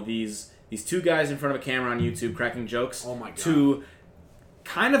 these two guys in front of a camera on YouTube cracking jokes. Oh my God. To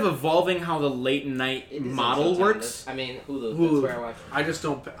kind of evolving how the late night It is on model Showtime. works. I mean, Hulu. Hulu. That's where I watch. I just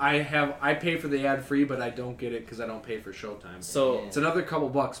don't. I pay for the ad free, but I don't get it because I don't pay for Showtime. So Yeah. It's another couple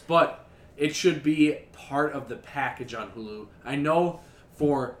bucks, but it should be part of the package on Hulu. I know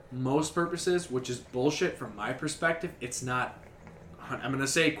for most purposes, which is bullshit from my perspective, it's not. I'm gonna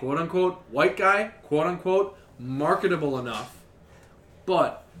say quote unquote white guy quote unquote marketable enough,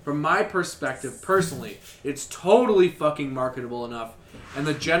 but from my perspective personally, it's totally fucking marketable enough, and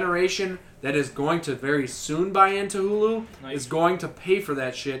the generation that is going to very soon buy into Hulu is going to pay for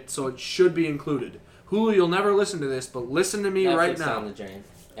that shit, so it should be included. Hulu, you'll never listen to this, but listen to me Netflix right down now. the drain.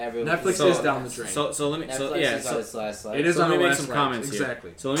 Everyone. Netflix So- is down the drain. So let me. Netflix So yeah. is on So, its last leg. It is so on let me the make last some leg. comments Exactly.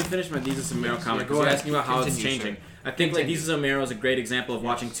 here. So let me finish my Jesus and Mero comment go because you're ahead. asking about how it's Continue, changing. sir. I think like Continue. Jesus and Mero is a great example of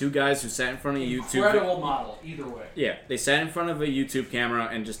watching two guys who sat in front of a YouTube. Incredible model, either way. Yeah, they sat in front of a YouTube camera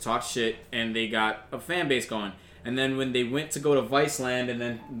and just talked shit, and they got a fan base going. And then when they went to go to Viceland and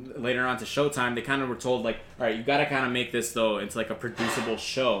then later on to Showtime, they kind of were told, like, all right, you got to kind of make this, though, into, like, a producible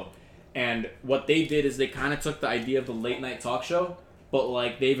show. And what they did is they kind of took the idea of the late-night talk show, but,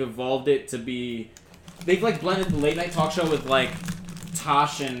 like, they've evolved it to be... They've, like, blended the late-night talk show with, like,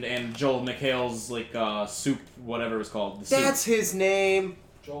 Tosh and Joel McHale's, like, Soup, whatever it was called. The Soup. That's his name.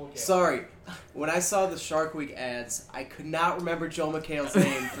 Joel McHale. Sorry. When I saw the Shark Week ads, I could not remember Joel McHale's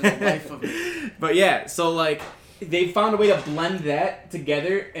name for the life of me. But yeah, so like they found a way to blend that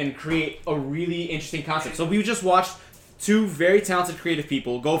together and create a really interesting concept. So we just watched two very talented creative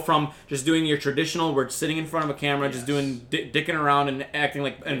people go from just doing your traditional, we're sitting in front of a camera, just doing dicking around and acting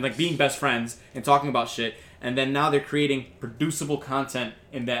like being best friends and talking about shit, and then now they're creating producible content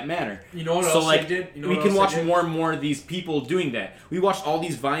in that manner. You know what So else like they did? You know we what can else watch they did? more and more of these people doing that. We watched all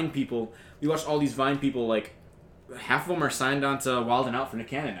these Vine people. Like half of them are signed on to Wild 'N Out for Nick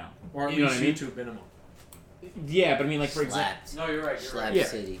Cannon now. Or at You know least what I mean? YouTube minimum. Yeah, but I mean like for example, Slapped. No, you're right. You're Slap right. Yeah.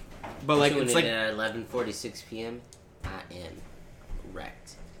 City. but like Tuning it's in like at 11:46 p.m. I am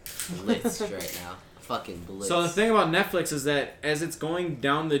wrecked. Blitzed right now. Fucking blitzed. so the thing about Netflix is that as it's going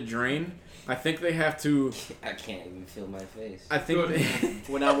down the drain, I think they have to. I can't even feel my face. I think Good. they,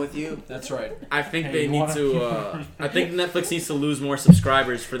 When I'm with you. That's right. I think Hey, they you need wanna- to. I think Netflix needs to lose more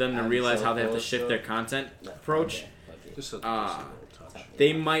subscribers for them to I'm realize so how they have to close, shift though. their content No, approach. okay. Just a Ah. little touch.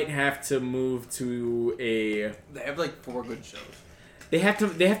 They might have to move to a. They have like 4 good shows. They have to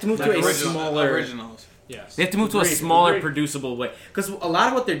move to a smaller. Originals. Yes. They have to move to a Agreed, smaller, agreed. producible way. Because a lot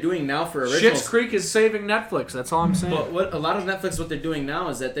of what they're doing now for originals. Schitt's Creek is saving Netflix. That's all I'm saying. But what a lot of Netflix, what they're doing now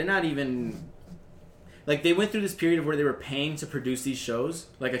is that they're not even. Like, they went through this period where they were paying to produce these shows,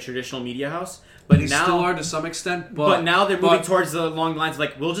 like a traditional media house. But they now. still are to some extent. But now they're moving but- towards the long lines of,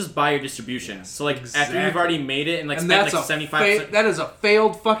 like, we'll just buy your distribution. So, like, after Exactly. you've already made it and, like, and spent, that's like, a 75%. that is a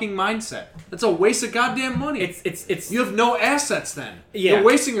failed fucking mindset. That's a waste of goddamn money. It's You have no assets then. Yeah. You're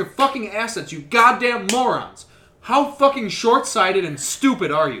wasting your fucking assets, you goddamn morons. How fucking short-sighted and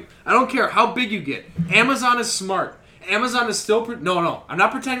stupid are you? I don't care how big you get. Amazon is smart. Amazon is still... No, I'm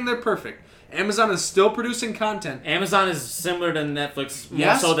not pretending they're perfect. Amazon is still producing content. Amazon is similar to Netflix more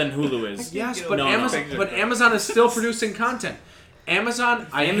Yes. so than Hulu is. Yes, No, but no. Amazon is still producing content. Amazon,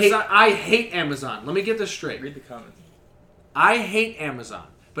 I hate Amazon. Let me get this straight. Read the comments. I hate Amazon,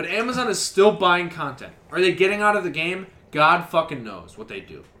 but Amazon is still buying content. Are they getting out of the game? God fucking knows what they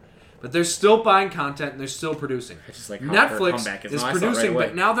do. But they're still buying content and they're still producing. I just like how her Netflix comeback is. is No, I saw it right producing, away.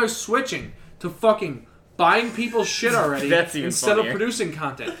 but now they're switching to fucking buying people's shit already That's even instead funnier. of producing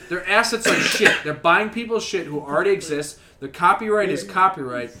content. Their assets are shit. They're buying people's shit who already exists. The copyright is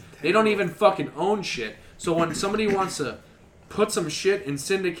copyright. They don't even fucking own shit. So when somebody wants to put some shit in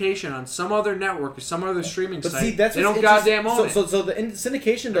syndication on some other network or some other streaming But site, see, that's they what's don't goddamn own interesting. it. So the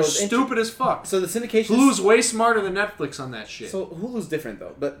syndication, though, They're is stupid as fuck. So the syndication. Hulu's way smarter than Netflix on that shit. So Hulu's different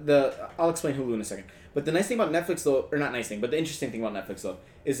though, but I'll explain Hulu in a second. But the nice thing about Netflix though, or not nice thing, but the interesting thing about Netflix though,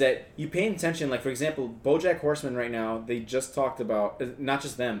 is that you pay attention. Like for example, BoJack Horseman right now, they just talked about not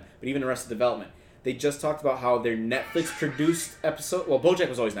just them, but even Arrested Development. They just talked about how their Netflix produced episode. Well, BoJack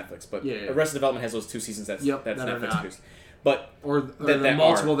was always Netflix, but Yeah. Arrested Development has those 2 seasons that's Yep, that's that are Netflix not. produced. But or that the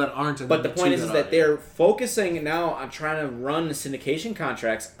multiple are. that aren't. And But then the point two is are, that yeah. they're focusing now on trying to run syndication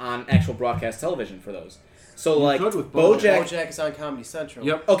contracts on actual broadcast television for those. So You like could with BoJack. BoJack is on Comedy Central.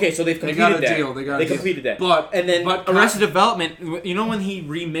 Yep. Okay, so they've They completed got a that. deal. They got a deal. completed that. But And then but Arrested Development, you know when he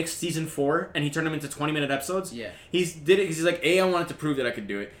remixed season 4 and he turned them into 20-minute episodes? Yeah. He's did it. He's like, A, I wanted to prove that I could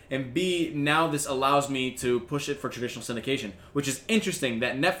do it, and B, now this allows me to push it for traditional syndication, which is interesting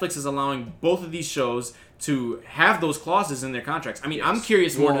that Netflix is allowing both of these shows to have those clauses in their contracts. I mean, I'm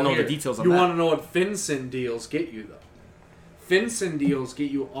curious more to Well, know here, the details on You that. want to know what FinCyn deals get you though? FinCyn deals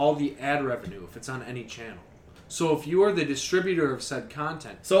get you all the ad revenue if it's on any channel. So if you are the distributor of said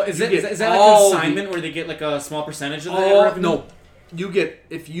content, So is you that get is that all a the- consignment where they get like a small percentage of the all, ad revenue? no, you get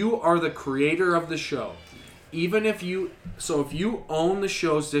if you are the creator of the show, even if you if you own the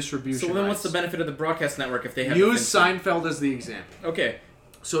show's distribution. So then, what's the rights, benefit of the broadcast network if they have use the fin- Seinfeld as the example. Okay.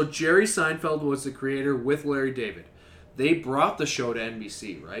 So Jerry Seinfeld was the creator with Larry David. They brought the show to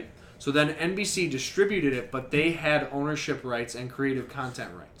NBC, right? So then NBC distributed it, but they had ownership rights and creative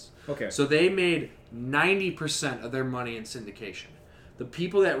content rights. Okay. So they made 90% of their money in syndication. The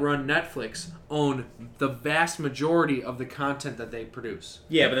people that run Netflix own the vast majority of the content that they produce.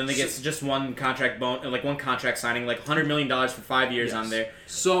 Yeah, but then they get just one contract like one contract signing, like $100 million for 5 years on there.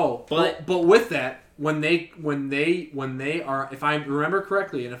 So, But- but with that, when they are, if I remember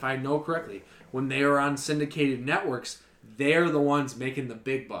correctly and if I know correctly, when they are on syndicated networks, they're the ones making the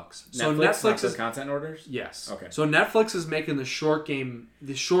big bucks. So Netflix not Netflix for is content orders. yes. Okay. So Netflix is making the short game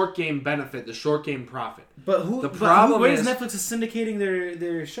benefit, the short game profit. But who? The problem where is- is Netflix is syndicating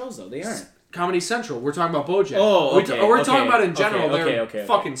their shows though? They aren't. Comedy Central. We're talking about BoJack. Oh, we're okay, talking about in okay, general. okay, They're okay.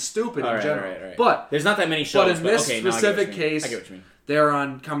 fucking stupid All in right, general. all right. But There's not that many shows. But in this okay, now I get what specific you mean. case, I get what you mean. they're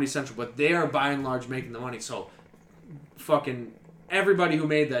on Comedy Central, but they are by and large making the money. So, fucking everybody who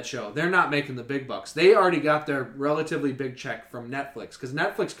made that show, they're not making the big bucks. They already got their relatively big check from Netflix, because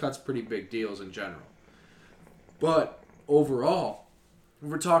Netflix cuts pretty big deals in general. But overall,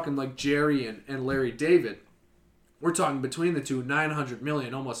 we're talking like Jerry and Larry David. We're talking between the two, $900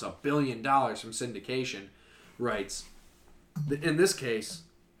 million, almost $1 billion from syndication rights. in this case,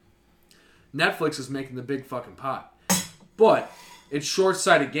 Netflix is making the big fucking pot. But it's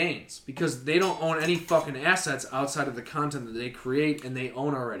short-sighted gains because they don't own any fucking assets outside of the content that they create and they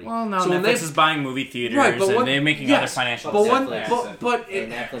own already. Well, no, so when Netflix is buying movie theaters Right, but and what- they're making yes, other financial but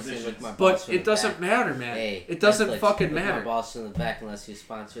decisions. it doesn't matter, man. It doesn't Netflix, fucking put my matter. boss in the back unless you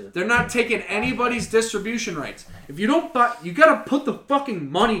sponsor the. They're not taking anybody's distribution rights. If you don't buy, you gotta put the fucking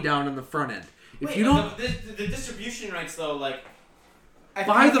money down in the front end. If you don't the distribution rights though, like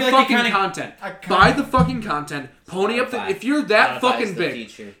buy the fucking content, buy the fucking content, pony up the. If you're that fucking big,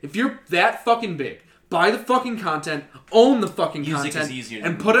 if you're that fucking big, buy the fucking content, own the fucking Music is content, easier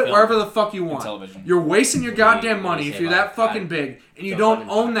and than put it film wherever the fuck you and want. television. You're wasting your goddamn money if say you're about that fucking five- big and you don't don't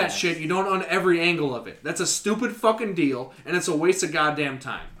fucking own that podcasts. shit. You don't own every angle of it. That's a stupid fucking deal, and it's a waste of goddamn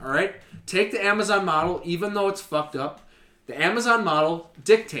time. All right, take the Amazon model, even though it's fucked up. The Amazon model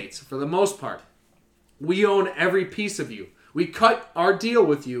dictates, for the most part, we own every piece of you. We cut our deal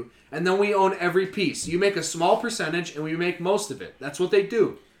with you, and then we own every piece. You make a small percentage, and we make most of it. That's what they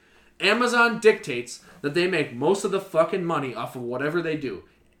do. Amazon dictates that they make most of the fucking money off of whatever they do.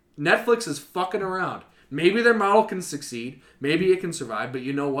 Netflix is fucking around. Maybe their model can succeed. Maybe it can survive. But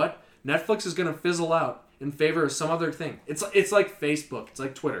you know what? Netflix is going to fizzle out in favor of some other thing. It's like Facebook. It's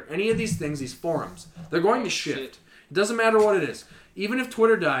like Twitter. Any of these things, these forums, they're going to shift. It doesn't matter what it is. Even if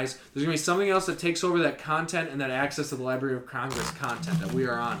Twitter dies, there's going to be something else that takes over that content and that access to the Library of Congress content that we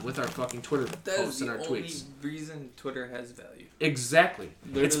are on with our fucking Twitter That posts is and the our only tweets. reason Twitter has value. Exactly.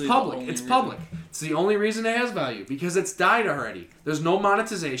 Literally It's the public. only It's reason. public. It's the only reason it has value because it's died already. There's no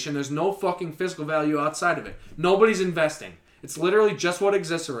monetization. There's no fucking physical value outside of it. Nobody's investing. It's literally just what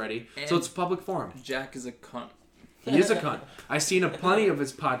exists already. So And- it's a public forum. Jack is a cunt. He is a cunt. I've seen plenty of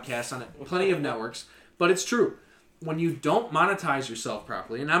his podcasts on plenty of networks, but it's true. When you don't monetize yourself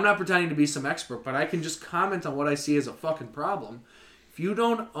properly, and I'm not pretending to be some expert, but I can just comment on what I see as a fucking problem. If you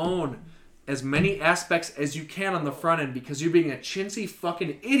don't own as many aspects as you can on the front end because you're being a chintzy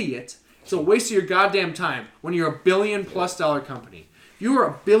fucking idiot, it's a waste of your goddamn time when you're a $1 billion+ company. If you are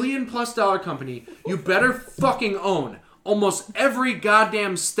a $1 billion+ company, you better fucking own almost every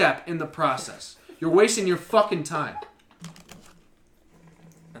goddamn step in the process. You're wasting your fucking time.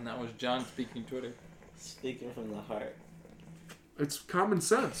 And that was John speaking Twitter. Speaking from the heart. It's common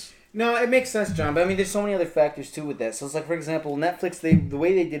sense. No, it makes sense, John. But I mean, there's so many other factors too with that. So it's like, for example, Netflix. The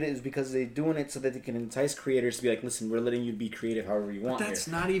way they did it is because they're doing it so that they can entice creators to be like, listen, we're letting you be creative however you want. That's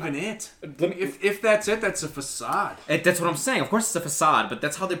here. not even it. Let me, If that's it, that's a facade. That's what I'm saying. Of course, it's a facade, but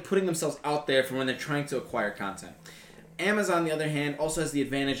that's how they're putting themselves out there for when they're trying to acquire content. Amazon, on the other hand, also has the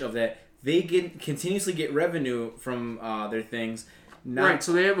advantage of that they continuously get revenue from their things. Right,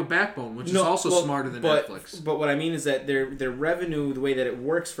 so they have a backbone, which is also smarter than Netflix. But what I mean is that their revenue, the way that it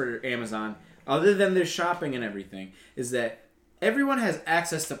works for Amazon, other than their shopping and everything, is that everyone has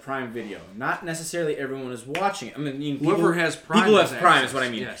access to Prime Video. Not necessarily everyone is watching it. I mean, Whoever has Prime people has have Prime access, is what I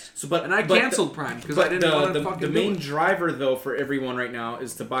mean. yes. So, but And I canceled Prime because I didn't want to fucking the do main it. driver though for everyone right now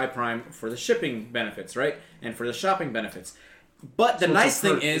is to buy Prime for the shipping benefits, right, and for the shopping benefits. But the So it's nice a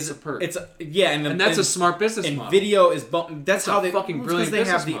thing perk. is, It's a perk. and that's a smart business and model. video is that's how a they fucking well, it's 'cause brilliant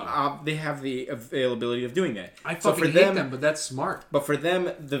they have business they have the availability of doing that. I So fucking for hate them, but that's smart. But for them,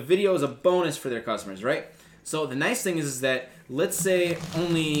 the video is a bonus for their customers, right? So the nice thing is that let's say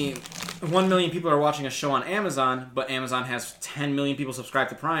only 1 million people are watching a show on Amazon, but Amazon has 10 million people subscribed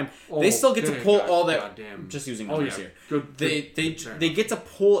to Prime. They still get to pull all that. Goddamn. Just using Oh, numbers yeah. here. Good. They get to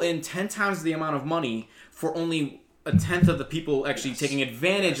pull in 10 times the amount of money for only a tenth of the people actually taking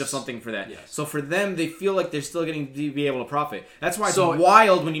advantage of something for that. Yes. So for them, they feel like they're still getting to be able to profit. That's why it's So-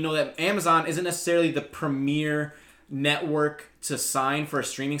 wild when you know that Amazon isn't necessarily the premier network to sign for a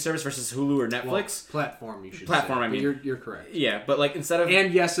streaming service versus Hulu or Netflix. Platform, you should Platform, say. I mean. But you're correct. Yeah, but like instead of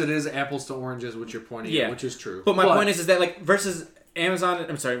And yes, it is apples to oranges, which you're pointing Yeah. at, which is true. But my point is that like versus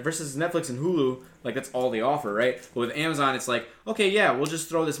versus Netflix and Hulu, like that's all they offer, right? But with Amazon, it's like, okay, yeah, we'll just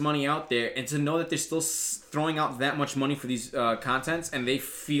throw this money out there, and to know that they're still throwing out that much money for these contents, and they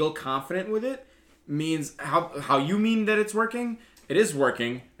feel confident with it, means how you mean that it's working. It is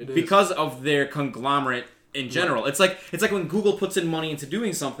working because of their conglomerate in general. It's like when Google puts in money into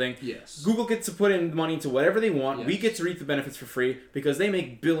doing something. Yes. Google gets to put in money into whatever they want. Yes. We get to reap the benefits for free because they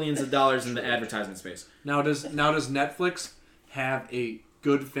make billions of dollars in the advertisement space. Now does Netflix have a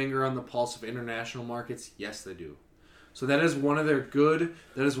good finger on the pulse of international markets? Yes, they do. So that is one of their good.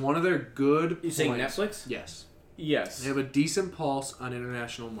 You saying points. Netflix? Yes. Yes. They have a decent pulse on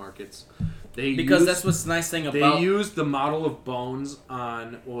international markets. That's what's nice thing about. They used the model of Bones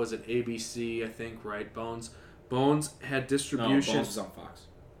on, what was it, ABC, I think, right? Bones had distribution. No, Bones was on Fox.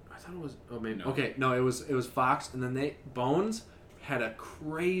 I thought it was. Oh, maybe. No. Okay, no, it was Fox, and then Bones had a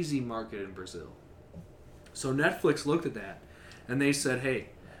crazy market in Brazil. So Netflix looked at that, and they said, "Hey,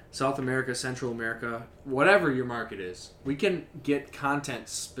 South America, Central America, whatever your market is, we can get content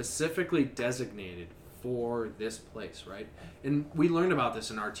specifically designated for this place, right?" And we learned about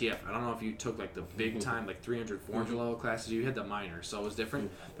this in RTF. I don't know if you took like the big time, like 300, 400 level classes. You had the minor, so it was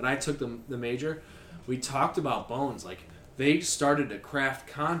different. But I took the major. We talked about Bones. Like, they started to craft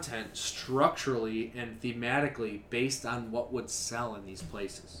content structurally and thematically based on what would sell in these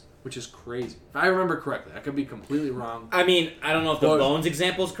places, which is crazy. If I remember correctly, I could be completely wrong. I mean, I don't know if the Well, Bones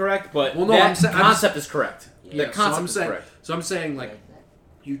example is correct, but Well, no, that I'm concept is correct. Yeah. The concept is saying, correct. So I'm saying, like,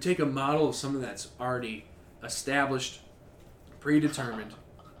 you take a model of something that's already established, predetermined,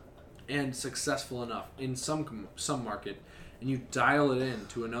 and successful enough in some market, and you dial it in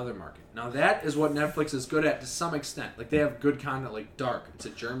to another market. Now that is what Netflix is good at to some extent. Like, they have good content like Dark. It's a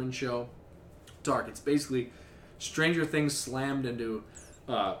German show. Dark. It's basically Stranger Things slammed into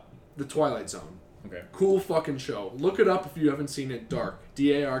the Twilight Zone. Okay. Cool fucking show. Look it up if you haven't seen it. Dark.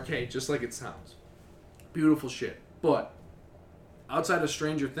 D-A-R-K, just like it sounds. Beautiful shit. But outside of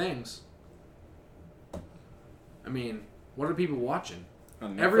Stranger Things, I mean, what are people watching?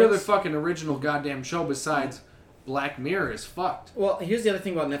 On Every Netflix? other fucking original goddamn show besides Black Mirror is fucked. Well, here's the other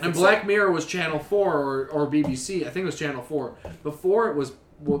thing about Netflix. And Black Mirror was Channel 4 or BBC. I think it was Channel 4. Before it was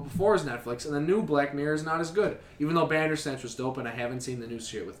Netflix, and the new Black Mirror is not as good. Even though Bandersnatch was dope, and I haven't seen the new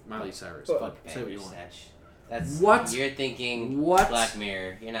shit with Miley Cyrus. But say what you want. Bandersnatch. That's What? You're thinking What? Black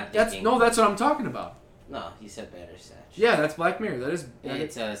Mirror. You're not That's thinking. what I'm talking about. No, you said Bandersnatch. Yeah, that's Black Mirror. That is.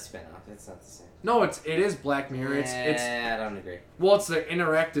 It's a spinoff. It's not the same. No, it is Black Mirror. It's I don't agree. well, it's the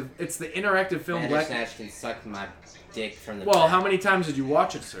interactive film Black. Bandersnatch can suck my dick from the Well, back how many times did you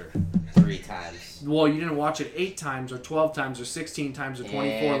watch it, sir? 3 times. Well, you didn't watch it 8 times or 12 times or 16 times or 24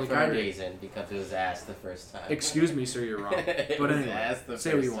 And like for I a did. reason, because it was asked the first time. Excuse me, sir, you're wrong. It But was anyway, asked the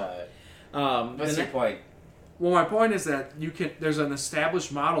say what you first want. time. What's your point? Well, my point is that there's an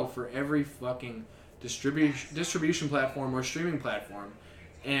established model for every fucking distribution platform or streaming platform,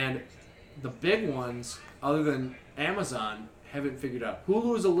 and the big ones, other than Amazon, haven't figured out.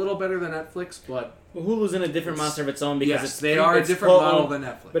 Hulu is a little better than Netflix, but Well, Hulu's in a different monster of its own because they are a different model than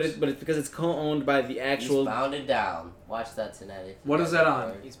Netflix. But it's because it's co-owned by the actual. He's bound and down. Watch that tonight. What is that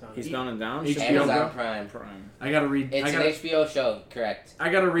on? He's bound and down. HBO Amazon Go? Prime. Prime. I gotta read. It's an HBO show, correct? I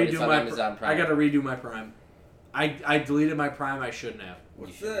gotta But it's redo on my. Amazon Prime. I gotta redo my Prime. I deleted my Prime. I shouldn't have.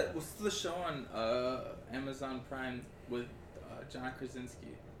 What's the show on Amazon Prime with John Krasinski?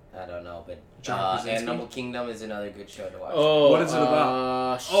 I don't know, but John Krasinski? Animal Kingdom is another good show to watch. Oh, What is it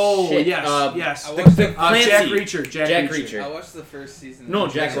about? Oh, Yes, yes. yes. I watched Jack Jack Reacher. Jack Reacher. I watched the first season. No,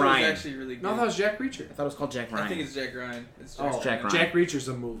 That Jack show was Ryan. actually really good. No, that was Jack Reacher. I thought it was called Jack Ryan. I think it's Jack Ryan. It's Oh, Jack Ryan. Jack Reacher's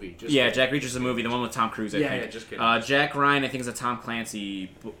a movie. Just Yeah, Jack Reacher's a movie, the one with Tom Cruise, I Yeah, think. yeah, just kidding. Jack Ryan, I think, is a Tom Clancy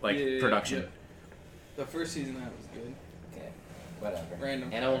production. Yeah. The first season of that was good. Okay, whatever.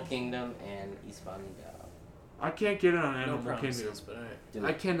 Random. Animal Kingdom and Eastbound and Down. I can't get on No Animal Kingdom. promises, but alright. Do I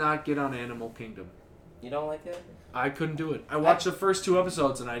it. cannot get on Animal Kingdom. You don't like it? I couldn't do it. I watched the first 2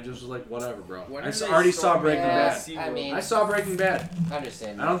 episodes and I just was like, whatever, bro. When I are they already saw storming Breaking Yeah, Bad. SeaWorld? I mean, I saw Breaking Bad. I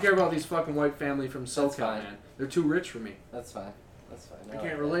understand. I don't care about these fucking white family from That's SoCal, fine. man. They're too rich for me. That's fine. That's fine. I like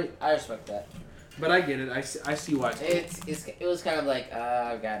can't that. relate. I respect that. But I get it. I see why it's cool. It was kind of like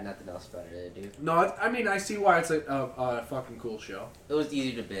I've got nothing else better to do. No, I mean, I see why it's a fucking cool show. It was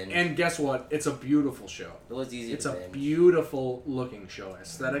easy to binge. And guess what? It's a beautiful show. It was easy It's to a binge. beautiful looking show.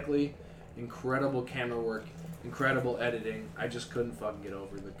 Aesthetically, incredible camera work, incredible editing. I just couldn't fucking get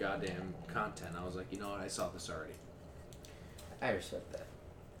over the goddamn content. I was like, you know what? I saw this already. I respect that.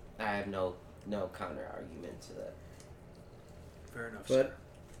 I have no counter argument to that. Fair enough. But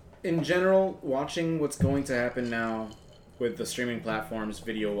in general, watching what's going to happen now with the streaming platforms,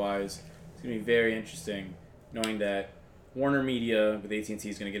 video-wise, it's going to be very interesting, knowing that Warner Media with AT&T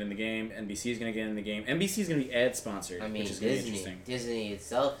is going to get in the game, NBC is going to get in the game, NBC is going to be ad-sponsored, I mean, which is going to be interesting. Disney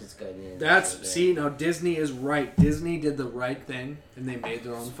itself is good. In Now Disney is right. Disney did the right thing, and they made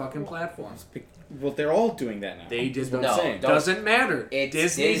their own fucking platform. Well, they're all doing that now. They did That's what the I'm No, saying. don't- Doesn't matter. It's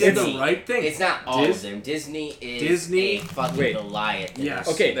Disney did the Disney. right thing. It's not all Dis- of them. Disney is Disney- a fucking Wait. Goliath. in Yes.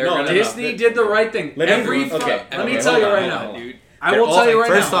 this. Okay, They're no, gonna- Disney did the right thing. Let me- Every okay, let me okay, tell hold you on, right hold now. on. dude. I They're will all- tell you right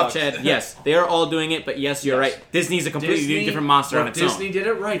First now. off, Chad, yes, they are all doing it, but yes, you're Yes. right. Disney's a completely Disney, different monster well, on its Disney own. did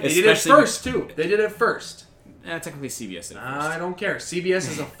it right. They did it Especially- first too. They did it first. Technically, CBS did it I first. don't care. CBS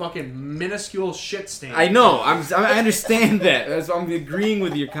is a fucking minuscule shit stand. I know. I understand that. That's why I'm agreeing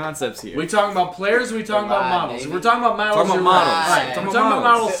with your concepts here. We talking about players. Or we talking about We're live, models. baby. If we're talking about models. Talking about you're models. right. Right. Talking We're about talking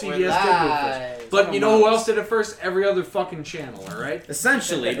about models. We're CBS did do it first. live. But you know who else did it first? Every other fucking channel, all right?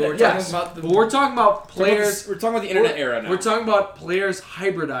 Essentially, but we're Yes, talking about the but we're talking about players. We're talking about the internet era now. We're talking about players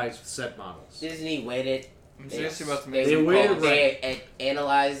hybridized with set models. Disney waited. I'm seriously about to They, make They some waited calls. they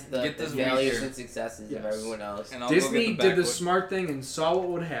analyzed the Get this failures weed and successes Yes. of everyone else. And I'll go Disney get the did the backwood. smart thing and saw what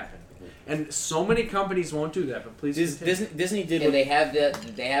would happen. And so many companies won't do that, but please continue. Disney did. And they have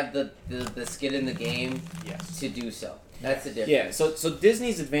the skin in the game Yes. to do so. That's the difference. Yeah, so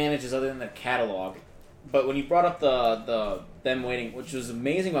Disney's advantage is other than their catalog, but when you brought up them waiting, which was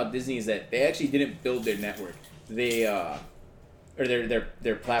amazing about Disney is that they actually didn't build their network, they or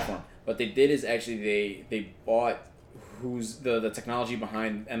their platform. What they did is actually they bought who's the technology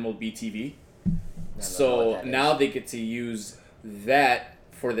behind MLB TV, so now they get to use that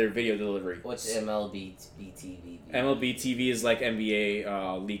for their video delivery. What's MLB TV? MLB TV is like NBA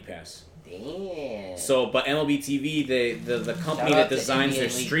League Pass. Damn. So, but MLB TV, the company Shout that out to designs NBA their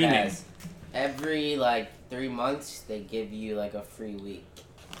League streaming. Pass. Every 3 months they give you a free week.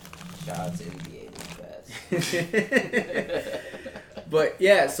 Shout out to NBA League Pass. But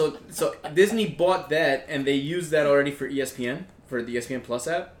yeah, so Disney bought that and they used that already for ESPN, for the ESPN Plus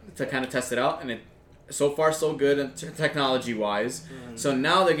app, to kind of test it out, and it so far so good technology wise. So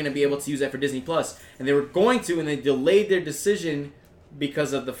now they're going to be able to use that for Disney Plus, and they were going to, and they delayed their decision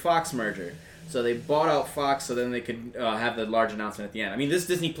because of the Fox merger. So they bought out Fox so then they could have the large announcement at the end. I mean, this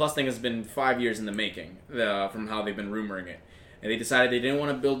Disney Plus thing has been 5 years in the making from how they've been rumoring it. And they decided they didn't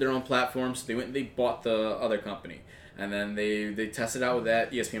want to build their own platform, so they went and they bought the other company. And then they tested out with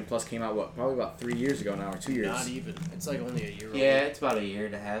that. ESPN Plus came out, probably about 3 years ago now, or 2 years. Not even. It's like only a year old. Yeah, it's about a year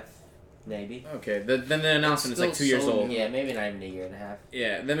and a half, maybe. Okay, then the announcement is like 2 years so old. Yeah, maybe not even a year and a half.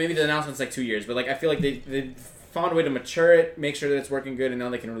 Yeah, then maybe the announcement's like 2 years, but I feel like they found a way to mature it, make sure that it's working good, and now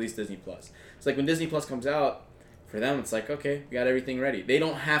they can release Disney Plus. It's like when Disney Plus comes out, for them it's like, okay, we got everything ready. They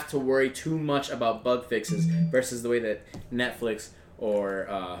don't have to worry too much about bug fixes versus the way that Netflix or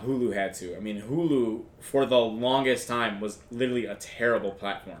Hulu had to. I mean, Hulu for the longest time was literally a terrible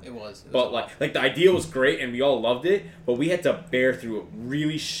platform. It was. But like the idea was great and we all loved it, but we had to bear through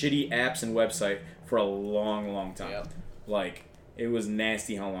really shitty apps and website for a long time. Yep. Like it was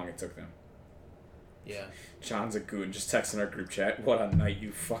nasty how long it took them. Yeah. John's a goon, just texting our group chat. What a night,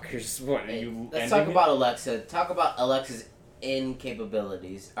 you fuckers. What are Hey, you let's ending talk it? about Alexa. Talk about Alexa's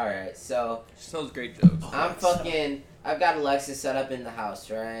incapabilities. Alright, so She tells great jokes. I've got Alexa set up in the house,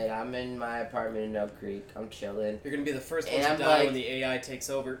 right? I'm in my apartment in Oak Creek. I'm chilling. You're gonna be the first And one to I'm die like- when the AI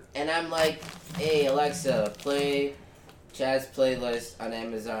takes over. And I'm like, hey Alexa, play Chad's playlist on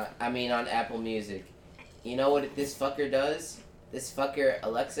on Apple Music. You know what this fucker does? This fucker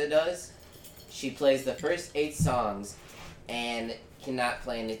Alexa does? She plays the first 8 songs and cannot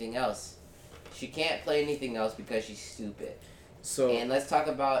play anything else. She can't play anything else because she's stupid. So And let's talk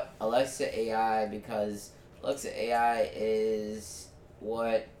about Alexa AI because Alexa AI is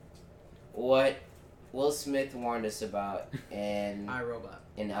what Will Smith warned us about in iRobot.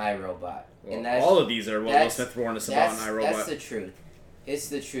 iRobot. well, And that's all of these are what Will that's- Smith warned us about in that's iRobot. the truth. It's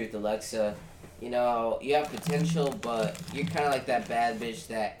the truth, Alexa. You know, you have potential, but you're kind of like that bad bitch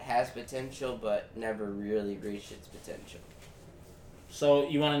that has potential, but never really reached its potential. So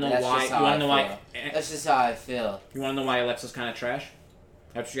you want to know That's why? just You how want I to know why? That's just how I feel. You want to know why Alexa's kind of trash?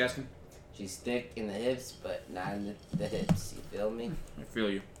 That's what you're asking? She's thick in the hips, but not in the hips. You feel me? I feel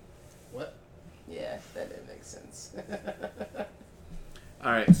you. Yeah, that didn't make sense.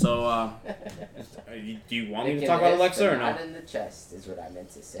 All right, so do you want me to talk about Alexa or Not no? in the chest is what I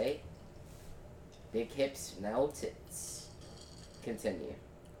meant to say. Big hips, no tits. Continue.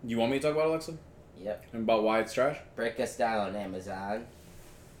 You want me to talk about Alexa Yep. and about why it's trash? Break us down, Amazon.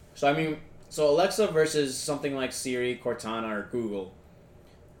 So I mean, so Alexa versus something like Siri, Cortana, or Google.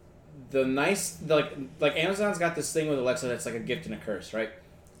 Like Amazon's got this thing with Alexa that's like a gift and a curse, right?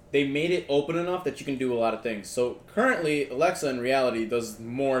 They made it open enough that you can do a lot of things. So currently, Alexa in reality does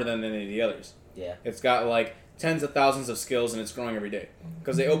more than any of the others. Yeah. It's got like tens of thousands of skills and it's growing every day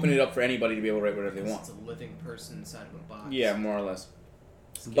because they open it up for anybody to be able to write whatever they want. It's a living person inside of a box. Yeah, more or less.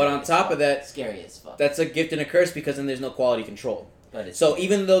 Scary But on as top fuck. of that, Scary as fuck. that's a gift and a curse because then there's no quality control. But it's So scary.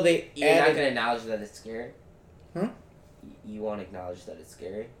 even though they You're not added gonna acknowledge that it's scary. Huh? You won't acknowledge that it's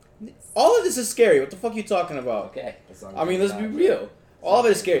scary. all of this is scary. What the fuck are you talking about? Okay. As long as I mean, you let's be acknowledge it. real. All of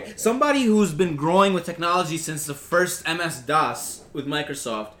it is scary. Somebody who's been growing with technology since the first MS-DOS with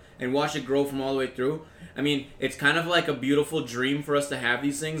Microsoft and watch it grow from all the way through. I mean, it's kind of like a beautiful dream for us to have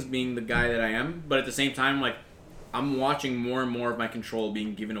these things, being the guy that I am. But at the same time, like, I'm watching more and more of my control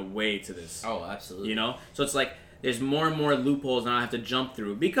being given away to this. Oh, absolutely. You know? So it's like, there's more and more loopholes now I have to jump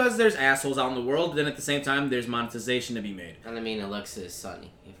through. Because there's assholes out in the world, then at the same time, there's monetization to be made. And I mean, Alexa is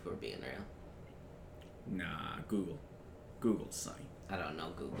sunny, if we're being real. Nah, Google. Google's Sonny. I don't know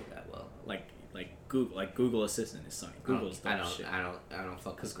Google that well. Like Google Assistant is Sonny. Google's I dope don't. shit. I don't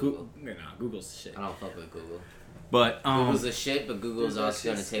fuck Cause with Google. Google's shit. I don't fuck with Google. But Google's the shit, but Google's Dude, that also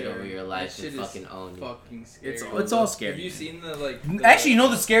gonna shit's take over scary. your That life shit and is fucking own you. Fucking scary. it's all scary. Have you seen the like? Actually, you know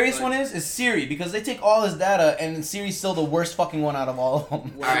the scariest like- one is Siri, because they take all his data, and Siri's still the worst fucking one out of all of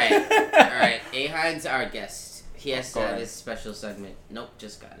them. All right. Ahine's our guest. He has to Go have ahead. his special segment. Nope,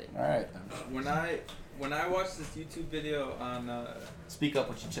 just got it. All right. When I watched this YouTube video on Speak up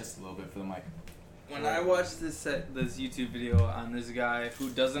with your chest a little bit for the mic. when I watched this YouTube video on this guy who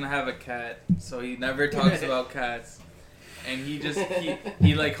doesn't have a cat, so he never talks about cats, and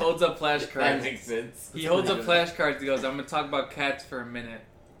he like holds up flashcards. makes sense. He holds up flashcards. He goes, "I'm gonna talk about cats for a minute,"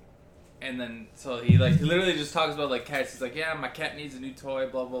 and then so he literally just talks about like cats. He's like, "Yeah, my cat needs a new toy."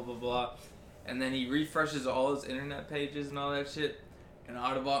 Blah blah blah blah, and then he refreshes all his internet pages and all that shit, and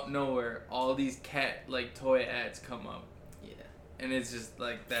out of nowhere, all these cat like toy ads come up. Yeah. And it's just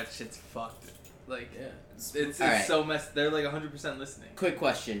like that shit's fucked. Like Yeah. it's Alright. so messed. They're like 100% listening. Quick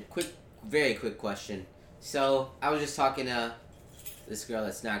question. Very quick question. So I was just talking to this girl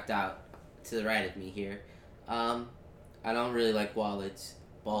that's knocked out to the right of me here. I don't really like wallets.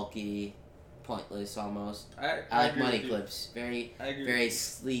 Bulky, pointless almost. I like agree money with you. clips. Very I agree. very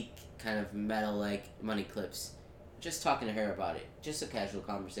sleek, kind of metal like money clips. Just talking to her about it. Just a casual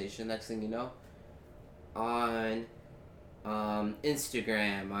conversation. Next thing you know, on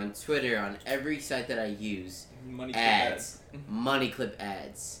Instagram, on Twitter, on every site that I use, Money clip ads, money clip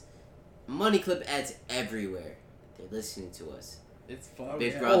ads, money clip ads everywhere. They're listening to us. It's fun.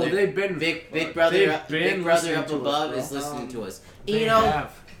 Big yeah. brother. Oh, they've been. Big brother, They've up, been big brother listening up to us, above bro. is listening to us. They You know,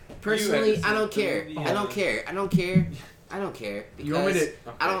 have. personally, You I don't had to see the care. movie. I don't care. I don't care. I don't care You want me because to?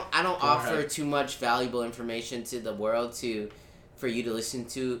 I don't Go offer ahead. too much valuable information to the world for you to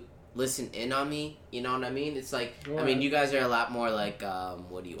listen in on me. You know what I mean? It's like Go I mean, ahead. you guys are a lot more like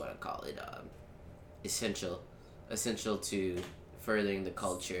what do you want to call it? Essential to furthering the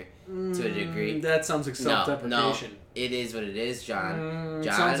culture to a degree. That sounds like self-deprecation. It is what it is, John.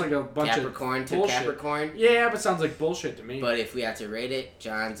 John, Sounds like a bunch Capricorn of to bullshit. Capricorn. Yeah, but sounds like bullshit to me. But if we had to rate it,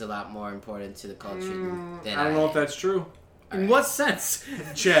 John's a lot more important to the culture than I don't know if that's true. In what sense?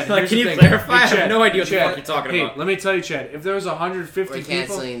 Chad, Like, here's can the you thing. clarify? I Hey, have Chad, no idea what the Chad, fuck you're talking hey, about. let me tell you, Chad. If there was 150 We're people,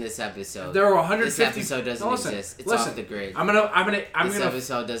 canceling this episode. there were This 150. episode doesn't No, listen, exist. It's listen. off the grid. I'm This gonna.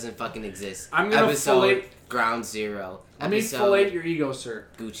 episode doesn't fucking exist. I'm gonna episode fillet- ground zero. Let me Episode fillet your ego, sir.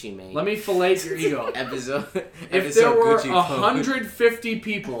 Gucci Mane. Let me fillet your ego. Episode. If episode there were Gucci 150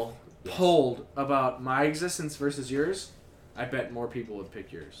 people Yes. polled about my existence versus yours, I bet more people would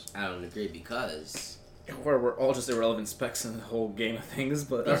pick yours. I don't agree because. We're all just irrelevant specks in the whole game of things,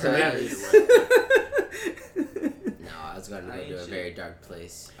 but Doesn't matter Because- either way. No, I was gonna I go ain't to a shit. very dark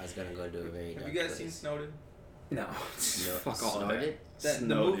place. I was gonna go to a very dark Have you guys place. seen Snowden? no. No, Fuck all of Snorted? that. The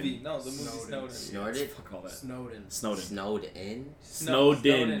Snowden. movie. No, the movie Snowden. Snowden. Snorted? Fuck all that. Snowden. Snowden. Snowed in?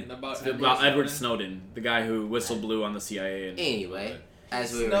 Snowden. About Edward Snowden, the guy who whistle blew on the CIA. And Anyway,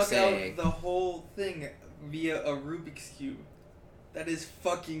 as we were Snuck saying, out the whole thing via a Rubik's Cube. That is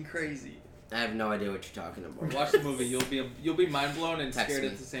fucking crazy. I have no idea what you're talking about. Watch the movie. You'll be mind blown and Text scared me.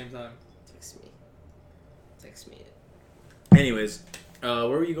 at the same time. Text me. Anyways, where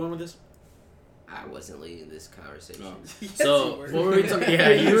were you going with this? I wasn't leading this conversation. No. Yes, So, you were. what were we talking? Yeah,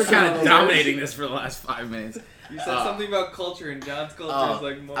 you were kind of dominating this for the last 5 minutes. You said something about culture, and John's culture Oh, is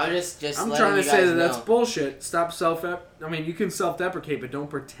like more. I was just I'm letting trying to you say guys that that's know. bullshit. Stop I mean, you can self-deprecate, but don't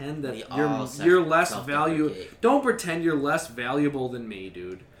pretend that We all you're less self-deprecate. Don't pretend you're less valuable than me,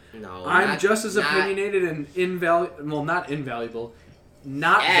 dude. No, I'm not- just as not- opinionated and invaluable. Well, not invaluable.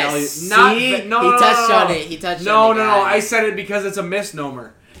 Not Yes, Not see? no, He no, touched no, on no. it. He touched No, on it. no, no. guys. I said it because it's a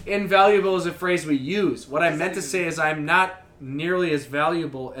misnomer. Invaluable is a phrase we use. What I meant to say is I'm not nearly as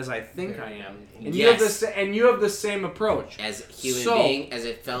valuable as I think I am. And you have Yes. you have the same approach. As a human So- being, as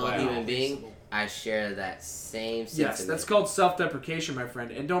a fellow Wow. human being, I share that same sentiment. Yes, that's called self-deprecation, my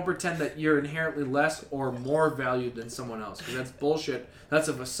friend. And don't pretend that you're inherently less or more valued than someone else, because that's bullshit. That's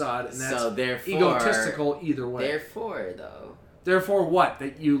a facade, and that's so therefore, egotistical either way. Therefore, though, Therefore, what?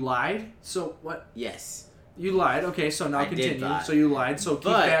 That you lied? So what? yes. You lied. Okay, so now I did continue. lie. So you lied. So keep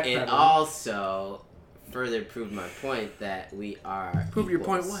But backpedaling. it also further proved my point that we are. Prove your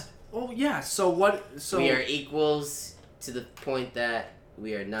point. equals. What? Oh yeah. So what? So We are equals to the point that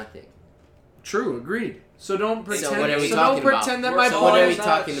we are nothing. true. Agreed. So don't pretend. what are we so talking don't about? pretend that my So what are we boys.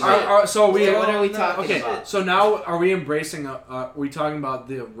 talking about? So we. So what are we talking Okay, about? so now are we embracing? Are we talking about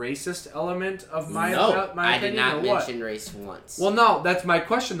the racist element of my No, my I did opinion, not or what? mention race once. Well, no, that's my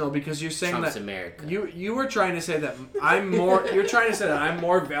question though, because you're saying Trump's that America. you were trying to say that I'm more. You're trying to say that I'm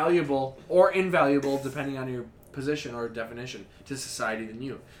more valuable or invaluable, depending on your position or definition, to society than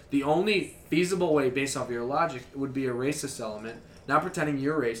you. The only feasible way, based off your logic, would be a racist element. Not pretending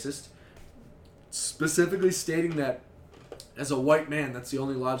you're racist, specifically stating that as a white man, that's the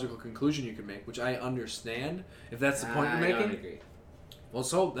only logical conclusion you can make, which I understand if that's the point you're making. I don't agree. Well,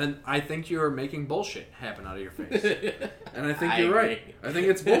 so then I think you're making bullshit happen out of your face, and I think I you're right. agree. I think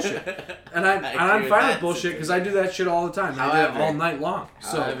it's bullshit, and I'm agree with fine that with bullshit because I do that shit all the time. I do However- it all night long.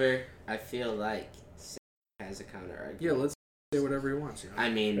 So However, I feel like Sam has a counter argument. yeah, let's say whatever he wants. You know? I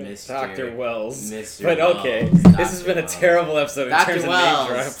mean, Mr. Dr. Wells. Mr. But okay, Wells, this has Dr. been a Wells. terrible episode in terms Dr. of name Wells,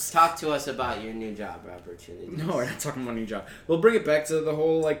 drops. talk to us about your new job opportunity. No, we're not talking about a new job. We'll bring it back to the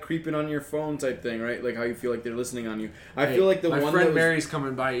whole like creeping on your phone type thing, right? Like how you feel like they're listening on you. I Hey, feel like the my one friend that was... Mary's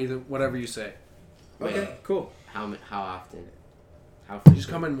coming by. Either whatever you say. Okay, cool. How often? How She's frequent?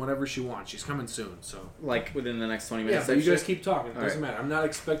 coming whenever she wants. She's coming soon. So Like within the next 20 yeah, minutes. but you type guys shit? keep talking. It All doesn't matter. I'm not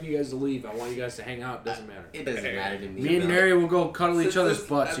expecting you guys to leave. I want you guys to hang out. It doesn't matter. It doesn't matter to me. Me and Mary will go cuddle each Since other's this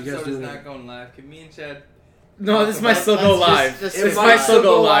butts. You guys episode do is that. not going live. Can me and Chad? No, this might still go Let's live. just- This It might still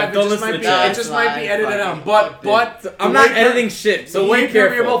go live. It Don't just listen might to be- Chad. It just might be edited Live, out. But I'm the not way editing shit, so the be way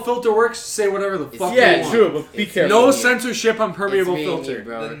permeable careful. filter works, say whatever the fuck you Yeah, want. true, but be It's careful. No me. censorship on permeable it's me and filter. you,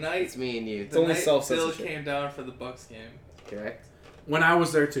 bro. The night- It's me and you. It's only night self-censorship. Bill came down for the Bucks game. Correct. When I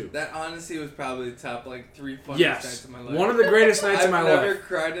was there too. That honestly was probably the top like 3 funniest nights Yes, of my life. one of the greatest nights I've of my never life.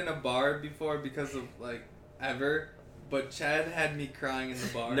 cried in a bar before because of like ever, but Chad had me crying in the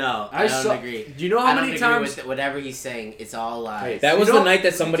bar. No, I I don't saw- agree. Do you know I how don't many agree times? with whatever he's saying. It's all lies. That You was know- the night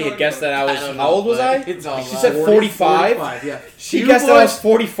that somebody had guessed that I was. don't How know, old was I? but it's all She lies. said 45. 45, yeah. She Do you guessed that I was boys-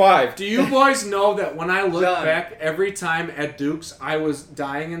 45. Do you boys know that when I look John. back every time at Duke's, I was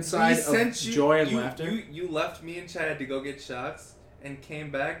dying inside of joy and laughter? You left me and Chad to go get shots and came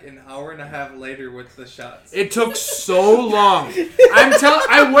back an hour and a half later with the shots. It took so long.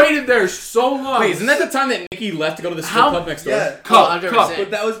 I waited there so long. Wait, isn't that the time that Nikki left to go to the strip How- club next door? Yeah. Cup, 100%. Cup, But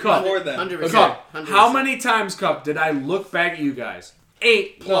that was Cup. before then. 100%. Cup. 100%. How many times, Cup, did I look back at you guys?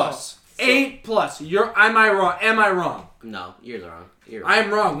 8 plus. No. 8 plus. Am I wrong? Am I wrong? No, you're wrong. You're wrong.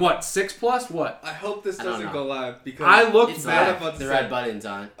 I'm wrong. What? 6 plus? What? I hope this I don't doesn't know. go live because I looked It's back. live. The red button's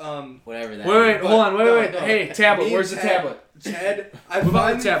on. Whatever that Wait, is. hold on. No, Wait. no. Hey, tablet. Me Where's the and Chad- tablet? Chad, I What about the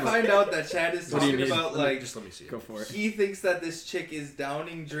finally tablet? find out that Chad is What do you talking need? about like Just let me see it. Go for it. he thinks that this chick is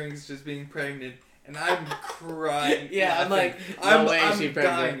downing drinks just being pregnant, and I'm crying. Yeah, I'm laughing. like, no way I'm is she dying.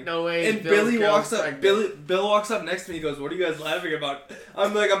 pregnant. No way is And Bill's Billy girl walks up. pregnant. Bill walks up next to me. He goes, "What are you guys laughing about?"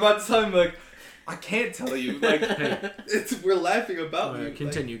 I'm like, I'm about to tell him like, I can't tell you. Like, we're laughing about you.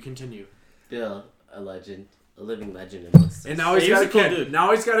 Continue. Bill, a legend, a living legend amongst us. And now he's He was got a a cool kid. dude. Now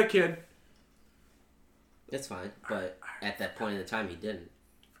he's got a kid. That's fine, but at that point in the time, he didn't.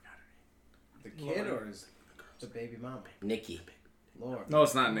 The kid or is the baby mom? Nikki. Lord. No,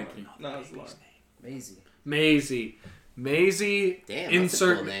 it's not Nikki. No, it's Lauren. Maisie. Maisie. Damn, that's a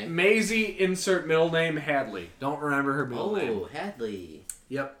Insert cool name. Maisie. Insert middle name Hadley. Don't remember her middle name. Oh, Hadley.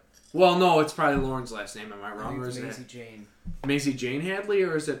 Yep. Well, no, it's probably Lauren's last name. Am I I wrong, think or it's is Maisie it Jane. Maisie Jane Hadley,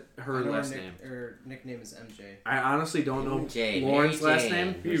 or is it I her know last her name? Her nickname is MJ. I honestly don't know MJ, Lauren's Mary last Jane.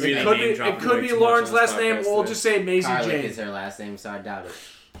 name. You It really could be. name It dropping could way be too much Lauren's on this last name. podcast We'll today. just say Maisie Carlick Jane. is her last name, so I doubt it.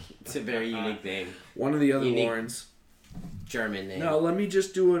 It's a very unique name. One of the other Unique. Laurens. German name. No, let me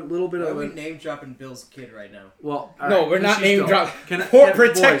just do a little bit Why are of we a. name dropping Bill's kid right now? Well, No, alright, we're not she's name dope. drop. Can I-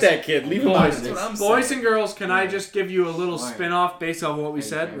 Protect boys, that kid. Leave him alone. Boys, That's what I'm boys saying. and girls, can I just give you a little Why? spin off based on what we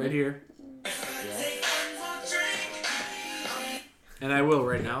said right here? And I will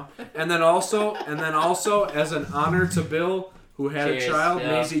right now. And then also, as an honor to Bill, who had Cheers, a child,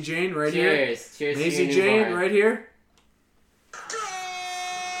 Bill. Maisie Jane, right here. Cheers. Cheers to Maisie your Jane, newborn. right here.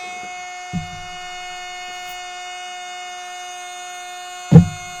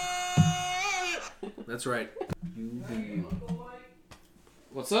 That's right.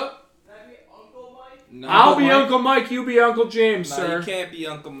 What's up? No, I'll be Uncle Mike, you be Uncle James, No, sir. you can't be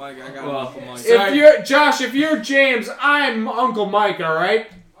Uncle Mike. I got Well, Uncle Mike. If you're Josh, if you're James, I'm Uncle Mike, all right?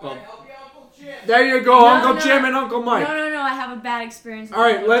 There you go, No, Uncle no. Jim and Uncle Mike. No, I have a bad experience. with All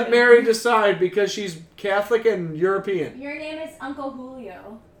right, Uncle let Jim. Mary decide because she's Catholic and European. Your name is Uncle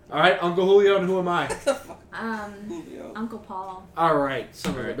Julio. All right, Uncle Julio, and who am I? Uncle Paul. All right,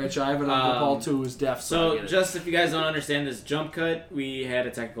 son of a bitch. I have an Uncle Paul too who's deaf. I So, get it. just if you guys don't understand this jump cut, we had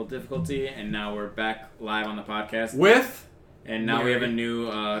a technical difficulty, and now we're back live on the podcast. with And now we have a Mary.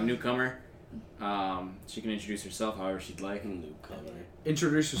 new newcomer. She can introduce herself however she'd like. New cover.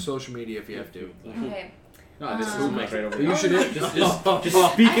 Introduce your social media if you have to. Okay. No, this is the mic right over You here. should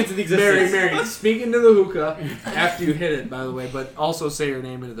Just speak into the existence. Mary, speak into the hookah after you hit it, by the way, but also say your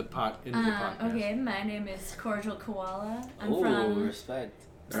name into the podcast. Okay, my name is Cordial Koala. I'm Ooh, from respect.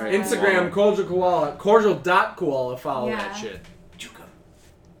 All right. Instagram, Cordial Koala. Cordial.koala. Follow Yeah. that shit.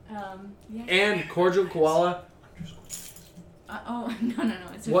 yeah. And Cordial Koala. No.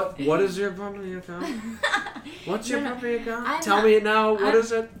 It's What is your company account? What's your No, company account? I'm Tell not- me it now. What I'm-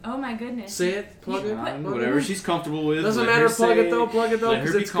 is it? Oh my goodness. Say it. Plug it. Whatever she's comfortable with. Doesn't let matter. her Plug say it though. Plug it though, let her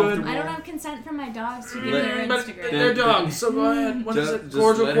because be it's good. comfortable. I don't have consent from my dogs to give Let- their But Instagram. they're dogs, so go ahead. What is it? Just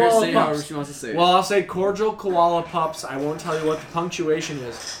Cordial let her Koala say however Pups. she wants to say it. Well, I'll say Cordial Koala Pups. I won't tell you what the punctuation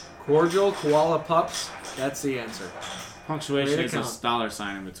is. Cordial Koala Pups. That's the answer. Punctuation Great is a account. dollar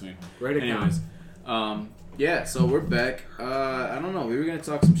sign in between. Great account. Anyways, yeah, so we're back. I don't know. We were gonna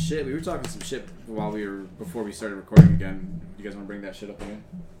talk some shit. We were talking some shit before we started recording again. You guys want to bring that shit up again?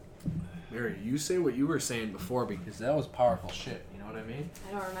 Mary, you say what you were saying before because that was powerful shit. You know what I mean?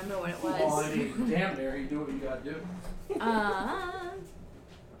 I don't remember what it was. Well, I mean, damn, Mary, do what you gotta do.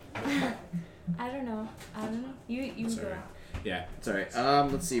 I don't know. You It's go. alright. Yeah, it's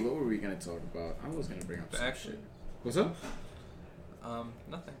alright. Let's see. What were we gonna talk about? I was gonna bring up some Action. shit. What's up?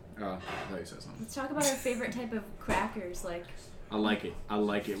 Nothing. Oh, I thought you said something. Let's talk about our favorite type of crackers. Like, I like it.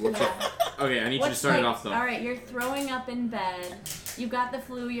 What's yeah. up? Okay, I need you to What's start it like- off though. All right, you're throwing up in bed. You got the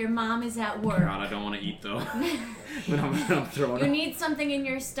flu. Your mom is at work. God, I don't want to eat though. when I'm throwing You up. need something in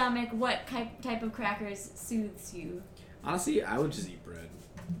your stomach. What type of crackers soothes you? Honestly, I would just eat bread.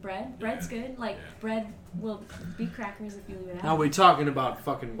 Bread? Bread's good. Like, Yeah. bread will be crackers if you leave it out. Now, we talking about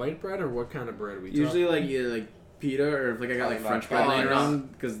fucking white bread or what kind of bread are we talking? Usually, like pita or if I got like French bread bread. laying Oh,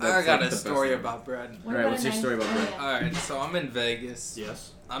 around because I got a story about bread. What Alright, about what's a your story nice- about bread? yeah. Alright, so I'm in Vegas.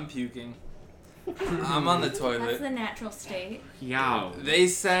 Yes. I'm puking. I'm on the That's toilet. the natural state. Yow. They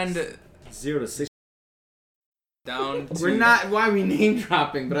send 0 to 6. down to... We're not. Why are we name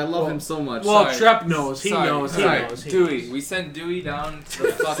dropping? But I love him so much. Well, Sorry. Trep knows. He Sorry, knows. He sorry. knows. He Dewey. knows. We send Dewey down to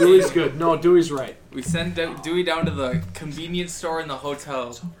the fucking... Dewey's good. No, Dewey's right. We send Dewey down to the convenience store in the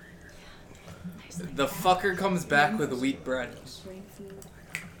hotel. The fucker comes back with wheat bread. Brain food.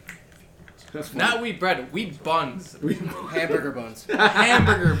 That's fine. Not wheat bread, wheat buns. Hamburger buns.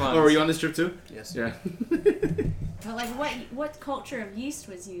 Hamburger buns. Oh, were you on this trip too? Yes. Yeah. But like, what culture of yeast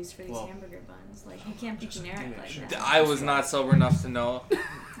was used for these Well, hamburger buns? Like, you can't be generic like sure. that. I was not sober enough to know.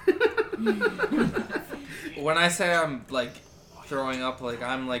 When I say I'm like throwing up, like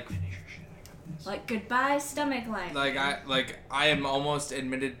I'm like Like, goodbye stomach line. I am almost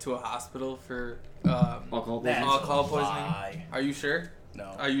admitted to a hospital for Alcohol. That's alcohol a poisoning. lie. Are you sure? No.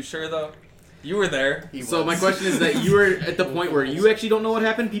 Are you sure though? You were there. He So was. my question is that you were at the point where you actually don't know what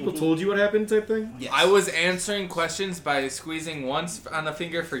happened. People told you what happened, type thing. Yes. I was answering questions by squeezing once on the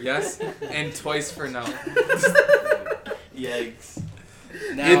finger for yes and twice for no. Yikes.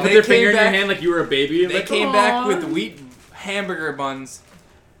 They Now, put They their came finger in your back- hand like you were a baby. And They like, came back "Aw." with wheat hamburger buns,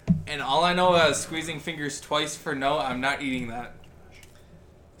 and all I know is squeezing fingers twice for no. I'm not eating that.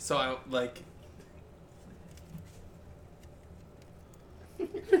 So I like. Why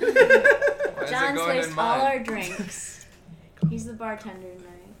is it John's going wastes in all mine? our drinks. He's the bartender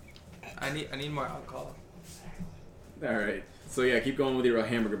tonight. I need more alcohol. All right. So yeah, keep going with your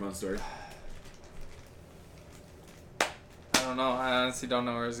hamburger bun story. I don't know. I honestly don't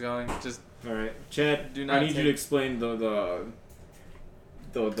know where it's going. Just All right, Chad. Do I not need you to take- explain the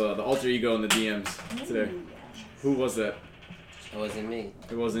alter ego in the DMs today. Who was that? It wasn't me.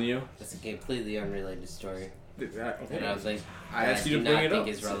 It wasn't you. It's a completely unrelated story. Okay. And I was like, I asked you to do bring not it think up.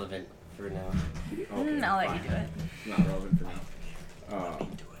 is relevant for now. Okay, I'll let fine. you do it. Not relevant for now.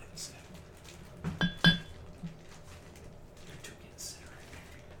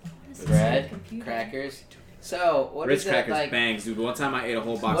 Bread, Computer. crackers. So what Ritz is that crackers like? bangs, dude. One time I ate a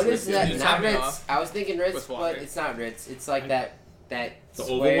whole box What of is Ritz. that? You Not top me Ritz. off I was thinking Ritz, with but water. it's not Ritz. It's like that The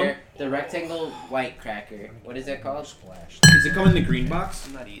square, oval one? the rectangle white cracker. What is that called? Does it come in the green box?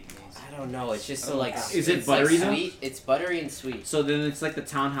 I'm not eating these. I don't know. It's just so like. Is it it's like buttery, though? sweet. It's buttery and sweet. So then it's like the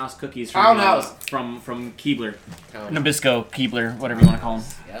Townhouse cookies Townhouse. from Keebler. Townhouse. Nabisco, Keebler, whatever you want to call them.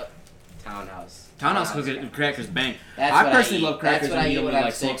 Yep. Townhouse. Townhouse crackers bang. That's I what personally eat. love crackers That's what I and eat eat them when with I'm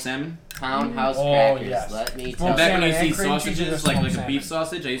like sick. smoked salmon. Townhouse Oh, crackers. yes. Let me Smoked tell And back you. when I salmon used to and eat cream cheese sausages, or like smoked a beef salmon?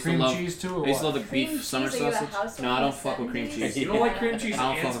 sausage, I used to Cream love. cheese too, I or used to what? love the Cream beef summer cheese, are you a sausage. household No, I don't of fuck with cream seventies? cheese. You don't like cream cheese I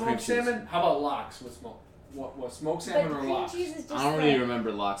don't and fuck with cream smoked cheese. salmon? How about lox with smoked? What smoked But salmon or cream lox? cheese is just I don't really like,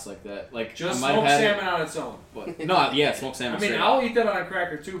 remember lox like that. Like Just I might smoked have had salmon on its own. But, no, yeah, smoked salmon. I mean, straight I'll up. eat that on a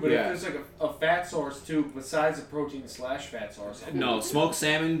cracker too, but Yeah. if there's like a fat source too, besides a protein / fat source. No, smoked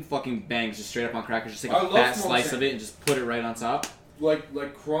salmon fucking bangs just straight up on crackers. Just take I a love fat smoked slice salmon. of it and just put it right on top. Like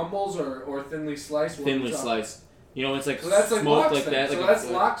crumbles or thinly sliced. What are we Thinly talking? sliced. You know, it's like So that's like smoked lox like then. that. So like that's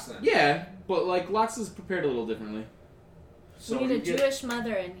a, lox then. Yeah, but like lox is prepared a little differently. So we need a you get- Jewish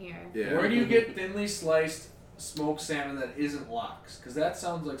mother in here. Yeah. Where do you get thinly sliced smoked salmon that isn't lox? Because that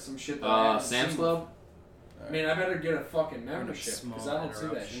sounds like some shit that I haven't Sam's seen. Club? I mean, I better get a fucking membership because I don't see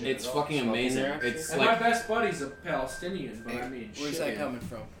that shit. It's at all. fucking amazing. interruption. It's And like my best buddy's a Palestinian, but I mean, Where's shit. that coming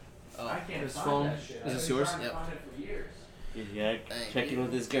from? Oh, I can't His find phone. that shit. Is I've this been yours? trying to Yep. find it for years. Yeah, check in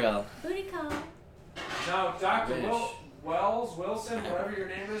with this girl. Booty call. Now, Dr. Wish. Wilson, whatever your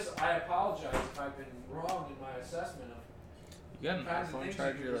name is, I apologize if I've been wrong in my assessment of You got an kinds of iPhone things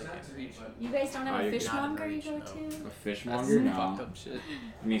charger you like present to me, but You guys don't have Oh, a you're fishmonger you go no. to? a That's fishmonger. some No, fucked up shit.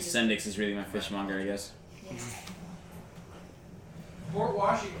 I mean Sendix is really my fishmonger, I guess. Yeah. Port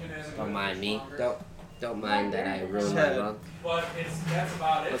Washington has a good Don't mind me. fishmonger, Don't mind that I ruined my month. But that's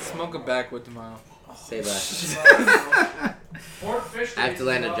about it. Let's smoke a backwood tomorrow. Say less. Port Fish I have to Days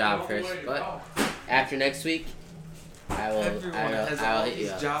land is a about job the only first, way to but- go. After next week, Everyone has I'll all hit you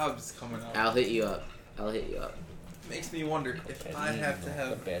these up. jobs coming up. I'll hit you up. I'll hit you up. Makes me wonder if I have to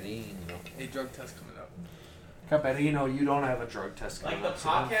have a drug test coming up. Capelino, you don't have a drug test. Like coming the up, so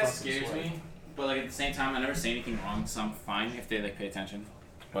don't podcast fucking scares sweat. me, but like at the same time, I never say anything wrong, so I'm fine if they like pay attention.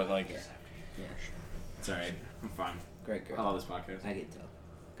 But like, Yeah. it's alright. I'm fine. Great I girl. love this podcast. I can tell.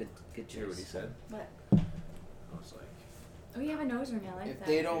 Good Hear what he choice. said? What? I was like, Oh, you have a nose ring. I like If that.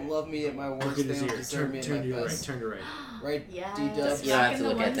 they don't love me at my worst, look they at his don't ear. deserve me at Turn my to your right. best. Turn to right. Right? Yeah. D-dub. You don't have to Rocking the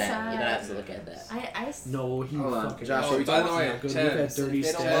look at one that. You don't side. have to look at that. No, he Hold on, fucking. Josh, oh, are we by the that's way, not good. Chad, We've had if dirty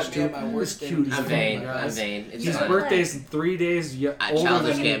they don't stash love me at too. my worst, This they cute don't as I'm deserve fuck, me. vain. guys. I'm vain. It's His fine. birthday's in 3 days older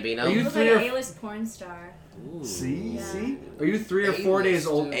Childish than you. Gambino. Are You you look 3 like or an A-list porn star. Ooh. See, Yeah. see? Are you 3 or 4 days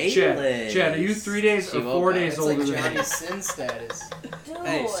old? A-list. Chad, are you 3 days She or woke 4 up. days It's older like than Johnny me? Sin status. Dude.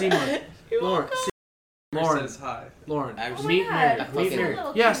 Hey, Seymour. Lauren, Lauren, says hi. Lauren. I Oh was- my Meet God. Mary. I Meet fucking- Mary.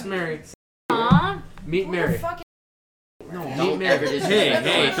 Little Yes, cutie. Mary. Aw. Meet Who Mary. the fuck No, meet Don't Mary. ever Hey, disrespect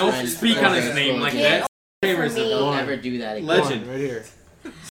hey, my don't friend. speak on his name like that. Kramer's For me. a Don't Lauren. ever do that again. Legend. Right here.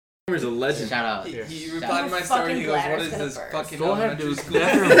 Kramer's a legend. Shout out. Here. He replied to my Your story. He fucking goes, "What bladder's is gonna this burst." fucking Go ahead, elementary dude. school?"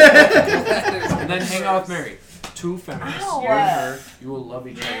 Bathroom. And then hang out with Mary. Two feminists. Ow. You and her, you will love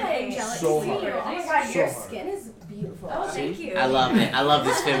each other. Hey, angelic So sweeter. hard. Oh my God, your So hard. skin is beautiful. Oh, thank you. I love it. I love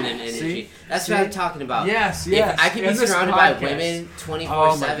this feminine energy. See? That's See? what I'm talking about. Yes, yes. If I could be In this surrounded by podcast. women Oh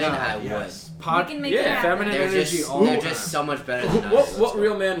 24/7, my I God, would. yes. We can make Yeah, it happen. feminine They're energy just, all they're around. just so much better than What us. what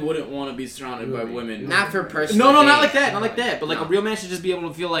real man wouldn't want to be surrounded by women? Not for personal No, not gain. like that, not like that. But like No. a real man should just be able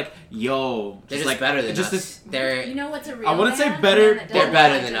to feel like, yo, They're just just like better than just us. this. They're You know what's a real I wouldn't say man? better- One that they're doesn't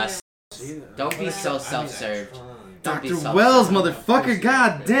better like than gender. us. Don't be so self-served. Don't be Dr. self-served. Wells, motherfucker,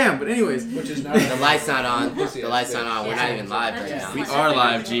 god damn. But anyways, Which is not The light's not on. The light's not on. We're not even live That's right just now. We like- are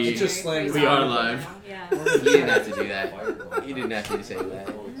live, G. It's just slang. We are live. Yeah. You didn't have to do that. You didn't have to say that.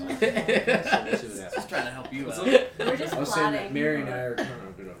 Just trying to help you out. We're just I was saying that plotting. Mary and I are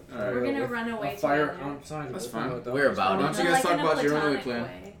We're gonna run away fire together. outside. That's fine. We're about Why it. don't you guys talk about your runaway plan?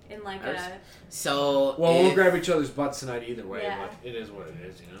 In like Ours? a So, Well, we'll if- grab each other's butts tonight either way, Yeah. but it is what it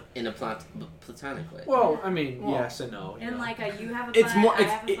is, you know. in a platonic way. Well, I mean, Well, yes and no. You in know. like a you have a It's butt, more I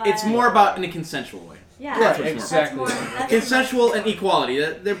have a it's butt. more about in a consensual way. Yeah. Right, That's what's more- exactly. That's more, that's Consensual and equality.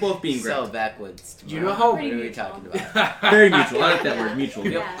 They're both being So grabbed. backwards. Do you know how? What Pretty are we mutual. talking about? Very mutual. I like that word, mutual.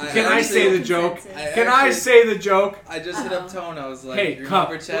 Yeah. Can I say the joke? Consensus. Can I say the joke? I just hit up Tone. I was like, Hey, "You Cup,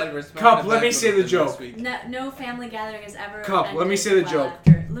 remember Chad? We're smoking Cup, a let me backwood say the with him joke. this week." No family gathering has ever. Cup, let me ended say the with joke.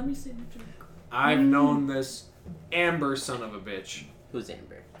 laughter. Let me say the joke. I've known this Amber son of a bitch. Who's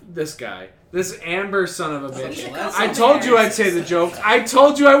Amber? This guy. This Amber son of a He's bitch. a cocoa I bear. told you I'd say the joke. I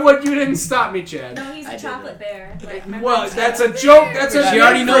told you I would. You didn't stop me, Chad. No, he's I a did chocolate bear. Like, remember Well, the that's a chocolate joke. bear? That's a She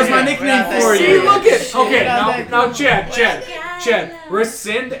already joke knows for my him. nickname We're for not See, you. look at. Shit. Okay, Yeah. now, Chad, Yeah. Chad,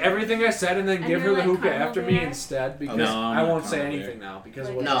 rescind everything I said and then And give her you're the like hookah Carmel after me Bear? instead because No, I'm I not won't say Carmel anything now because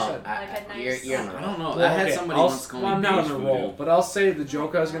of Like what No, I said. I, Like a you're, nice- you're I not. don't know. Well, I had okay, somebody once call me I'm not on beach a voodoo. roll, but I'll say the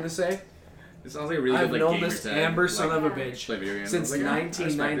joke I was gonna say. It sounds like a really I've good like known gamer this tag. Amber Like, son of a Yeah. bitch play video games. since I was like, I respect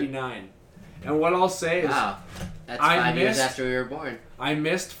it. 1999, and what I'll say is Wow. That's I 5 years missed- after we were born. I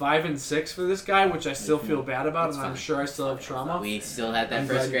missed 5 and 6 for this guy, which I still feel bad about, That's and I'm fine. sure I still have trauma. We still had that I'm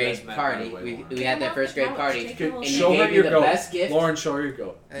first glad you guys grade met, party. by the way. We had that first grade party. Take Can- the whole And show you her gave me your the goat. best gift. Lauren, show her your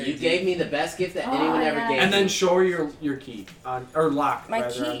goat, You gave me the best gift that Oh, anyone ever yeah. gave and me. then show her your key or lock My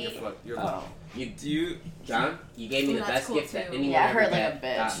rather on key? your foot. Your Oh. lock. John, you gave me Ooh, the that's best cool gift that too. anyone Yeah, I ever heard like a got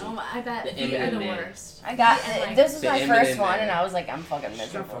bitch. me. Oh my, I bet The you are the M&M man. worst. I got And, like, this was the my M&M first one, man. and I was like, I'm fucking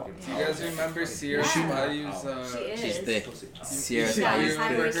miserable. Do you guys remember Sierra Yeah. Bayou's? She is. She's thick. Sierra She's got Bayou. his high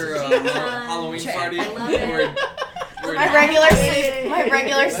Remember her waisted Halloween jeans on. party? I love it. Where- My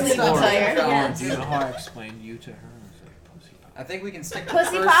regular sleep attire. Yeah. Do you know how I explained you to her? I think we can stick to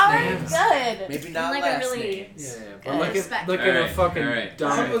Pussy first power, names. good. Maybe In, not like last a really names. But look respectful. at a Alright, fucking alright.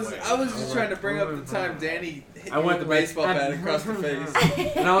 dominant. I was just trying to bring up the time Danny hit I you went with the like- baseball bat across the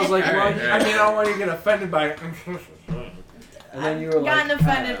face. And I was like, well, Alright, I alright. mean, I don't want you to get offended by it. And then you were like, Gotten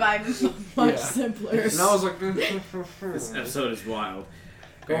offended by much Yeah. simpler. and I was like, This episode is wild.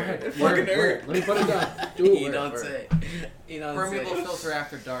 go ahead. It Word, fucking word. hurt. Let me put it down. Do it. You word, don't word. say. You don't Permeable say. filter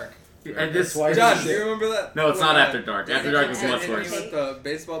after dark. And this, why John, shit. do you remember that? no, it's not After Dark. Danny After Dark was hit much you worse. with the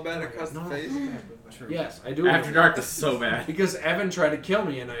baseball bat across the face. Yes, I do. After Dark was so bad. Because Evan tried to kill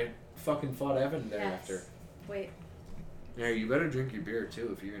me, and I fucking fought Evan thereafter. Yes. Wait, Yeah, you better drink your beer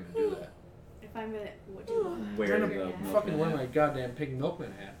too if you're gonna do that. if I'm gonna. What do you want? Where I'm the gonna milkman fucking wear hat? my goddamn pink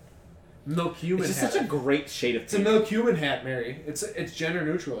milkman hat. Milk human It's just hat. such a great shade of It's a pink. milk human hat, Mary. It's gender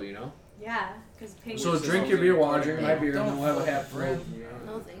neutral, you know. Yeah, because pink. So is drink also your beer while I important. drink my beer, and Don't then we'll have a hat fuck for around.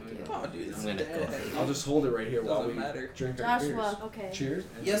 No, thank you. Oh, dude, it's I'm gonna dead. I'll just hold it right here while Doesn't we matter. drink our beers. Joshua, Okay. Cheers.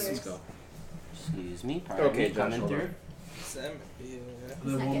 And Yes. let's go. Excuse me, Okay, pardon me, Josh, coming hold on. through. Sam, yeah. And then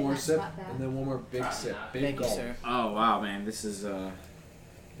He's not one getting more that sip, spot back. and then one more big sip. Big Thank you, gulp. sir. Oh wow, man, this is. Do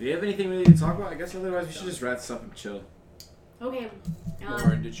you have anything really to talk about? I guess otherwise we should just wrap this up and chill. Okay.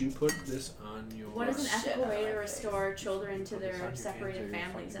 Lauren, did you put this on your? What is an Shit, ethical way I to like restore children to their separated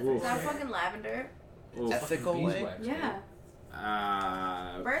families? Ooh. Is that fucking lavender? Ooh. Ethical way? Yeah.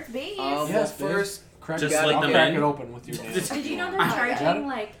 Birds, bees. Yes, first. Crack Just it, lick I'll them crack in. it open with your hands. Did you know they're Ah. charging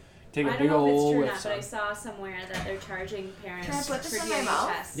like? Take I a don't big know if it's old true or whiff, not, but I son. saw somewhere that they're charging parents Can I put this for in my DNA mouth?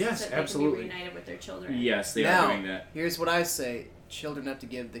 tests Yes, so that absolutely. they can be reunited with their children. Yes, they Now, are doing that. here's what I say: children have to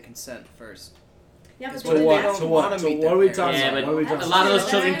give the consent first. Yeah, but Because they To they what? don't To wanna what? To meet what their are we parents. talking Yeah, about? but What are we a talking lot of about? those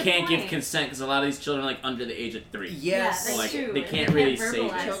children That's can't give fine. consent because a lot of these children are like under the age of 3. Yes. Yeah, that's Like, true. they and can't really verbalize say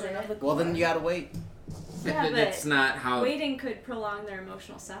it. Children of the Well, then you gotta wait. Yeah, but That's not how. waiting could prolong their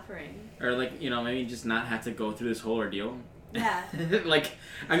emotional suffering. Or like, you know, maybe just not have to go through this whole ordeal. Yeah. Like,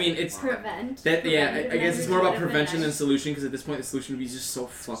 I mean, it's Prevent. that. Yeah, I guess it's more about Preventative prevention than measures. solution because at this point the solution would be just so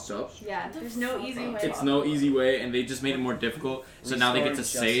fucked up. Yeah, there's no easy way. It's no easy way, and they just made it more difficult. So now they get to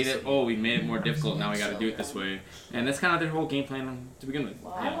Restoring say justice. that, oh, we made it more difficult. Now we got to do it this way, and that's kind of their whole game plan to begin with.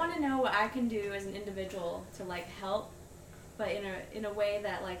 I want to know what I can do as an individual to like help, but in a way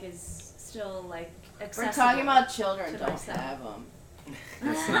that like is still like accessible. We're talking about children. to Don't myself. have them.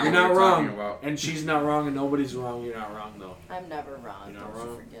 That's You're what not we're talking wrong, about. and she's not wrong, and nobody's wrong. You're not wrong though. I'm never wrong. You're not Don't you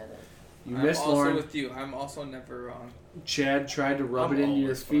wrong. forget it. You I'm missed also Lauren. with you. I'm also never wrong. Chad tried to rub I'm it into your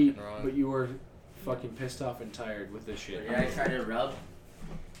always feet, fucking wrong. but you were fucking pissed off and tired with this shit. Yeah, I try to rub.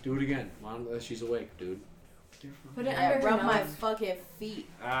 Do it again. Long as she's awake, dude. Put it Yeah, under her rub my nose. fucking feet.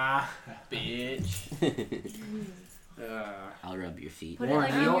 Ah. Bitch. I'll rub your feet. Put Lauren, it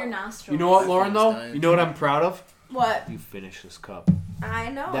like you in know- your nostrils. You know what, Lauren? Though, Feinstein. you know what I'm proud of. What? You finish this cup. I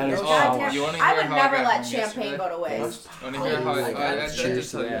know. That You're is goddamn- power. You wanna I hear would how I never got let home champagne yesterday? go to waste. Want to hear how Oh I my God, just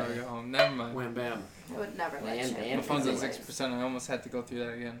cheers tell to you how that. I got home. Never mind. Wham bam. I would never let Bam, champagne bam. My phone's go at to waste. 6%. I almost had to go through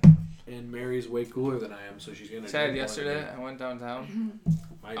that again. And Mary's way cooler than I am, so she's gonna. Chad, drink more yesterday than I went downtown. me.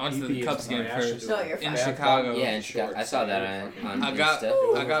 My I went to the pee-pee is Cubs my game ashes first. are No, you're In fine. Chicago. Yeah, and I saw that on I got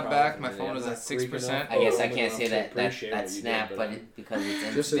Insta. I got back. My phone was at 6%. I guess I Oh, can't say that appreciate what you snap, did, but I'm because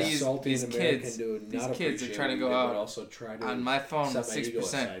it's just Insta. as These- salty these as American kids- dude, these not kids are appreciate trying to what go you did, out but also try to On my phone, set my ego 6%.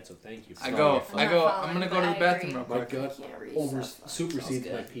 aside, so thank you. I Oh, go. you're I go. I'm gonna following, go to but the I bathroom agree. real My quick. gut Can't read over stuff. supersedes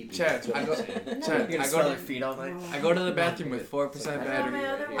good. my pee pee. Chad, I go. Chad, You're I gonna smell go. their feet all night. I go to the bathroom with 4% I got my battery.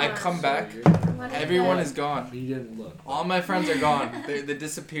 other I one. come back. What is Everyone that? is gone. He didn't look. All my friends are gone. They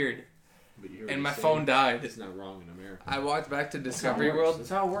disappeared, But you're and my saying phone died. It's not wrong in America. I walked back to That's how it Discovery works. World, That's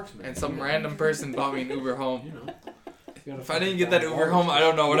how it works, man. and some random person bought me an Uber home. You know. You gotta If I didn't fucking get that drive Uber home. home, I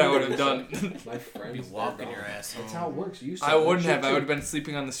don't know what I would have done. My friends, Be they're walking gone. your ass That's home. how it works. You I wouldn't have. I would have been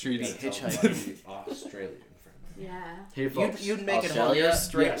sleeping on the streets. hitchhiking. Australian friend. Yeah. Hey You'd, folks. you'd make it home. Australia? You're a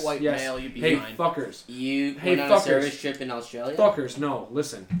straight Yes, white yes. male. You'd be Hey fine. fuckers. You Hey, went on a fuckers. service trip in Australia? Fuckers, no.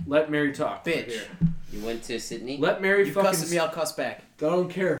 Listen. Let Mary talk. Bitch. Here. You went to Sydney? Let Mary You fucking. cuss at me, I'll cuss back. Don't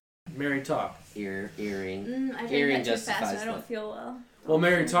care. Mary talk. Earring. I Hearing drank that too fast, justifies so I don't that. feel well. Well,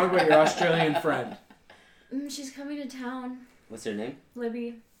 Mary, talk about your Australian friend. She's coming to town, What's her name?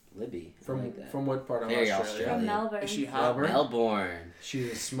 Libby, Libby. I From like that. from what part of Very Australia? Australian. from Melbourne. Is she hot? Melbourne? Melbourne.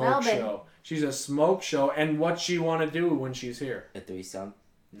 She's a smoke Melbourne. show. She's a smoke show, and what she want to do when she's here? A threesome.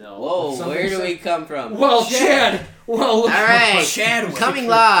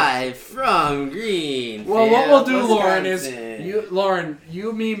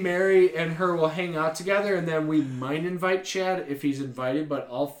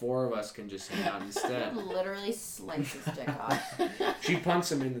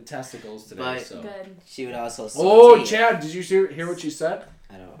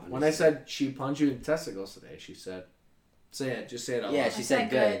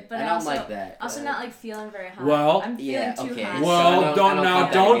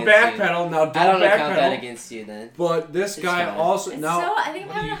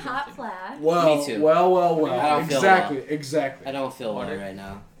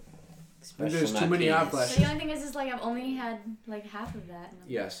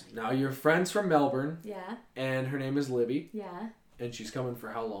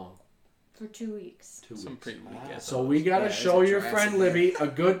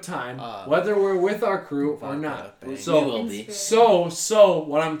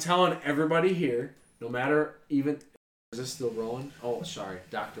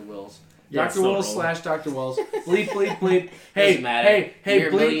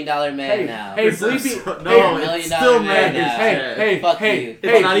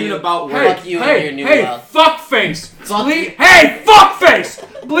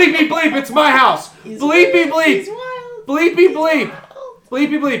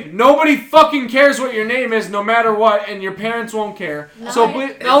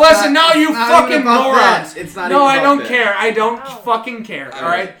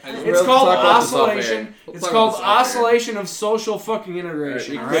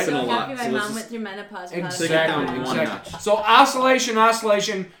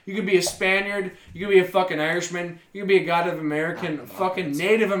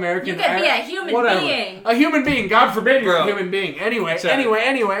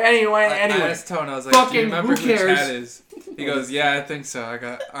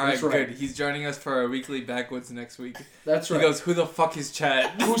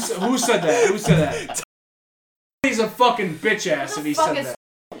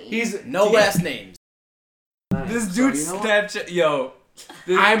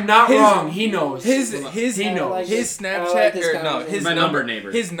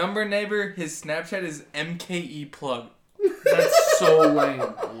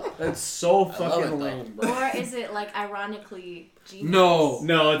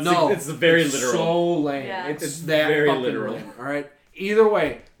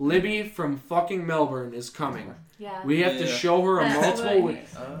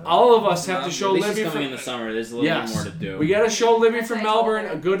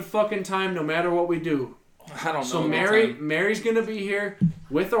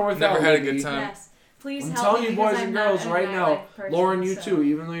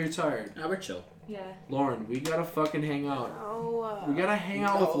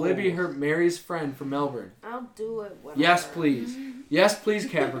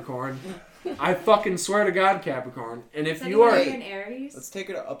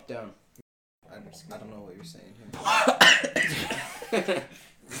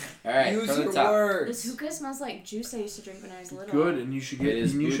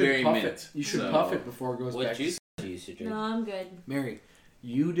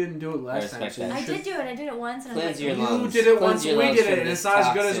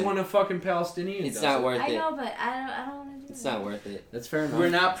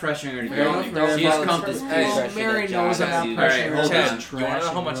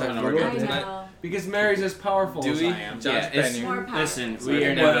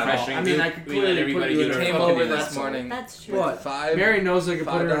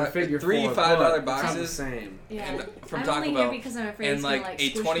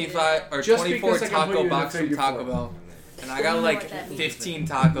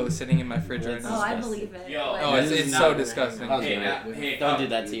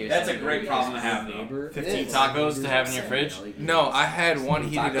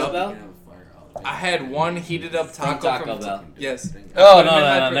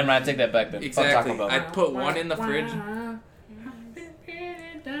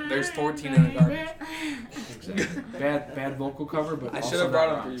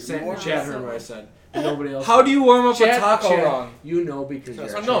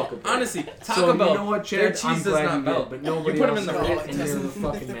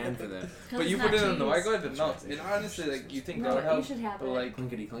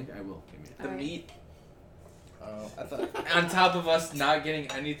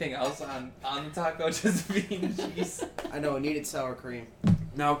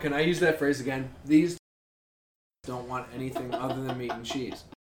 anything other than meat and cheese.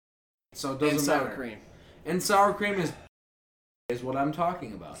 So it doesn't and sour matter. cream. And sour cream is what I'm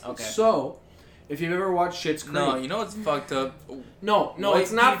talking about. Okay. So, if you've ever watched Schitt's Creek, No, you know what's fucked up? no, White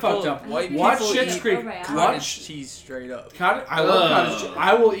it's not people- fucked up. white Watch people Schitt's eat Creek. Okay, Cottage Watch. cheese straight up. I love cottage cheese.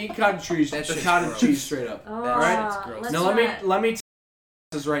 I will eat cottage cheese. That shit's Cottage gross. cheese straight up. Oh, That's gross. let's Now let me tell you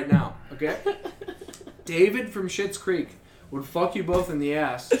this right now, okay? David from Schitt's Creek would fuck you both in the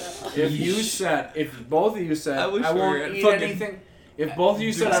ass if both of you said I wish I we were won't at eat fucking anything. If both of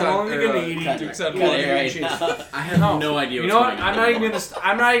you said Duke's I'm on- only or, gonna eat Duke's on mac Water and cheese. I have no idea You what's know what? going I'm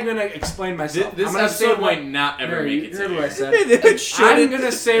on. not even gonna explain myself. This I'm gonna say episode what might not ever Mary, make you it heard to what I you. said. I'm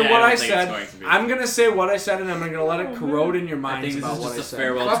gonna say Yeah, what I I don't think it's said. going to be. I'm gonna say what I said, and I'm gonna let it corrode in your I minds think this about is what just I a said.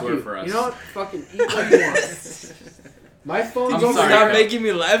 farewell Fuck tour you. for us. You know what? Fucking eat what you want. My phone's I'm over sorry, here. Stop Kyle. making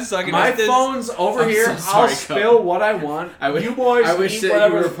me laugh so I can My edit this. phone's over I'm here. so sorry, I'll Kyle. spill what I want. You boys I wish eat that you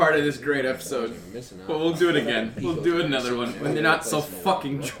whatever. were a part of this great episode. But we'll do it again. We'll do another one when they're not so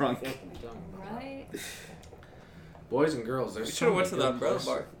fucking drunk. Right? Boys and girls, We there's should have so went to many the good umbrella places.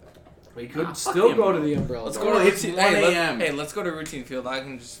 bar. We could fuck still the go to the umbrella Let's bar. go to It's routine. 1 Hey, a.m. let's go to routine field. I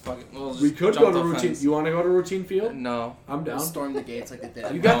can just fucking. We'll just We could jump go to the routine. fence. You want to go to routine field? No, I'm down. Storm the gates like they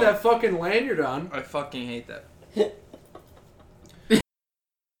did. You got No. that fucking lanyard on. I fucking hate that.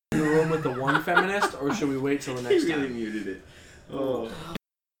 In the room with the one feminist, or should we wait till the He next really time? muted it. Oh.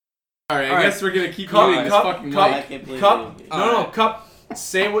 Alright, I Alright. guess we're gonna keep Cup, muting this cup, fucking cup. I can't believe Cup. it. No, Cup.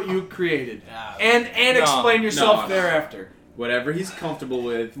 Say what you created, Ah, and No. explain yourself No. thereafter. Whatever he's comfortable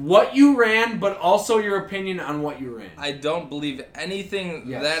with. What you ran, but also your opinion on what you ran. I don't believe anything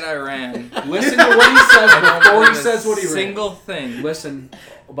Yes. that I ran. Listen to what he says I don't before he believe a says what he ran. single thing. Listen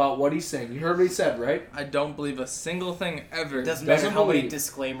about what he's saying. You heard what he said, right? I don't believe a single thing ever. Doesn't matter Doesn't how many believe.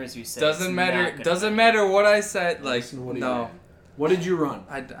 disclaimers you say. Doesn't it's matter. not gonna Doesn't matter what I said. Like Listen to what he no, ran. What did you run?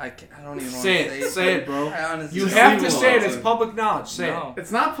 I don't even Say want it. to Say it, bro. I honestly You don't have even to want say it. It's public knowledge. Say No.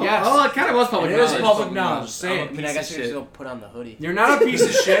 It's not public. Yes. Oh, it kind of was public It is knowledge. public knowledge. Say I'm it. a I mean, I piece guess of you shit. still put on the hoodie. You're not a piece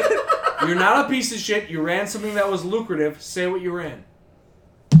of shit. You're not a piece of shit. You ran something that was lucrative. Say what you ran.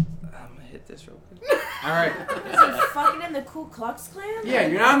 I'm gonna hit this real quick. All right. Is it fucking in the Ku Klux Klan? Yeah,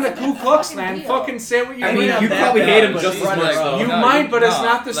 you're not in the Ku Klux Klan. deal. Fucking say what you I ran. mean, not you that probably bad, hate him but just he's as much. like, though. You No, might, but it's no,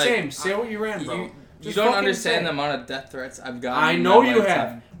 not the like, same. Say what you ran, bro. You Just don't fucking understand say the it. amount of death threats I've gotten. I in know my you lifetime.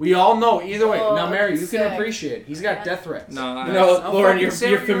 have. We all know. Either way. Oh, Now, Mary, you that's can sick. appreciate. He's got death threats. No, I, No, I'll Lauren, fucking you're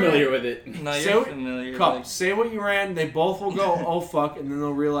say what you familiar ran. with it. no, Say you're what- familiar. Cup, Like, say what you ran. They both will go, oh fuck, and then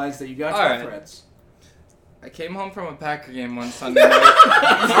they'll realize that you got All death right. threats. I came home from a Packer game one Sunday night.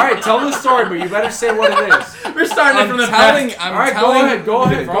 All right, tell the story, but you better say what it is. We're starting it I'm from the telling. past. I'm All right, telling. go ahead, go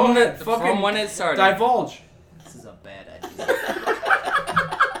ahead, From, go the- ahead. Fucking from when it started. Divulge. This is a bad idea.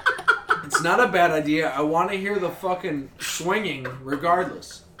 It's not a bad idea. I want to hear the fucking swinging,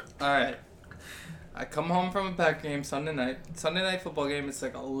 regardless. All right. I come home from a Packer game Sunday night. Sunday night football game. It's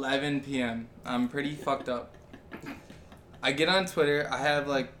like 11 p.m. I'm pretty fucked up. I get on Twitter. I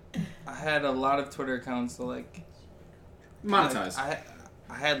had a lot of Twitter accounts. So like, Monetize.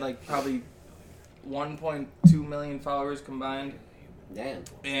 I had like probably 1.2 million followers combined. Damn.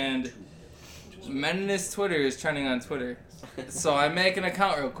 And Menace Twitter is trending on Twitter. So I make an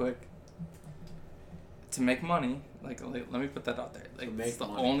account real quick to make money. Like let me put that out there. Like make it's the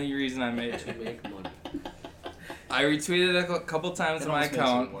money. only reason I made To it. make money. I retweeted it a couple times It on my almost makes it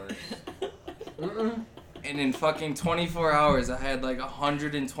account, worse. and in fucking 24 hours, I had like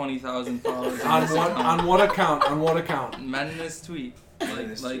 120,000 followers On this what? account. On what account? On what account? Menace tweet.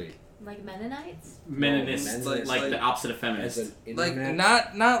 Like Like Mennonites? Mennonists, Like- like like- the opposite of feminist.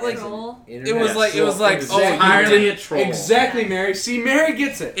 not like Troll? it was like oh you entirely did a troll. Exactly, Mary. See, Mary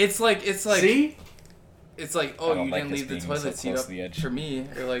gets it. it's like See? it's like I oh don't you like didn't this leave the being toilet so seat close up to the edge. for me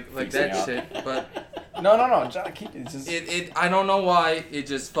or like Freaks that me out. shit, but No, John, keep it. Just it I don't know why it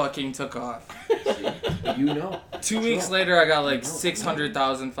just fucking took off. You know. 2 weeks later, I got like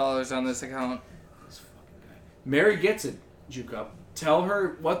 600,000 followers on this account. Mary gets it, Juke. Tell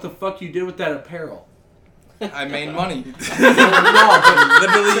her what the fuck you did with that apparel. I made money. No, but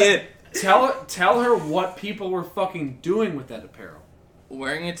Literally it. tell her what people were fucking doing with that apparel.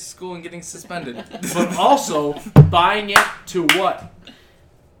 Wearing it to school and getting suspended. But also buying it to what?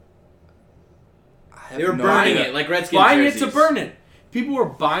 I have They were no burning idea. it like Redskins Buying it jerseys. to burn it. People were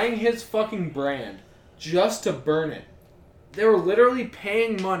buying his fucking brand just to burn it. They were literally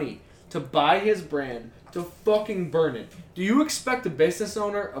paying money to buy his brand to fucking burn it. Do you expect a business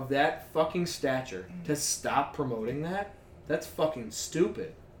owner of that fucking stature to stop promoting that? That's fucking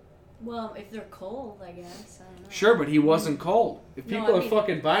stupid. Well, if they're cold, I guess. I don't know. Sure, but he wasn't cold. If No, people I are mean-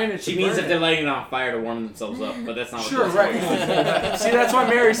 fucking buying it, She to means burn that they're it. lighting it on fire to warm themselves up, but that's not what Sure, that's right. for. See, that's why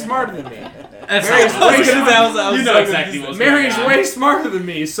Mary's smarter than me. That's Mary's not- way smarter. You know exactly what's Mary's going on. way smarter than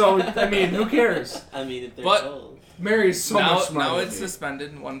me, so I mean, who cares? I mean, if they're But- cold. Mary's so now, much smarter. now than it's me.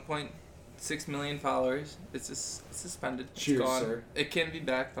 suspended. 1.6 million followers. It's suspended. It's Cheers, gone. sir. It can be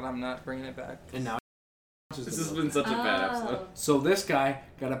back, but I'm not bringing it back. And now This has been such a bad episode. Oh. so this guy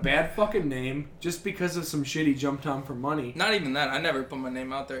got a bad fucking name just because of some shit he jumped on for money. Not even that. I never put my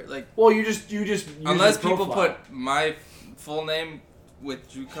name out there. Like, Well, you just use unless your people profile. put my full name with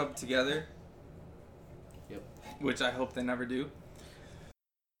Drew Cup together. Yep. Which I hope they never do.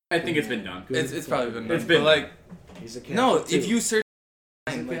 I think it's been done. Good. It's probably been done. It's been but like, He's a Catholic no, too. if you search,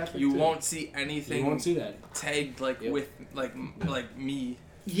 He's a like, Catholic you too. won't see anything You won't see that. tagged like Yep. with like me.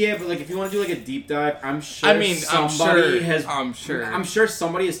 Yeah, but like if you want to do like a deep dive, I'm sure. I mean, somebody I'm sure. I'm sure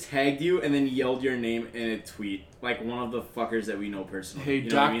somebody has tagged you and then yelled your name in a tweet, like one of the fuckers that we know personally. Hey, You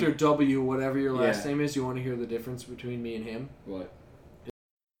know what I Dr. mean? W, whatever your last Yeah. name is, you want to hear the difference between me and him? What?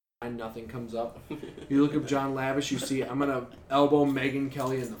 And nothing comes up. You look up John Lavish, you see I'm gonna elbow Megyn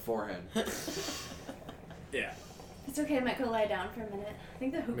Kelly in the forehead. Yeah. It's okay, I might go lie down for a minute. I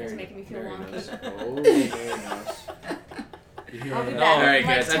think the hookah's making me feel Very wonky. nice. Oh, very nice. You hear I'll be that? back. All right,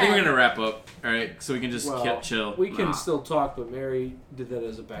 Like guys. I think 10. we're gonna wrap up. All right, so we can just Well, chill. We can Nah. still talk, but Mary did that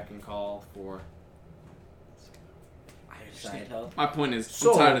as a back and call for. Side hoe. My point is,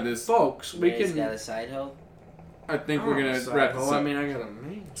 So, I'm tired of this. folks, we Mary's can. got a side hoe. I think we're Oh, gonna side wrap hoe. this up. I mean, I got a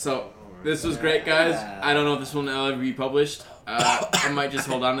man. So this was great, guys. I don't know if this one will ever be published. I might just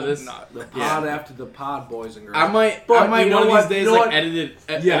hold on to this. Not. The pod Yeah. after the pod, boys and girls. I might But you know one of what? these days You know like what? edit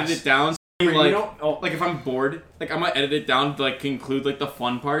Yes. it down. You Like, know- oh. like if I'm bored, like I might edit it down to like conclude like the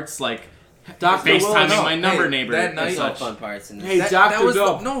fun parts, like Dr. FaceTiming Will, my no. number Hey, neighbor that and night- There's some such. fun parts in this. Hey, That Dr. was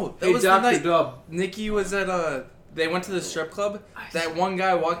Dub. the, no, that Hey, was Dr. the night. Dub. Nikki was at they went to the strip club. That one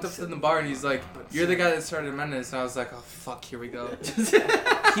guy walked up to the bar and he's like, "You're the guy that started Menace." And I was like, "Oh fuck, here we go."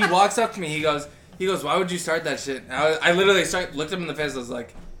 He walks up to me. He goes, "Why would you start that shit?" And I literally looked him in the face. I was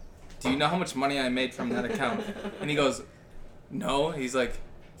like, "Do you know how much money I made from that account?" And he goes, "No." He's like,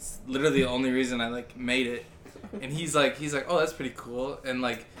 "It's literally the only reason I like made it." And he's like, "Oh, that's pretty cool." And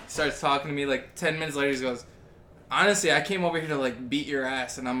like starts talking to me. Like 10 minutes later, he goes, "Honestly, I came over here to like beat your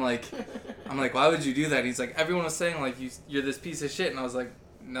ass." And I'm like, "Why would you do that?" And he's like, "Everyone was saying like you're this piece of shit." And I was like,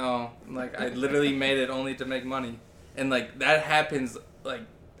 "No, like I literally made it only to make money." And like that happens like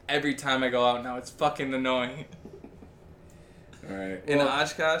every time I go out now. It's fucking annoying. All right. In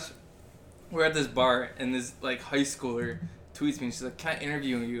Oshkosh, we're at this bar and this like high schooler tweets me and she's like, "Can I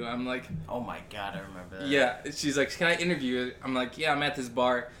interview you?" I'm like, Oh my god, I remember that. yeah. She's like, "Can I interview you?" I'm like, "Yeah, I'm at this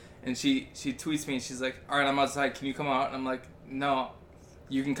bar." And she tweets me and she's like, "All right, I'm outside. Can you come out?" And I'm like, "No,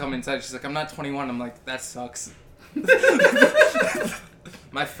 you can come inside." She's like, "I'm not 21." I'm like, "That sucks."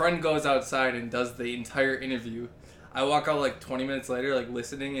 My friend goes outside and does the entire interview. I walk out like 20 minutes later, like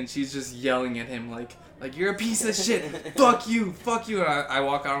listening, and she's just yelling at him like "You're a piece of shit. Fuck you, fuck you." And I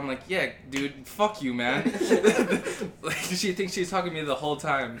walk out. I'm like, "Yeah, dude, fuck you, man." Like she thinks she's talking to me the whole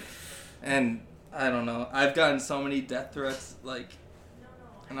time, and I don't know. I've gotten so many death threats, like,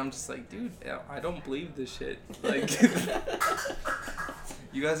 and I'm just like, dude, I don't believe this shit. Like,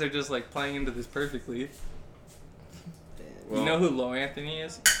 you guys are just like playing into this perfectly. You know who Low Anthony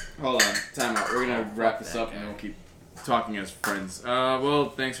is? Hold on, time out. We're gonna wrap this up and we'll keep talking as friends. Well,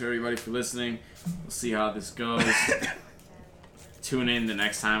 thanks for everybody for listening. We'll see how this goes. Tune in the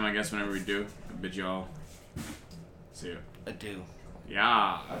next time, I guess, whenever we do. I bid y'all. See ya. Adieu.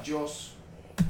 Yeah. Adios.